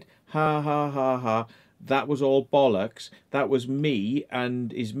and said, ha ha ha ha. That was all bollocks. That was me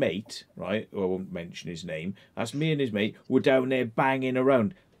and his mate, right? Well, I won't mention his name. That's me and his mate were down there banging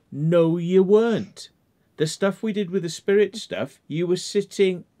around. No, you weren't. The stuff we did with the spirit stuff, you were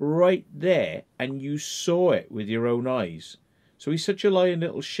sitting right there and you saw it with your own eyes. So he's such a lying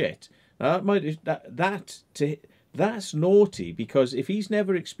little shit. Now that's naughty, because if he's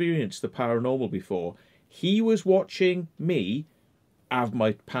never experienced the paranormal before, he was watching me have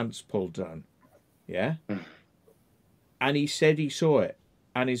my pants pulled down. Yeah, and he said he saw it,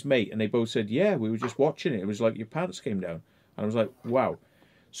 and his mate, and they both said, yeah, we were just watching it. It was like your pants came down. And I was like, wow.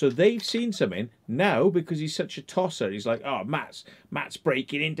 So they've seen something now, because he's such a tosser. He's like, oh, Matt's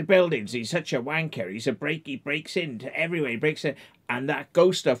breaking into buildings. He's such a wanker. He breaks into everywhere. He breaks in, and that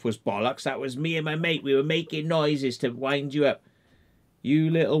ghost stuff was bollocks. That was me and my mate. We were making noises to wind you up. You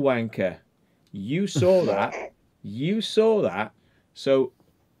little wanker. You saw that. You saw that. So,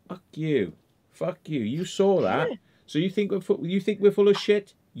 fuck you. Fuck you. You saw that. So you think we're full of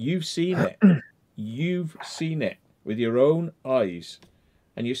shit? You've seen it. You've seen it with your own eyes.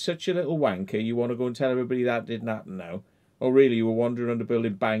 And you're such a little wanker. You want to go and tell everybody that didn't happen now. Oh, really? You were wandering around the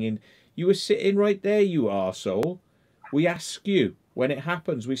building banging. You were sitting right there, you arsehole. We ask you when it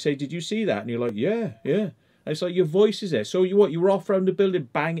happens. We say, did you see that? And you're like, yeah. And it's like your voice is there. So you what? You were off around the building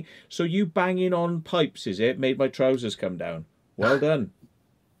banging. So you banging on pipes, is it? Made my trousers come down. Well done.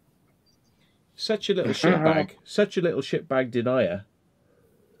 Such a little shitbag. Such a little shitbag denier.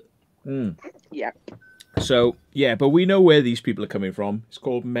 Yeah. So yeah, but we know where these people are coming from. It's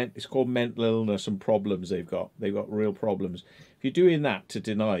called mental illness and problems they've got. They've got real problems. If you're doing that to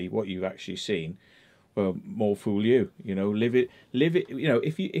deny what you've actually seen, well, more fool you. You know, live it. You know,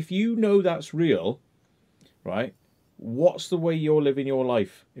 if you know that's real, right? What's the way you're living your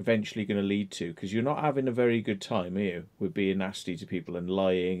life eventually going to lead to? Because you're not having a very good time, are you, with being nasty to people and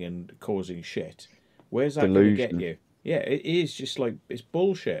lying and causing shit. Where's that going to get you? Yeah, it is just like, it's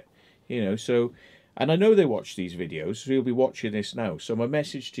bullshit, you know. So, and I know they watch these videos, so you'll be watching this now. So my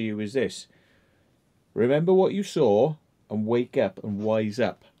message to you is this: remember what you saw and wake up and wise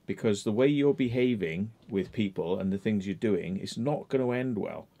up, because the way you're behaving with people and the things you're doing is not going to end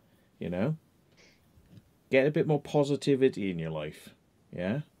well, you know. Get a bit more positivity in your life,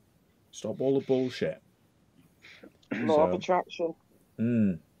 yeah? Stop all the bullshit. Law of attraction.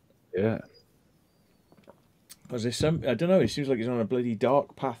 Yeah. Because there's some, I don't know, it seems like it's on a bloody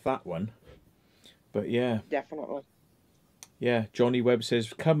dark path, that one. But yeah. Definitely. Yeah, Johnny Webb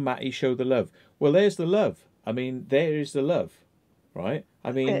says, come Matty, show the love. Well, there's the love. I mean, there is the love, right?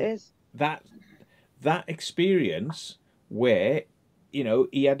 I mean, it is. That experience where, you know,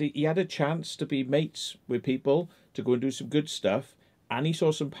 he had a chance to be mates with people, to go and do some good stuff, and he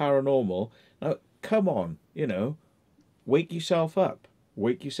saw some paranormal. Now, come on, you know, wake yourself up.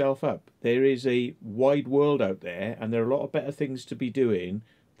 Wake yourself up. There is a wide world out there, and there are a lot of better things to be doing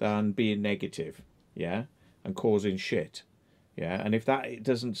than being negative, yeah, and causing shit, yeah. And if that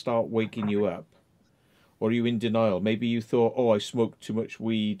doesn't start waking you up, or are you in denial? Maybe you thought, oh, I smoked too much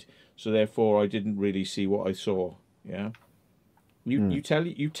weed, so therefore I didn't really see what I saw, yeah. You tell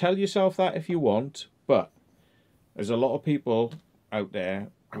yourself that if you want, but there's a lot of people out there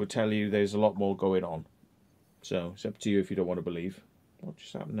who will tell you there's a lot more going on. So it's up to you if you don't want to believe. What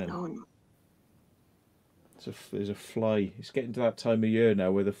just happened then? Oh, no. There's a fly. It's getting to that time of year now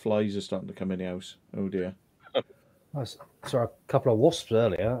where the flies are starting to come in the house. Oh dear. I saw a couple of wasps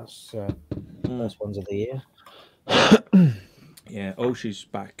earlier. That's first ones of the year. Yeah. Oh, she's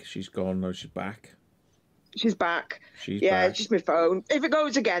back. She's gone. No, she's back. She's back. She's yeah, back. It's just my phone. If it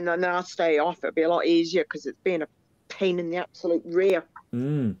goes again, then I'll stay off. It'll be a lot easier because it's been a pain in the absolute rear.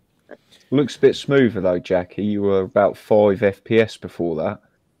 Looks a bit smoother though, Jackie. You were about 5 FPS before that.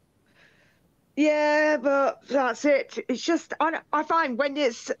 Yeah, but that's it. It's just I find when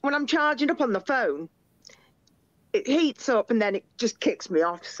I'm charging up on the phone, it heats up and then it just kicks me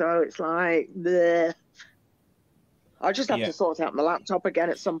off. So it's like, bleh. I'll just have to sort out my laptop again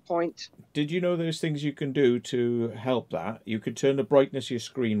at some point. Did you know there's things you can do to help that? You could turn the brightness of your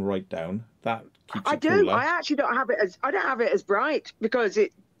screen right down. That keeps it cooler. I actually don't have it as bright because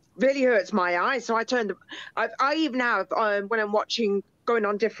it really hurts my eyes. So I even have when I'm going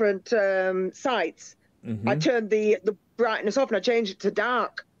on different sites, I turn the brightness off and I change it to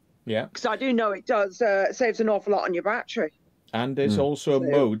dark. Yeah. Because I do know it does saves an awful lot on your battery. And there's also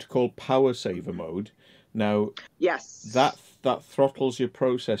a mode called power saver mode. Now, yes, that throttles your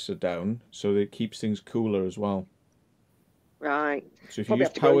processor down so that it keeps things cooler as well. Right. So if Probably you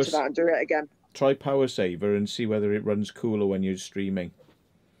have to go into that and do it again. Try power saver and see whether it runs cooler when you're streaming.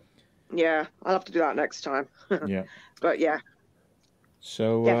 Yeah, I'll have to do that next time. Yeah. But yeah.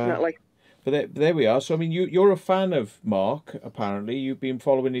 So definitely. But there we are. So I mean, you're a fan of Mark. Apparently, you've been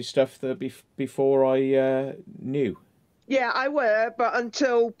following his stuff before I knew. Yeah, I were, but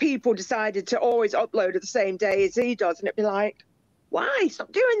until people decided to always upload at the same day as he does, and it'd be like, why?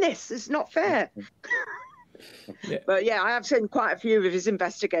 Stop doing this. It's not fair. Yeah. But yeah, I have seen quite a few of his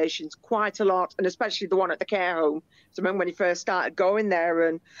investigations, quite a lot, and especially the one at the care home. So I remember when he first started going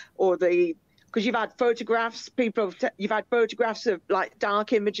there, because you've had photographs, you've had photographs of like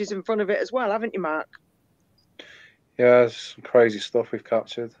dark images in front of it as well, haven't you, Mark? Yeah, it's some crazy stuff we've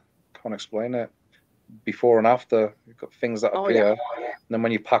captured. Can't explain it. Before and after, you've got things that appear, and then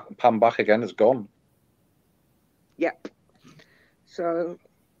when you pan back again, it's gone. Yep. So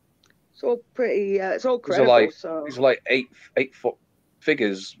it's all pretty. It's all credible. These are like 8 foot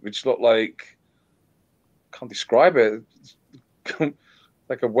figures, which look like, can't describe it. It's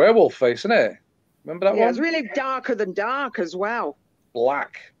like a werewolf face, isn't it? Remember that one? Yeah, it's really darker than dark as well.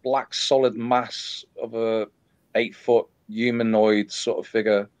 Black solid mass of a 8 foot humanoid sort of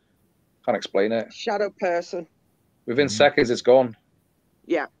figure. Can't explain it. Shadow person. Within seconds, it's gone.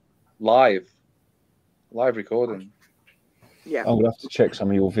 Yeah. Live recording. Yeah. I'm gonna have to check some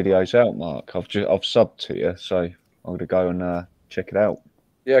of your videos out, Mark. I've subbed to you, so I'm gonna go and check it out.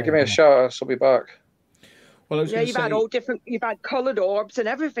 Yeah, give me a shout. I'll be back. Well, you've had all different. You've had coloured orbs and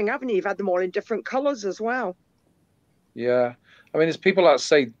everything, haven't you? You've had them all in different colours as well. Yeah, I mean, there's people that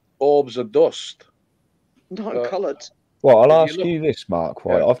say orbs are dust. Not coloured. Well, I'll ask you this, Mark.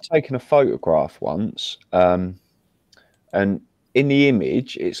 Right, I've taken a photograph once, and in the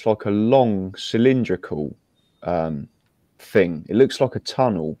image, it's like a long cylindrical thing. It looks like a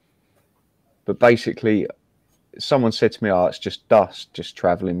tunnel, but basically, someone said to me, "Oh, it's just dust, just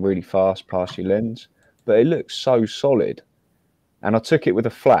traveling really fast past your lens." But it looks so solid, and I took it with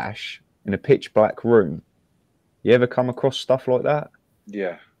a flash in a pitch black room. You ever come across stuff like that?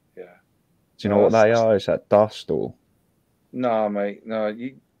 Yeah. Do you know what they are? Is that dust or? No, mate. No,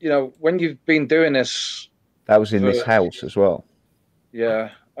 you know when you've been doing this. That was in this house as well.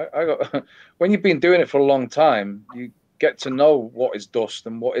 Yeah, I got. When you've been doing it for a long time, you get to know what is dust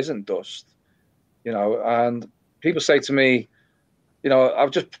and what isn't dust. You know, and people say to me, you know,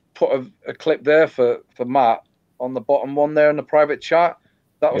 I've just put a clip there for Matt on the bottom one there in the private chat.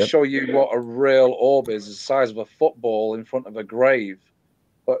 That will show you what a real orb is, the size of a football in front of a grave.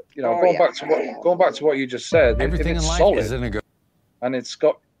 But you know, going back to what you just said, everything if it's in life solid, is in a good, and it's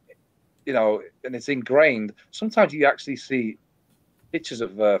got, you know, and it's ingrained. Sometimes you actually see pictures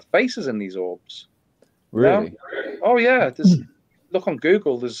of faces in these orbs. Really? You know? Oh yeah. Look on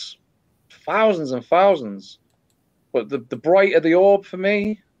Google. There's thousands and thousands. But the brighter the orb for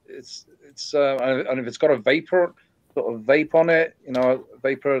me, it's and if it's got a vapor sort of vape on it, you know, a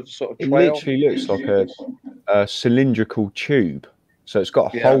vapor sort of trail. It literally looks like a cylindrical tube. So it's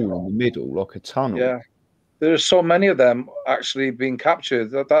got a hole in the middle, like a tunnel. Yeah, there's so many of them actually being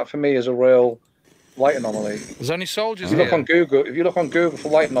captured. That for me is a real light anomaly. There's only soldiers if you look on Google, if you look on Google for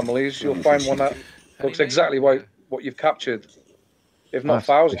light anomalies, you'll find one that looks exactly what you've captured, if not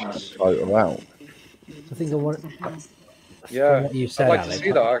thousands. Photo out. I think I want. Yeah, what you said, I'd like Alex, to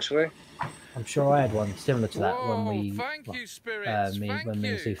see that actually. I'm sure I had one similar to that when we, when me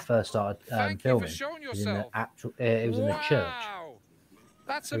and Sue first started filming. It was in the actual, it was in the church.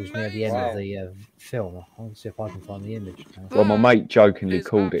 That's it was near the end of the film. I'll see if I can find the image. Well, my mate jokingly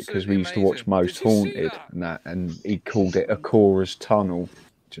called it because we used to watch Most Haunted and he called it a Cora's Tunnel,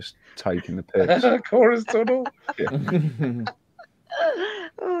 just taking the piss. Cora's Tunnel.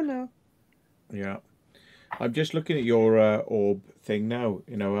 Oh no. Yeah. I'm just looking at your orb thing now.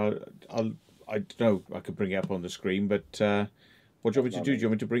 You know, I don't know. I could bring it up on the screen, but what do you want me to do? Do you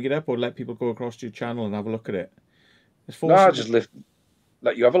want me to bring it up or let people go across to your channel and have a look at it? No, I'll just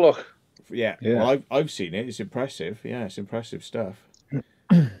let you have a look. Yeah. Well, I've seen it. It's impressive. Yeah, it's impressive stuff.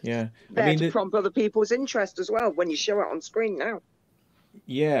 Yeah. There to prompt other people's interest as well when you show it on screen now.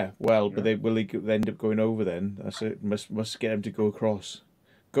 Yeah. Well, but they end up going over then. That's it. Must get them to go across.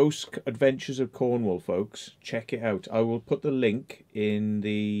 Ghost Adventures of Cornwall, folks. Check it out. I will put the link in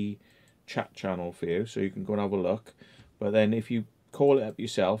the chat channel for you, so you can go and have a look. But then if you call it up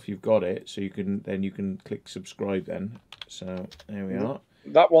yourself, you've got it, so you can click subscribe then. So there we are.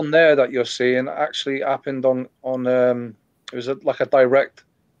 That one there that you're seeing actually happened on it was like a direct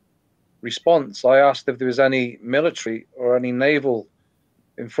response. I asked if there was any military or any naval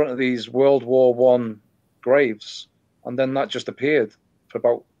in front of these World War I graves, and then that just appeared for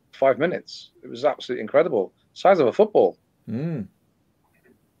about 5 minutes. It was absolutely incredible. Size of a football. Mm.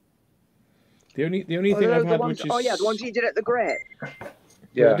 The only thing I've had, which is the ones you did at the Great.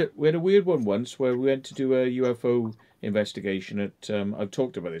 Yeah, we had a weird one once where we went to do a UFO investigation at. I've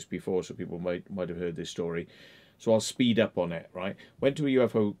talked about this before, so people might have heard this story. So I'll speed up on it. Right, went to a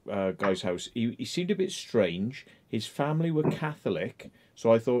UFO guy's house. He seemed a bit strange. His family were Catholic,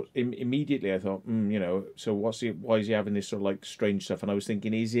 so I thought immediately. I thought, you know, so why is he having this sort of like strange stuff? And I was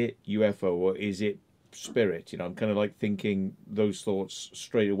thinking, is it UFO or is it spirit? You know, I'm kind of like thinking those thoughts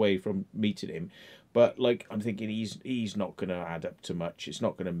straight away from meeting him. But like I'm thinking he's not going to add up to much. It's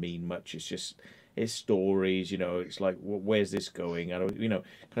not going to mean much. It's just his stories. You know, it's like where's this going? And you know,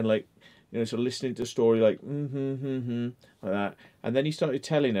 kind of like. You know, so listening to the story like like that, and then he started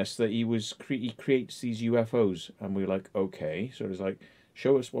telling us that he creates these UFOs, and we were like, okay. So it was like,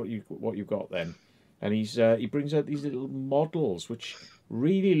 show us what you've got then, and he brings out these little models which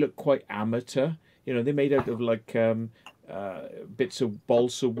really look quite amateur. You know, they're made out of like bits of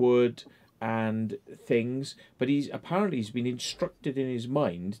balsa wood and things, but he's been instructed in his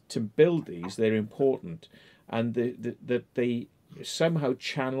mind to build these. They're important, and that they somehow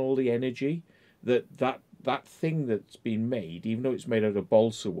channel the energy that thing that's been made, even though it's made out of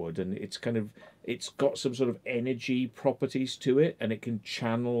balsa wood, and it's got some sort of energy properties to it, and it can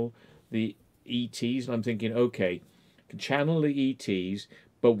channel the ETs. And I'm thinking, okay, it can channel the ETs,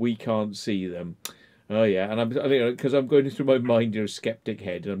 but we can't see them. Oh yeah, and because I'm going through my mind, you know, skeptic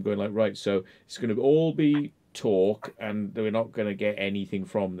head, and I'm going like, right, so it's going to all be talk, and we're not going to get anything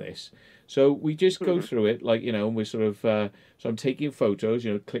from this. So we just go through it, like, you know, and we're sort of, so I'm taking photos,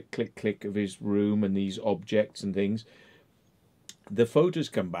 you know, click, click, click of his room and these objects and things. The photos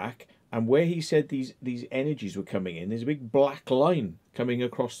come back, and where he said these energies were coming in, there's a big black line coming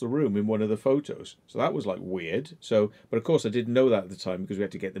across the room in one of the photos. So that was like weird. So, but of course I didn't know that at the time because we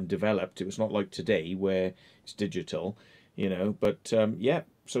had to get them developed. It was not like today where it's digital, you know, but yeah,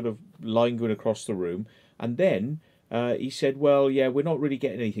 sort of line going across the room. And then he said, well, yeah, we're not really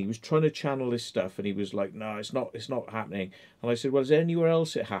getting anything. He was trying to channel this stuff, and he was like, no, it's not happening. And I said, well, is there anywhere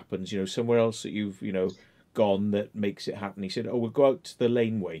else it happens? You know, somewhere else that you've, you know, gone that makes it happen? He said, oh, we'll go out to the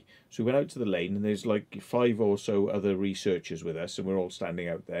laneway. So we went out to the lane, and there's like 5 or so other researchers with us, and we're all standing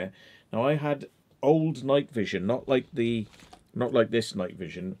out there. Now, I had old night vision, not like this night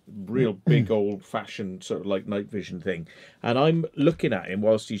vision, real big old-fashioned sort of like night vision thing. And I'm looking at him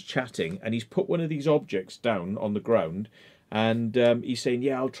whilst he's chatting, and he's put one of these objects down on the ground, and he's saying,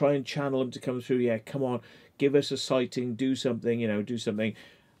 yeah, I'll try and channel him to come through. Yeah, come on, give us a sighting, do something, you know, do something.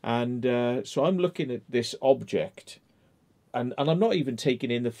 And so I'm looking at this object, and I'm not even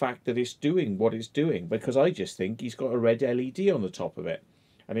taking in the fact that it's doing what it's doing, because I just think he's got a red LED on the top of it,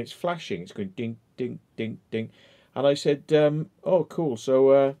 and it's flashing. It's going ding, ding, ding, ding. And I said, oh, cool.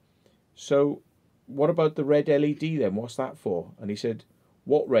 So what about the red LED then? What's that for? And he said,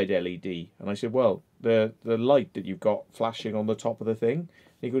 what red LED? And I said, well, the light that you've got flashing on the top of the thing. And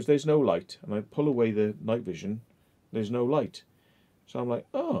he goes, there's no light. And I pull away the night vision. There's no light. So I'm like,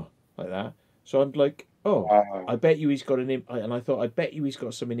 oh, like that. So I'm like, oh, I bet you he's got and I thought, I bet you he's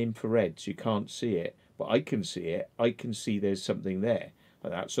got some in infrared, so you can't see it. But I can see it. I can see there's something there.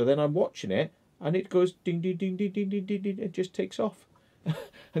 Like that. So then I'm watching it. And it goes ding, ding, ding, ding, ding, ding, ding, ding. It just takes off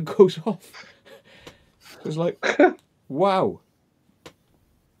and goes off. It was like, wow.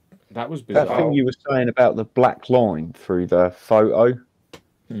 That was bizarre. That thing you were saying about the black line through the photo,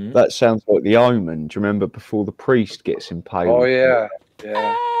 that sounds like the Omen. Do you remember before the priest gets impaled? Oh, yeah.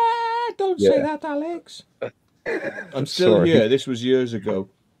 Yeah. Don't say that, Alex. I'm still here. This was years ago.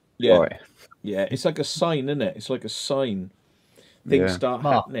 Yeah. Right. Yeah, it's like a sign, isn't it? It's like a sign. Things start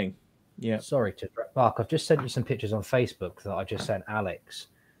happening. Yeah. Sorry to Mark. I've just sent you some pictures on Facebook that I just sent Alex.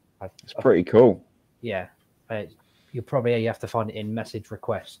 It's pretty cool. Yeah. You have to find it in message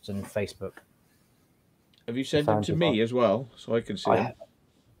requests and Facebook. Have you sent them to me as well, so I can see them?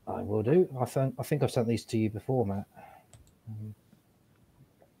 I will do. I think I've sent these to you before, Matt.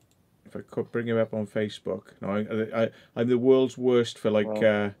 If I could bring him up on Facebook. No, I'm the world's worst for like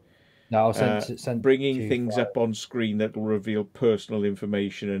no, I'll send bringing things up on screen that will reveal personal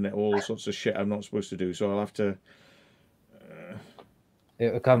information and all sorts of shit I'm not supposed to do. So I'll have to.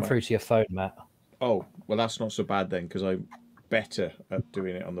 It will come through to your phone, Matt. Oh, well, that's not so bad then, because I'm better at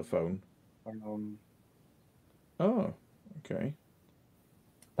doing it on the phone. Oh, okay.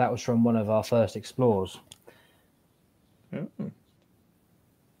 That was from one of our first explorers. Oh.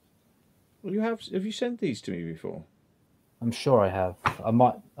 Well, have you sent these to me before? I'm sure I have. I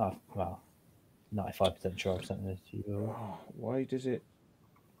might. Well, 95% sure I've sent this to you. Oh, why does it?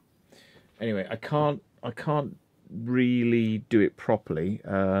 Anyway, I can't really do it properly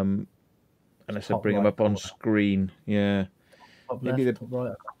unless I bring them up on screen. Yeah. Top Maybe left,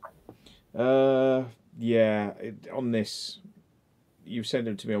 top right. Yeah. On this, you've sent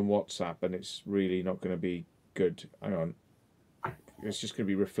them to me on WhatsApp, and it's really not going to be good. Hang on. It's just going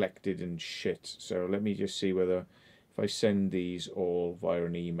to be reflected and shit. So let me just see whether if I send these all via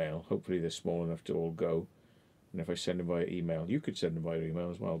an email, hopefully they're small enough to all go. And if I send them via email, you could send them via email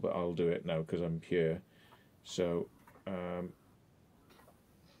as well, but I'll do it now because I'm here. So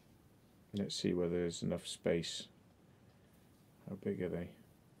let's see whether there's enough space. How big are they?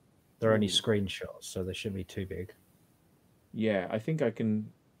 They're only screenshots, so they shouldn't be too big. Yeah, I think I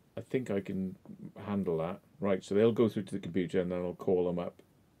can handle that. Right, so they'll go through to the computer and then I'll call them up.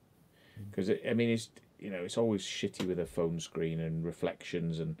 Because it's always shitty with a phone screen and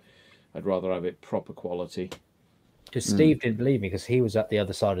reflections, and I'd rather have it proper quality. Because Steve didn't believe me because he was at the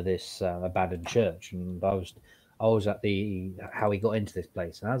other side of this abandoned church, and I was at how he got into this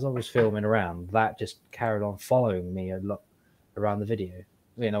place. And as I was filming around, that just carried on following me a lot around the video.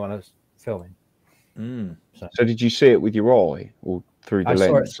 When I was filming. So did you see it with your eye or through the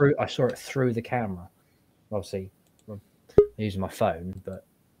lens? I saw it through the camera. Obviously, I'm using my phone, but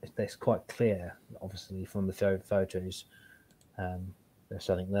it's quite clear. Obviously, from the photos, there's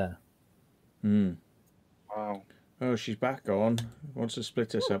something there. Wow. Oh, she's back on. Wants to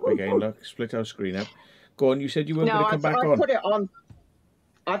split us up again. Look, split our screen up. Go on. You said you weren't going to come back on. I put it on.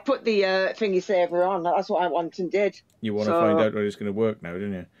 I put the thingy saver on. That's what I want and did. You want to find out whether it's going to work now,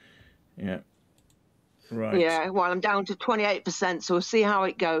 don't you? Yeah. Right. Yeah. Well, I'm down to 28%, so we'll see how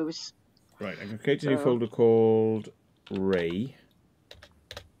it goes. Right. I'm going to create a new folder called Ray,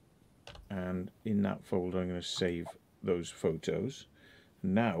 and in that folder, I'm going to save those photos.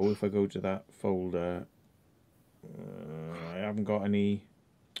 Now, if I go to that folder, I haven't got any.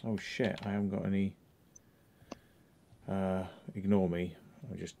 Oh shit! I haven't got any. Ignore me.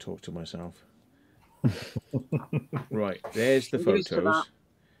 I just talk to myself. Right, there's the photos.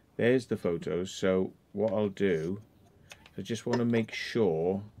 There's the photos. So what I'll do, I just want to make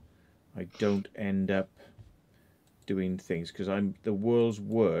sure I don't end up doing things, because I'm the world's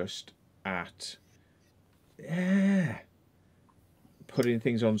worst at putting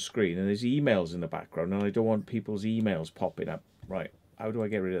things on screen, and there's emails in the background, and I don't want people's emails popping up. Right, how do I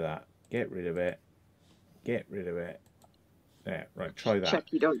get rid of that? Get rid of it. Get rid of it. There, right, try that.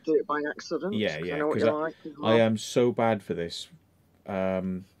 Check you don't do it by accident. Yeah, because I am so bad for this. I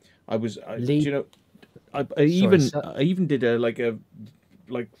even did a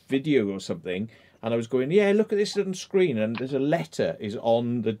video or something, and I was going, yeah, look at this on screen, and there's a letter is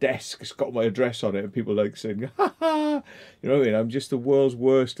on the desk. It's got my address on it, and people like saying, ha ha. You know what I mean? I'm just the world's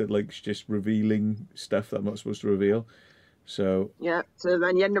worst at like just revealing stuff that I'm not supposed to reveal. So yeah, so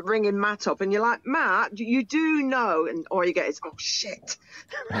then you end up ringing Matt up, and you're like, Matt, you do know, and all you get is, oh shit.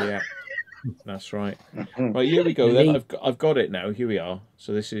 Yeah, that's right. Right, here we go. Then I've got it now. Here we are.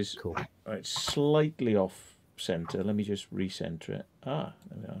 So this is cool. Right, slightly off center. Let me just recenter it. There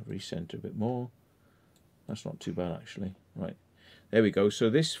we are. Recenter a bit more. That's not too bad actually. Right, there we go. So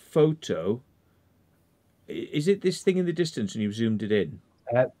this photo, is it this thing in the distance, and you've zoomed it in?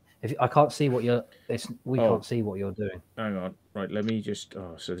 If I can't see what you're, can't see what you're doing. Hang on, right? Let me just.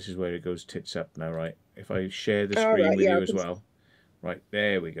 So this is where it goes tits up now, right? If I share the screen with you as well, right?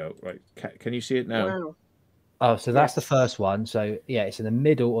 There we go. Right, can you see it now? Wow. Oh, so that's the first one. So yeah, it's in the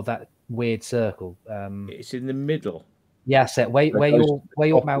middle of that weird circle. It's in the middle. Yeah, so where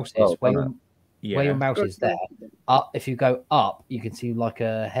your mouse is, where your mouse is there. Up, if you go up, you can see like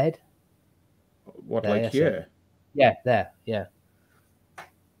a head. What, there, like here? Yeah, there. Yeah.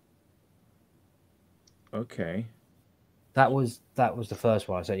 Okay. That was the first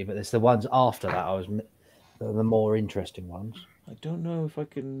one I sent you, but it's the ones after that the more interesting ones. I don't know if I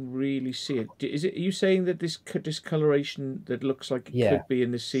can really see it. Is it? Are you saying that this discoloration that looks like it could be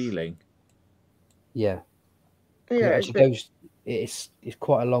in the ceiling? Yeah. Yeah, It actually goes. It's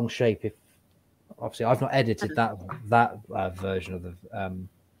quite a long shape. If obviously I've not edited that version of the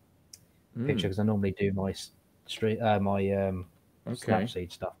picture because I normally do my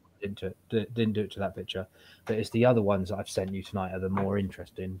Snapseed stuff. Didn't do it to that picture, but it's the other ones that I've sent you tonight are the more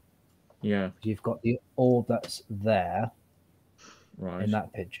interesting. Yeah. You've got the orb that's there, right, in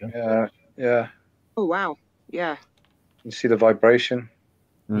that picture. Yeah, yeah. Oh wow, yeah. You see the vibration.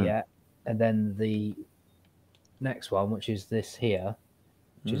 Yeah, and then the next one, which is this here,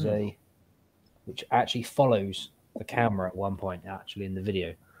 which is which actually follows the camera at one point, actually in the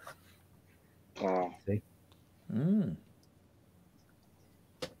video. Wow. See?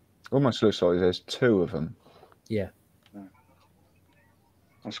 Almost looks like there's two of them. Yeah.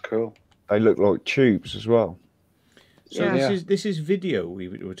 That's cool. They look like tubes as well. So this is video we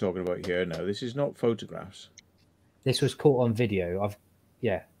were talking about here now. This is not photographs. This was caught on video.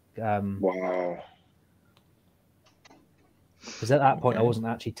 Wow. Because at that point I wasn't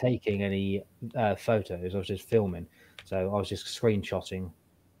actually taking any photos. I was just filming. So I was just screenshotting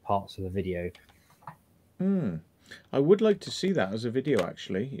parts of the video. I would like to see that as a video.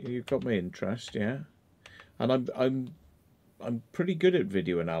 Actually, you've got my interest. Yeah, and I'm pretty good at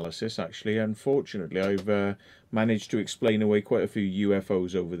video analysis. Actually, unfortunately, I've managed to explain away quite a few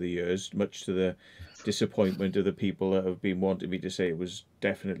UFOs over the years, much to the disappointment of the people that have been wanting me to say it was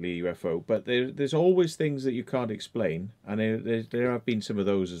definitely a UFO. But there's always things that you can't explain, and there have been some of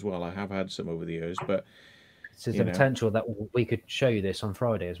those as well. I have had some over the years, but there's the potential that we could show you this on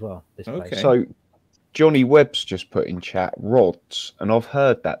Friday as well. This place. So Johnny Webb's just put in chat rods, and I've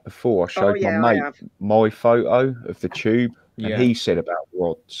heard that before. I showed my mate my photo of the tube, and he said about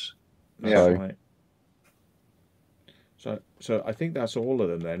rods. That's right. So I think that's all of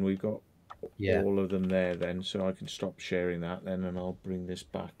them then. We've got all of them there then, so I can stop sharing that then, and I'll bring this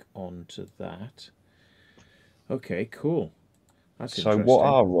back onto that. Okay, cool. That's interesting. So what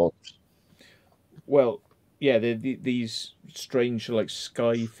are rods? Well, yeah, they're these strange, like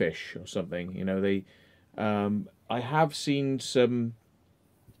sky fish or something. You know, they. I have seen some.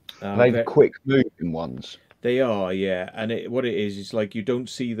 They're quick moving ones. They are, yeah, and what it is like you don't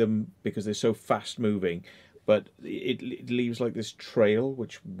see them because they're so fast moving, but it leaves like this trail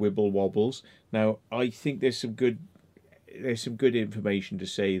which wibble wobbles. Now I think there's some good information to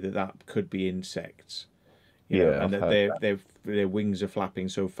say that could be insects. You know, and that their wings are flapping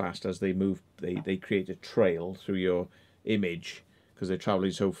so fast as they move, they create a trail through your image because they're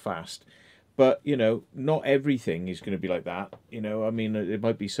traveling so fast. But you know, not everything is going to be like that. You know, I mean, there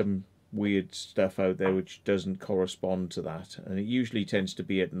might be some weird stuff out there which doesn't correspond to that, and it usually tends to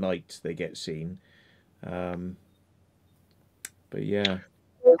be at night they get seen. But yeah,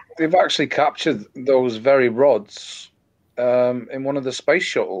 they've actually captured those very rods in one of the space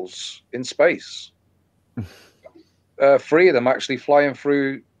shuttles in space. 3 of them actually flying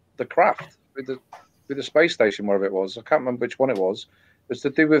through the craft with the space station, wherever it was. I can't remember which one it was. It was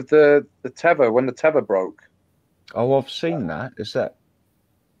to do with the tether, when the tether broke. Oh, I've seen that. Is that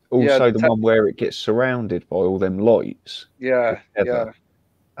also the one where it gets surrounded by all them lights? Yeah, yeah.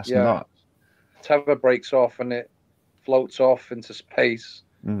 That's nuts. Tether breaks off and it floats off into space,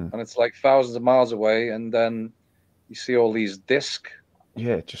 and it's like thousands of miles away, and then you see all these disc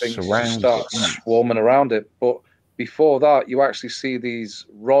just things start swarming around it. But before that, you actually see these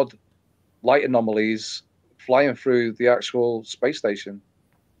rod light anomalies flying through the actual space station.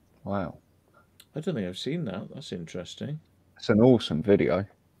 Wow. I don't think I've seen that. That's interesting. It's an awesome video.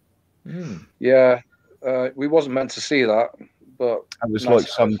 Yeah, we wasn't meant to see that, but it was like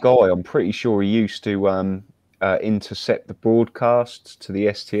some guy. I'm pretty sure he used to intercept the broadcasts to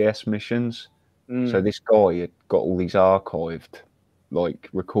the STS missions. So this guy had got all these archived, like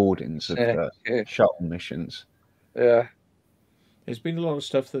recordings of shuttle missions. Yeah. There's been a lot of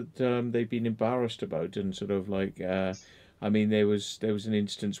stuff that they've been embarrassed about, and sort of like, I mean, there was an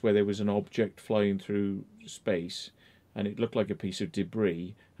instance where there was an object flying through space, and it looked like a piece of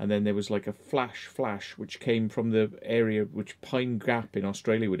debris, and then there was like a flash which came from the area which Pine Gap in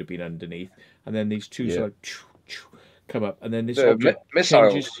Australia would have been underneath, and then these two sort of come up, and then this object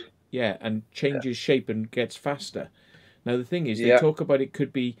changes shape and gets faster. Now the thing is, they talk about it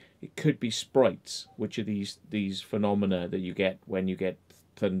could be sprites, which are these phenomena that you get when you get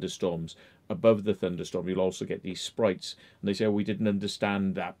thunderstorms. Above the thunderstorm, you'll also get these sprites, and they say, "Oh, we didn't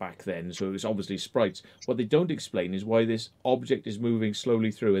understand that back then, so it was obviously sprites." What they don't explain is why this object is moving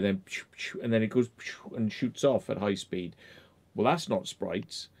slowly through, and then it goes and shoots off at high speed. Well, that's not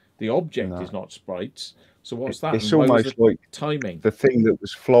sprites. The object is not sprites. So what's that? It's And why was almost the like timing. the thing that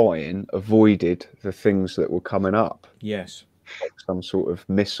was flying avoided the things that were coming up. Yes. Like some sort of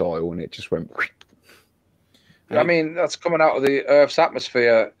missile, and it just went. I mean, that's coming out of the Earth's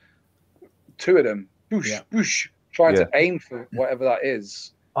atmosphere. Two of them, whoosh, Yeah. whoosh, trying Yeah. to aim for whatever that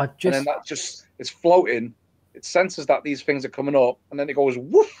is. I And then just that just, it's floating. It senses that these things are coming up, and then it goes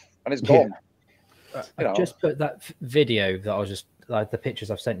woof, and it's gone. You I know. just put that video that I was just like the pictures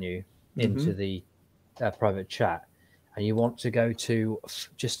I've sent you into the private chat, and you want to go to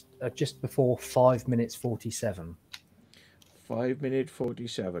just before 5 minutes 47. 5 minute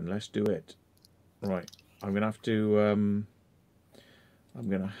 47. Let's do it. Right. I'm gonna have to.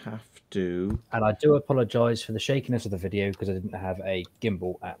 And I do apologise for the shakiness of the video because I didn't have a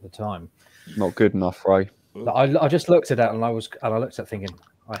gimbal at the time. Not good enough, Ray. But I just looked at that and I looked at thinking,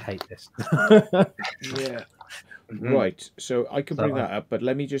 I hate this. Yeah. Right. So I can bring that up, but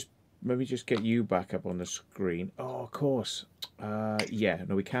let me just get you back up on the screen. Oh, of course. Yeah.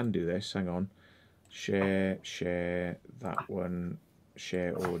 No, we can do this. Hang on. Share that one.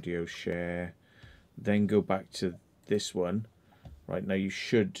 Share audio. Share. Then go back to this one. Right now, you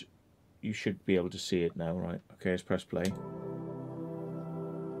should be able to see it now. Right. Okay. Let's press play.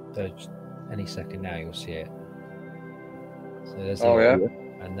 So any second now you'll see it. So there's yeah.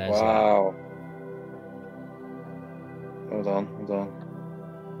 And there's Wow. Hold on.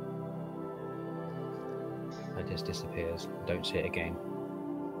 it just disappears. Don't see it again.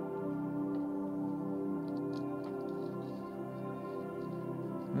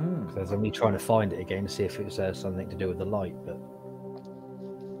 There's me trying to find it again to see if it was something to do with the light, but.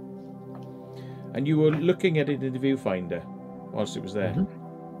 And you were looking at it in the viewfinder whilst it was there.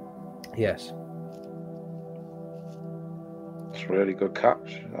 Yes. It's a really good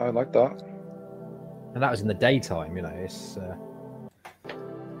catch. I like that. And that was in the daytime, you know. It's.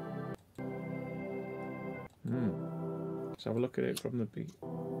 Let's have a look at it from the beat.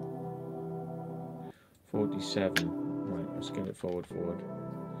 47. Right, let's get it forward.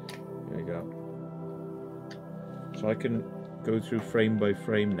 There we go. So I can go through frame by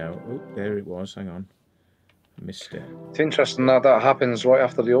frame now. Oh, there it was. Hang on. I missed it. It's interesting that happens right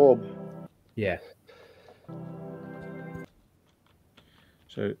after the orb. Yeah.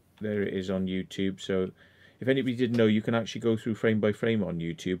 So there it is on YouTube. So if anybody didn't know, you can actually go through frame by frame on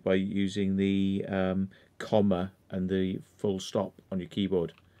YouTube by using the comma and the full stop on your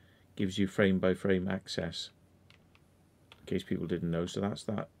keyboard. Gives you frame by frame access. In case people didn't know. So that's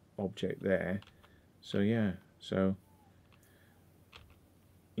that object there. So yeah.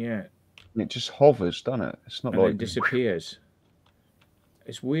 It just hovers, doesn't it? It's not and like then disappears.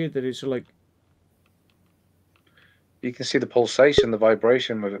 It's weird that it's like you can see the pulsation, the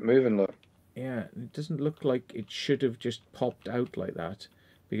vibration with it moving. Look. Yeah, it doesn't look like it should have just popped out like that,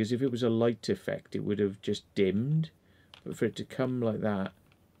 because if it was a light effect, it would have just dimmed. But for it to come like that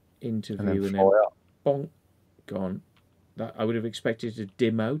into view and then bonk, gone. That I would have expected to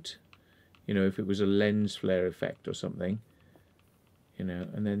dim out. You know, if it was a lens flare effect or something. You know,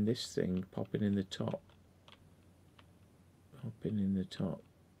 and then this thing popping in the top. Popping in the top.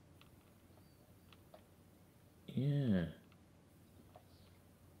 Yeah.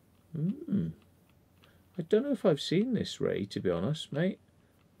 I don't know if I've seen this, Ray, to be honest, mate.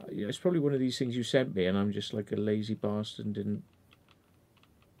 It's probably one of these things you sent me and I'm just like a lazy bastard and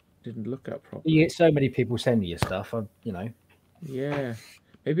didn't look at properly. You get so many people sending you stuff, you know. Yeah.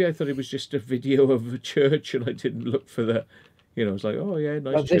 Maybe I thought it was just a video of a church and I didn't look for the... You know, I was like, oh, yeah,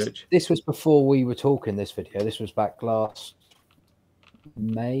 nice church. This was before we were talking this video. This was back last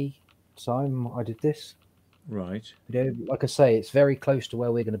May time I did this. Right. Video. Like I say, it's very close to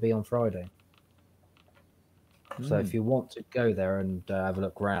where we're going to be on Friday. So if you want to go there and have a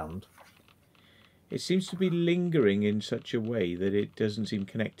look round. It seems to be lingering in such a way that it doesn't seem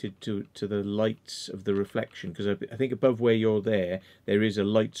connected to the lights of the reflection. Because I think above where you're there is a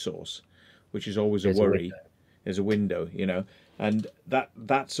light source, which is always a worry. There's a window, you know. And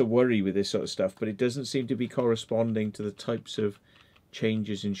that's a worry with this sort of stuff. But it doesn't seem to be corresponding to the types of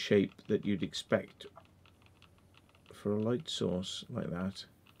changes in shape that you'd expect for a light source like that.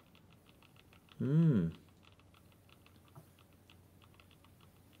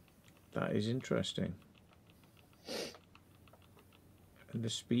 That is interesting. And the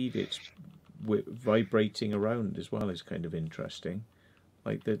speed it's vibrating around as well is kind of interesting.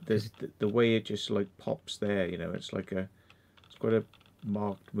 Like the way it just like pops there, you know, it's quite a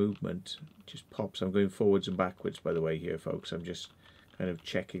marked movement. It just pops. I'm going forwards and backwards, by the way, here, folks. I'm just kind of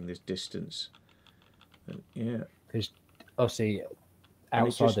checking this distance. Yeah. Because obviously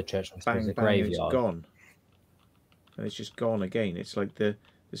outside the church there's a graveyard. It's gone. And it's just gone again. It's like the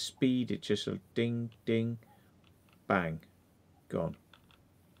the speed, it just sort of ding, ding, bang, gone.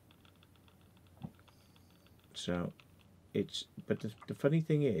 So it's, but the funny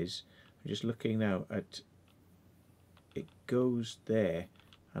thing is, I'm just looking now at, it goes there,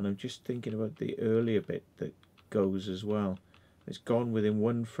 and I'm just thinking about the earlier bit that goes as well. It's gone within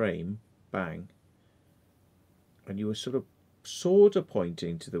one frame, bang, and you were sort of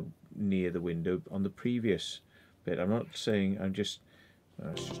pointing to the near the window on the previous bit. I'm not saying, I'm just,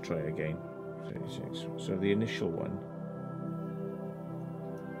 let's just try again. 36. So the initial one.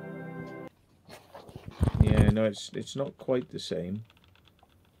 Yeah, no, it's not quite the same.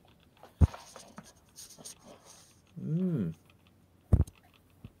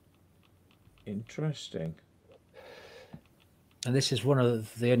 Interesting. And this is one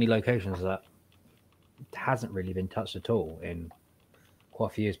of the only locations that hasn't really been touched at all in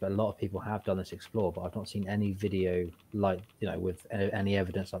quite a few years, but a lot of people have done this explore, but I've not seen any video like, you know, with any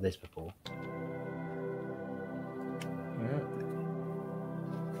evidence like this before. Yeah.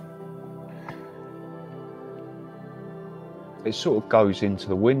 It sort of goes into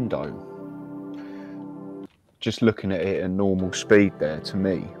the window. Just looking at it at normal speed there, to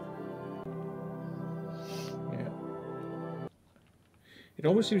me. Yeah. It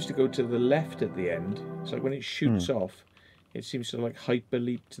almost seems to go to the left at the end. It's like when it shoots off, it seems to like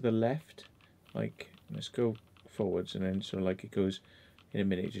hyperleap to the left. Like, let's go forwards, and then sort of like it goes, in a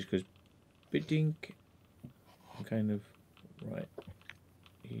minute, it just goes, bidink. Kind of, right.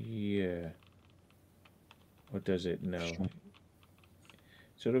 Yeah. Or does it? No.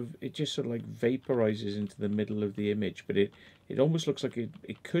 Sort of, it just sort of like vaporizes into the middle of the image, but it almost looks like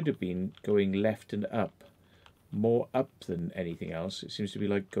it could have been going left and up, more up than anything else. It seems to be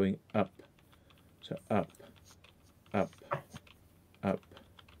like going up, so up, up, up,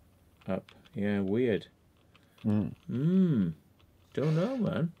 up. Yeah, weird. Don't know,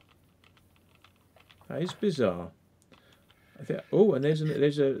 man. That is bizarre. I think, oh, and there's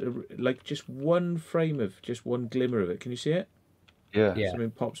a like just one frame of, just one glimmer of it. Can you see it? Yeah.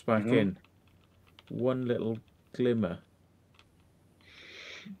 Something pops back in. One little glimmer.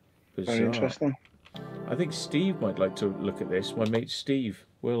 Bizarre. Very interesting. I think Steve might like to look at this. My mate Steve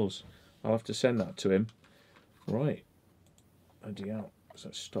Wills. I'll have to send that to him. Right. Bloody hell. So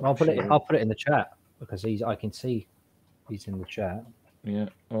stop. I'll put it in the chat because I can see he's in the chat. Yeah.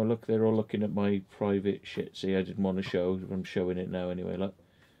 Oh, look, they're all looking at my private shit. See, I didn't want to show. I'm showing it now anyway. Look.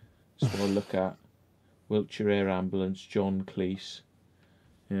 Just want to look at Wiltshire Air Ambulance, John Cleese.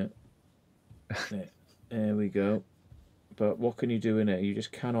 Yeah. There we go. But what can you do in it? You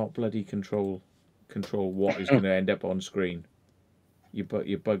just cannot bloody control what is going to end up on screen. You're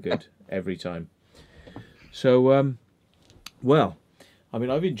buggered every time. So, well, I mean,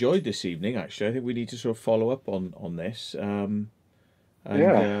 I've enjoyed this evening, actually. I think we need to sort of follow up on this. And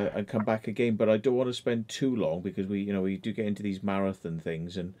come back again, but I don't want to spend too long because we do get into these marathon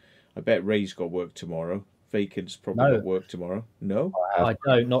things, and I bet Ray's got work tomorrow. Vacant's probably got work tomorrow. No, I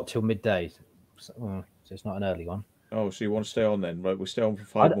don't. Not till midday, so it's not an early one. Oh, so you want to stay on then? Right, we'll stay on for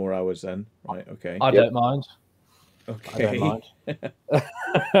 5 more hours then. Right, okay. I don't mind. Okay. I don't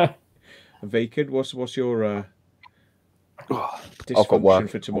mind. Vacant, what's your I've got dysfunction work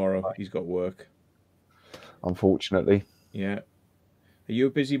for tomorrow? He's got work. Unfortunately. Yeah. Are you a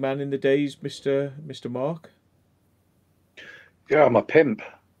busy man in the days, Mr. Mark? Yeah, I'm a pimp.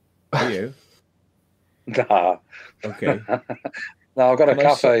 Are you? Nah. Okay. No, I've got a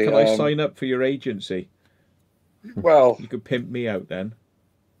cafe. Can I sign up for your agency? Well, you could pimp me out then.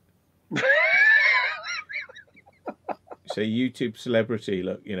 Say YouTube celebrity,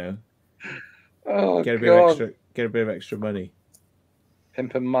 look, oh, get a bit of extra money.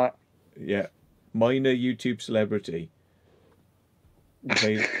 Pimping Matt. Yeah. Minor YouTube celebrity.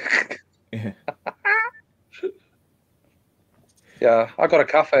 Okay. Yeah. Yeah, I got a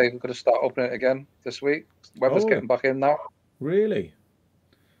cafe. We're going to start opening it again this week. Weather's getting back in now. Really?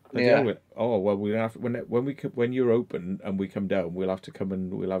 Yeah. Oh well, we'll have when you're open and we come down, we'll have to come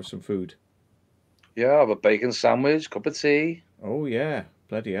and we'll have some food. Yeah, have a bacon sandwich, cup of tea. Oh yeah,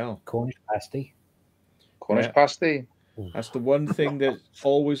 bloody hell. Cornish pasty. Cornish pasty. That's the one thing that's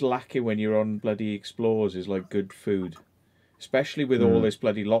always lacking when you're on bloody explores is like good food, especially with all this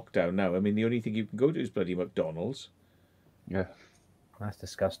bloody lockdown now. I mean, the only thing you can go to is bloody McDonald's. Yeah, that's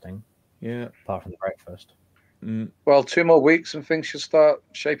disgusting. Yeah, apart from the breakfast. Well, 2 more weeks and things should start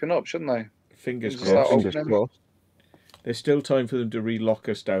shaping up, shouldn't they? Fingers crossed. There's still time for them to re-lock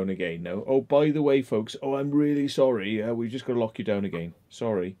us down again now. Oh, by the way, folks, I'm really sorry. We've just got to lock you down again.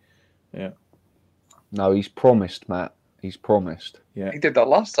 Sorry. Yeah. No, he's promised, Matt. He's promised. Yeah. He did that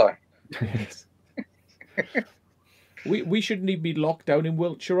last time. We shouldn't even be locked down in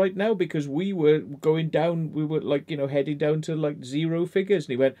Wiltshire right now because we were going down. We were like, heading down to like 0 figures.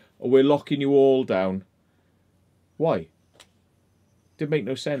 And he went, "Oh, we're locking you all down." Why? Didn't make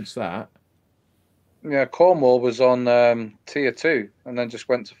no sense, that. Yeah, Cornwall was on tier 2 and then just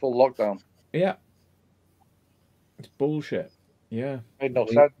went to full lockdown. Yeah. It's bullshit. Yeah. Made no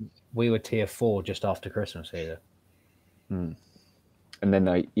sense. We were tier 4 just after Christmas here. And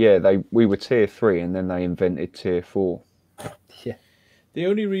then we were tier 3, and then they invented tier 4. Yeah. The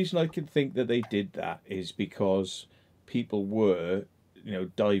only reason I can think that they did that is because people were,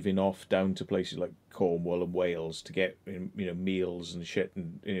 diving off down to places like Cornwall and Wales to get, meals and shit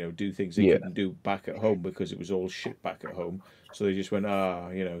and, do things they couldn't do back at home because it was all shit back at home. So they just went,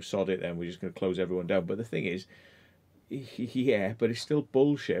 sod it then, we're just going to close everyone down. But the thing is, yeah, but it's still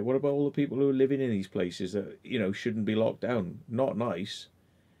bullshit. What about all the people who are living in these places that, shouldn't be locked down? Not nice.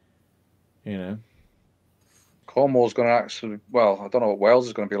 Cornwall's going to actually, well, I don't know what Wales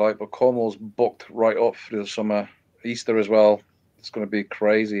is going to be like, but Cornwall's booked right up for the summer. Easter as well. It's going to be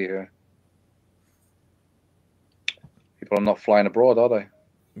crazy here. People are not flying abroad, are they?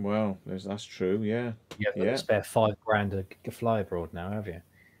 Well, that's true, yeah. You have to spare £5,000 to fly abroad now, have you?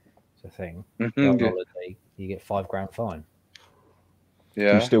 It's a thing. Mhm, On yeah. holiday, you get £5,000 fine.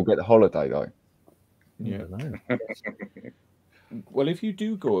 Yeah. You still get the holiday though. Yeah. I don't know. Well, if you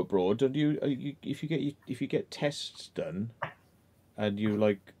do go abroad, don't if you get tests done, and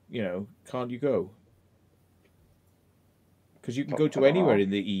you can't you go? Because you can go to anywhere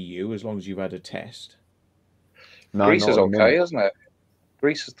in the EU as long as you've had a test. No, Greece is not at the okay, minute. isn't it?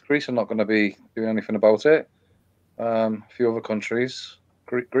 Greece are not going to be doing anything about it. A few other countries.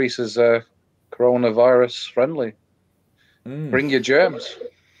 Greece is coronavirus friendly. Bring your germs.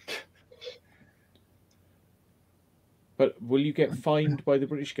 But will you get fined by the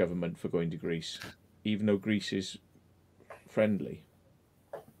British government for going to Greece, even though Greece is friendly?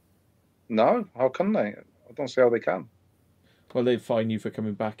 No, how can they? I don't see how they can. Well, they'd fine you for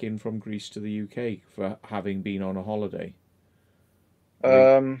coming back in from Greece to the UK for having been on a holiday.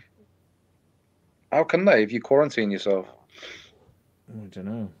 How can they if you quarantine yourself? I don't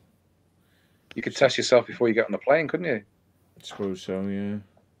know. You could test yourself before you get on the plane, couldn't you? I suppose so, yeah.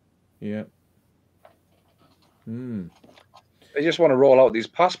 Yeah. They just want to roll out these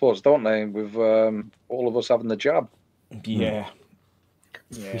passports, don't they? With all of us having the jab. Yeah.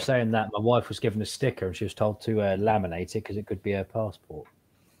 You're saying that my wife was given a sticker and she was told to laminate it because it could be her passport.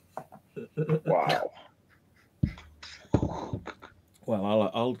 Wow.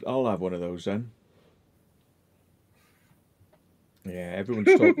 Well, I'll have one of those then. Yeah,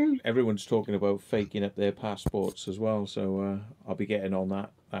 everyone's talking about faking up their passports as well, so I'll be getting on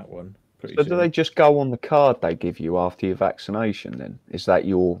that one pretty So soon. do they just go on the card they give you after your vaccination then? Is that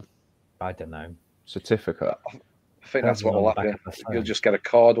your I don't know. certificate? I think that's what on will the back happen. of the phone. You'll just get a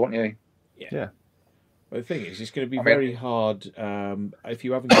card, won't you? Yeah. Well, the thing is, it's going to be very hard if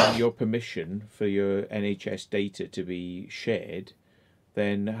you haven't given your permission for your NHS data to be shared.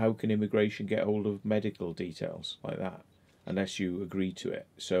 Then how can immigration get hold of medical details like that unless you agree to it?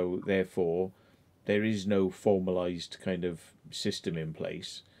 So therefore, there is no formalised kind of system in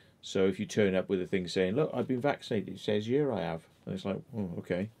place. So if you turn up with a thing saying, "Look, I've been vaccinated," it says, "Yeah, I have," and it's like, "Oh,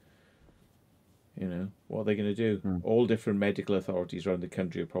 okay." What are they going to do? All different medical authorities around the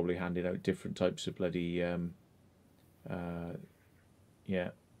country are probably handing out different types of bloody,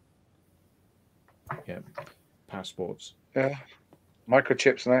 passports. Yeah.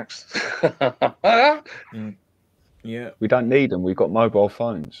 Microchips next. Yeah. We don't need them. We've got mobile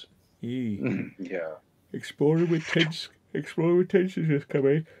phones. Yeah. Exploring with Tins is just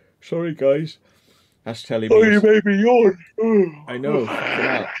coming. Sorry, guys. That's telling me. Oh, you made me yawn. I know. Fucking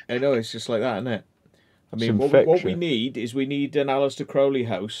hell. I know. It's just like that, isn't it? I mean, what we need is we need an Aleister Crowley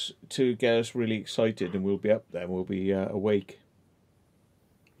house to get us really excited, and we'll be up there. We'll be awake.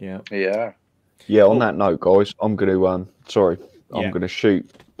 Yeah. Yeah. Yeah. On that note, guys, I'm going to I'm going to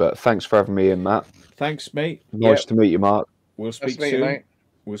shoot. But thanks for having me in, Matt. Thanks, mate. Nice to meet you, Mark. We'll speak Nice to meet you, soon. mate.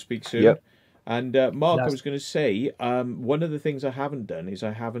 We'll speak soon. Yep. And Mark, I was going to say, one of the things I haven't done is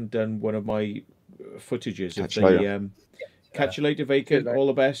I haven't done one of my footages of the Catch You Later Vacant. All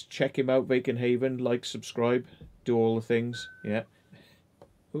the best. Check him out, Vacant Haven. Like, subscribe, do all the things. Yeah.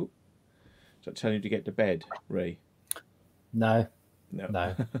 Ooh. Is that telling you to get to bed, Ray? No.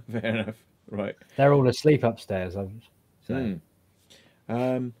 Fair enough. Right. They're all asleep upstairs. I'm saying.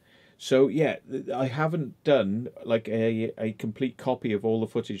 So yeah, I haven't done like a complete copy of all the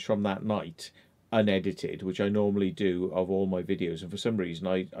footage from that night. unedited, which I normally do of all my videos, and for some reason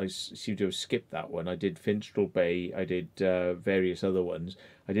I seem to have skipped that one. I did Finstrel Bay, I did various other ones.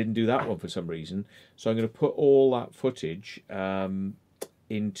 I didn't do that one for some reason, so I'm going to put all that footage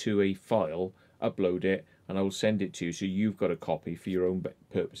into a file, upload it, and I will send it to you, so you've got a copy for your own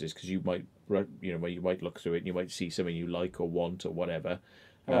purposes, because you might, you know, you might look through it and you might see something you like or want or whatever.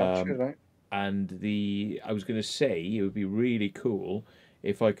 And I was going to say it would be really cool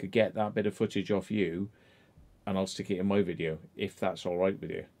if I could get that bit of footage off you, and I'll stick it in my video, if that's all right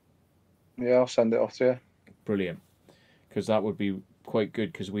with you. Yeah, I'll send it off to you. Brilliant, because that would be quite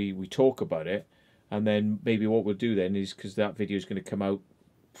good, because we talk about it, and then maybe what we'll do then is, because that video is going to come out,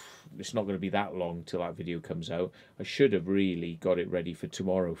 it's not going to be that long till that video comes out. I should have really got it ready for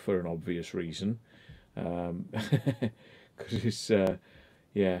tomorrow for an obvious reason, because it's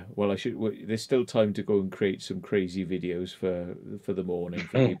yeah, well, I should. There's still time to go and create some crazy videos for the morning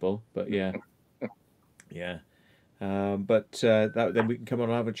for people. But yeah, yeah. But then we can come on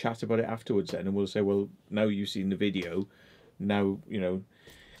and have a chat about it afterwards. Then, and we'll say, well, now you've seen the video, now you know,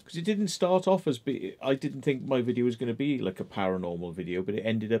 because it didn't start off as I didn't think my video was going to be like a paranormal video, but it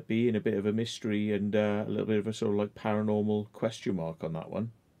ended up being a bit of a mystery and a little bit of a sort of like paranormal question mark on that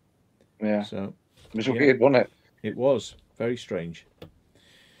one. Yeah. So it was weird, wasn't it? It was very strange.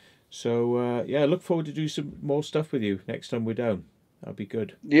 So yeah, I look forward to do some more stuff with you next time we're down. That'll be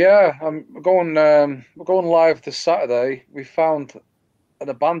good. Yeah, we're going live this Saturday. We found an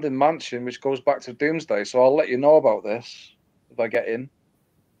abandoned mansion which goes back to Doomsday, so I'll let you know about this if I get in.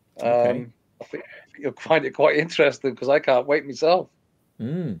 Okay. I think you'll find it quite interesting because I can't wait myself.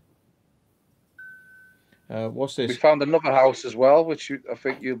 What's this? We found another house as well, which I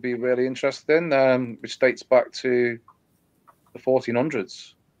think you'll be really interested in, which dates back to the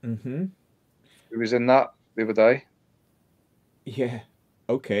 1400s. Mm-hmm. It was in that the other day. Yeah.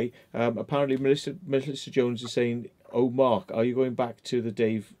 Okay. Apparently, Melissa Jones is saying, "Oh, Mark, are you going back to the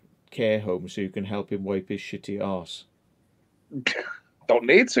Dave care home so you can help him wipe his shitty arse?" Don't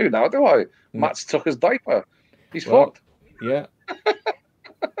need to now, do I? Matt's took his diaper. He's fucked. Yeah.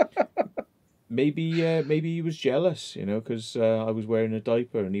 Maybe he was jealous, you know, because I was wearing a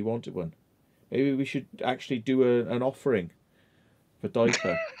diaper and he wanted one. Maybe we should actually do an offering for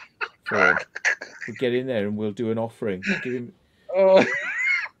diaper. We'll get in there and we'll do an offering. Give him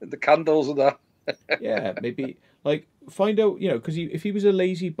the candles and that. Yeah, maybe like find out, you know, because if he was a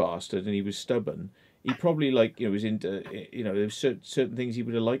lazy bastard and he was stubborn, he probably was into, you know, there's certain things he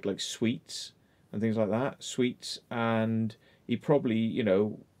would have liked, like sweets and things like that. Sweets, and he probably, you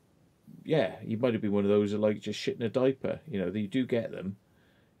know, yeah, he might have been one of those that like just shit in a diaper. You know, you do get them.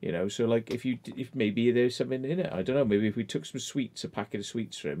 You know, so like if maybe there's something in it, I don't know. Maybe if we took some sweets, a packet of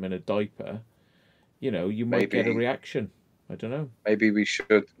sweets for him, and a diaper, you know, you might get a reaction. I don't know. Maybe we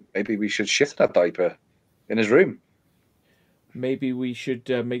should shit in a diaper in his room. Maybe we should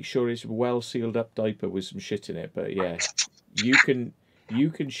make sure it's a well sealed up diaper with some shit in it. But yeah, you can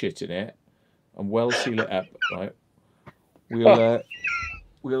shit in it and well seal it up, right?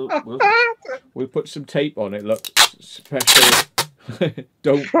 We'll put some tape on it. Look, special.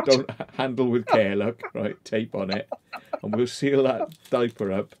 don't handle with care. Look, right, tape on it, and we'll seal that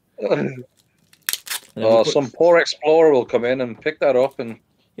diaper up. Some poor explorer will come in and pick that up, and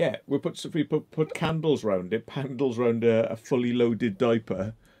yeah, we put candles round it, candles round a fully loaded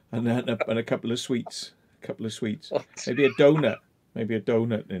diaper, and then a couple of sweets, maybe a donut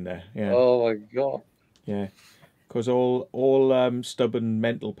in there. Yeah. Oh my god. Yeah, because all stubborn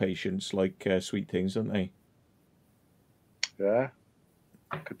mental patients like sweet things, don't they? Yeah,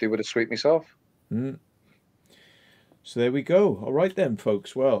 could do with a sweet myself. So there we go. All right then,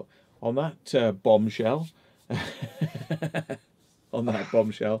 folks. Well, on that bombshell,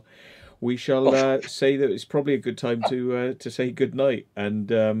 we shall say that it's probably a good time to say good night. And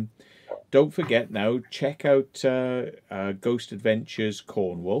don't forget now, check out Ghost Adventures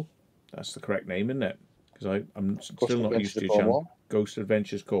Cornwall. That's the correct name, isn't it? Because I'm still not used to your channel. Ghost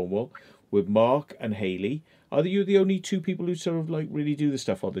Adventures Cornwall with Mark and Hayley. Are you the only two people who sort of like really do the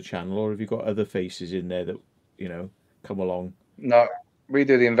stuff on the channel, or have you got other faces in there that, you know, come along? No, we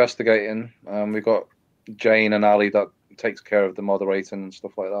do the investigating. We've got Jane and Ali that takes care of the moderating and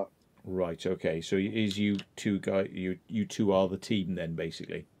stuff like that. Right. Okay. So is you two are the team then,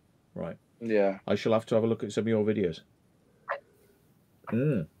 basically, right? Yeah. I shall have to have a look at some of your videos.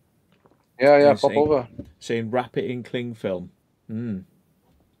 Yeah. Pop over. Saying wrap it in cling film.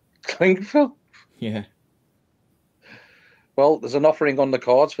 Cling film. Yeah. Well, there's an offering on the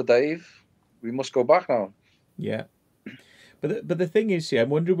cards for Dave. We must go back now. Yeah. But the thing is, see, I'm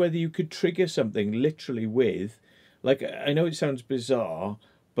wondering whether you could trigger something literally with, like, I know it sounds bizarre,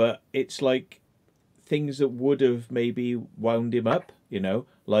 but it's like things that would have maybe wound him up, you know,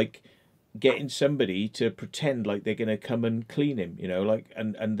 like getting somebody to pretend like they're going to come and clean him, you know, like,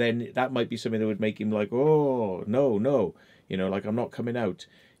 and then that might be something that would make him like, oh, no, you know, like, I'm not coming out,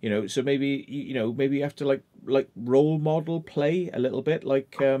 you know. So maybe, you know, maybe you have to like role model play a little bit,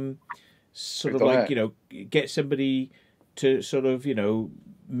 like sort of like, you know, get somebody to sort of, you know,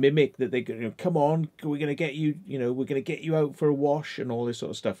 mimic that they, you know, come on, we're going to get you, you know, we're going to get you out for a wash and all this sort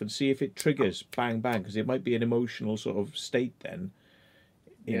of stuff, and see if it triggers bang bang, because it might be an emotional sort of state then,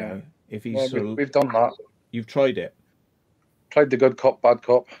 you know. If he's we've done that. You've tried it. Tried the good cop, bad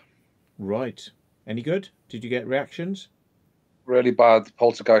cop. Right. Any good? Did you get reactions? Really bad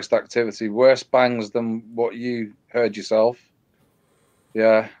poltergeist activity. Worse bangs than what you heard yourself.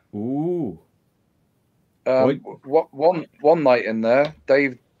 Yeah. Ooh. One night in there,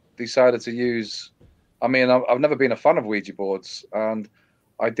 Dave decided to use. I mean, I've never been a fan of Ouija boards, and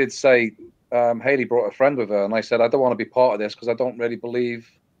I did say Haley brought a friend with her, and I said I don't want to be part of this because I don't really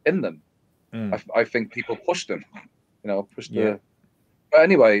believe in them. I think people push them, you know, But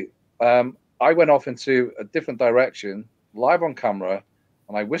anyway, I went off into a different direction, live on camera,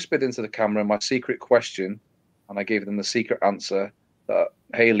 and I whispered into the camera my secret question, and I gave them the secret answer that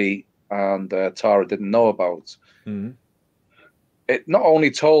Haley and Tara didn't know about. It not only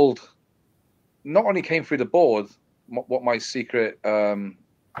came through the board what my secret,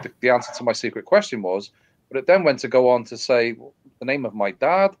 the answer to my secret question was, but it then went to go on to say the name of my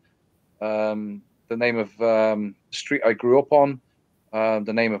dad, the name of the street I grew up on,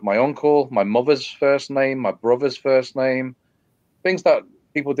 the name of my uncle, my mother's first name, my brother's first name, things that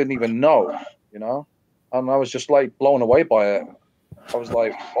people didn't even know, you know? And I was just like blown away by it. I was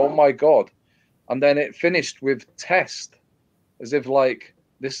like, oh my God. And then it finished with test, as if like,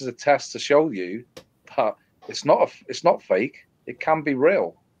 this is a test to show you that it's not fake. It can be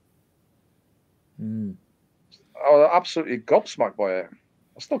real. I was absolutely gobsmacked by it.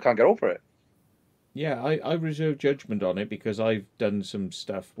 I still can't get over it. Yeah, I reserve judgment on it because I've done some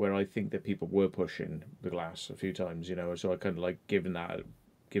stuff where I think that people were pushing the glass a few times, you know, so I kind of like given that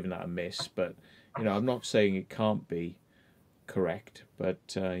a miss. But, you know, I'm not saying it can't be correct, but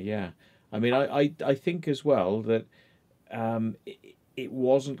yeah. I mean, I think as well that it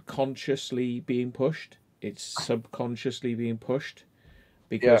wasn't consciously being pushed. It's subconsciously being pushed.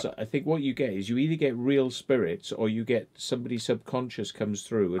 Because I think what you get is you either get real spirits or you get somebody subconscious comes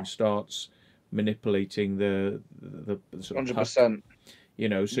through and starts manipulating the sort of 100%. You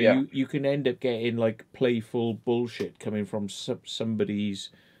know, so you can end up getting like playful bullshit coming from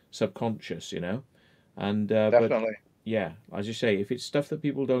somebody's subconscious, you know, and definitely. But, yeah, as you say, if it's stuff that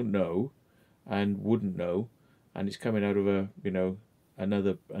people don't know and wouldn't know, and it's coming out of a, you know,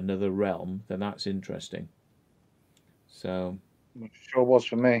 another realm, then that's interesting. So. It sure was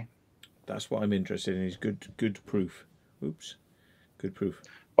for me. That's what I'm interested in, is good proof. Oops, good proof.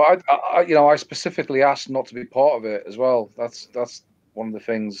 But I specifically asked not to be part of it as well. That's one of the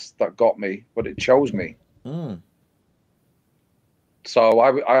things that got me, but it chose me. So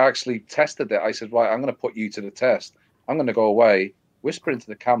I actually tested it. I said, right, I'm going to put you to the test. I'm going to go away, whisper into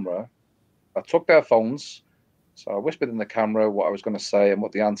the camera. I took their phones, so I whispered in the camera what I was going to say and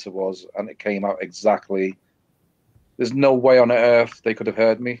what the answer was, and it came out exactly. There's no way on earth they could have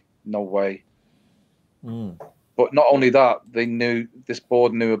heard me. No way. But not only that, this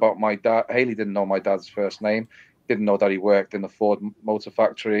board knew about my dad. Haley didn't know my dad's first name. Didn't know that he worked in the Ford Motor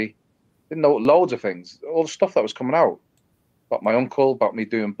Factory. Didn't know loads of things. All the stuff that was coming out. About my uncle, about me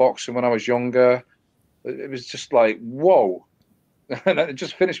doing boxing when I was younger. It was just like, whoa. And it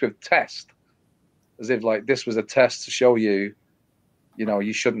just finished with test. As if like this was a test to show you, you know,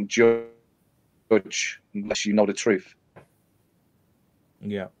 you shouldn't judge unless you know the truth.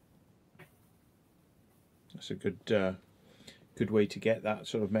 Yeah, that's a good way to get that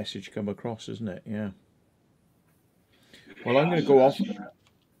sort of message come across, isn't it? Yeah. Well, I'm going to go off.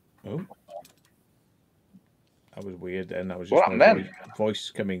 Oh, that was weird. Then that was just my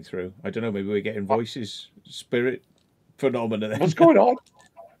voice coming through. I don't know. Maybe we're getting voices, spirit phenomena. Then. What's going on?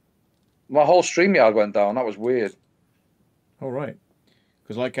 My whole StreamYard went down. That was weird. All right.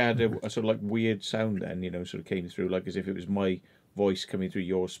 Because like I had a sort of like weird sound then, you know, sort of came through like as if it was my voice coming through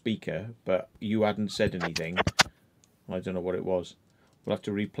your speaker, but you hadn't said anything. I don't know what it was. We'll have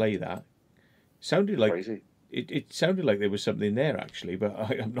to replay that. It sounded like crazy. It sounded like there was something there actually, but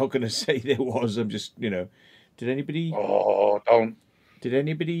I'm not going to say there was. I'm just, you know, did anybody? Oh, don't. Did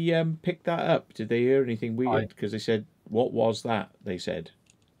anybody pick that up? Did they hear anything weird? Because they said, "What was that?" They said.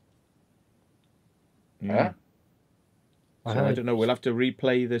 Yeah. So I don't know. We'll have to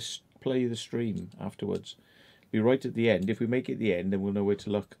replay play the stream afterwards. Be right at the end. If we make it the end, then we'll know where to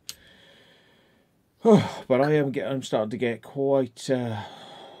look. But I'm starting to get quite,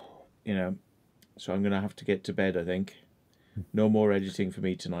 you know, so I'm going to have to get to bed, I think. No more editing for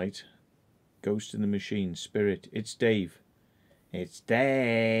me tonight. Ghost in the Machine, Spirit. It's Dave. It's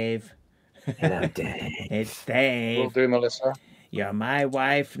Dave. Hello, Dave. It's Dave. Will do, Melissa. You're my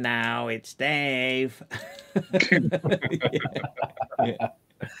wife now. It's Dave. Yeah.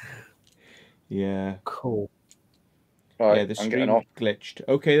 Yeah. Cool. Right, Yeah, the stream glitched.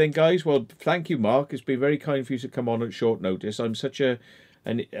 Okay then, guys. Well, thank you, Mark. It's been very kind for you to come on at short notice. I'm such like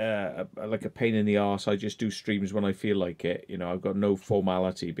a pain in the arse. I just do streams when I feel like it. You know, I've got no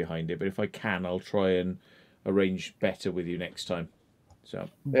formality behind it. But if I can, I'll try and arrange better with you next time. So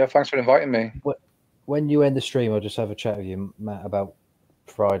yeah, thanks for inviting me. When you end the stream, I'll just have a chat with you, Matt, about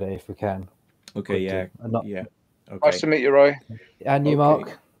Friday if we can. Okay. Yeah. Yeah. Okay. Nice to meet you, Roy. And you,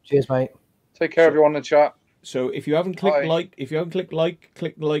 Mark. Cheers, mate. Take care, everyone in the chat. So if you haven't clicked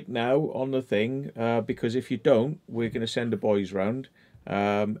click like now on the thing, because if you don't, we're going to send the boys round.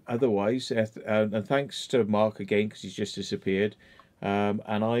 Otherwise, and thanks to Mark again because he's just disappeared. And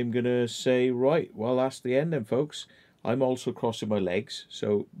I'm going to say, right, well, that's the end then, folks. I'm also crossing my legs,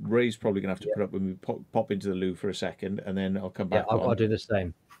 so Ray's probably going to have to put up when we pop into the loo for a second, and then I'll come back. Yeah, I'll do the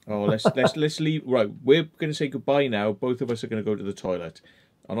same. Oh, let's leave. Right, we're going to say goodbye now. Both of us are going to go to the toilet,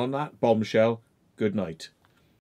 and on that bombshell, good night.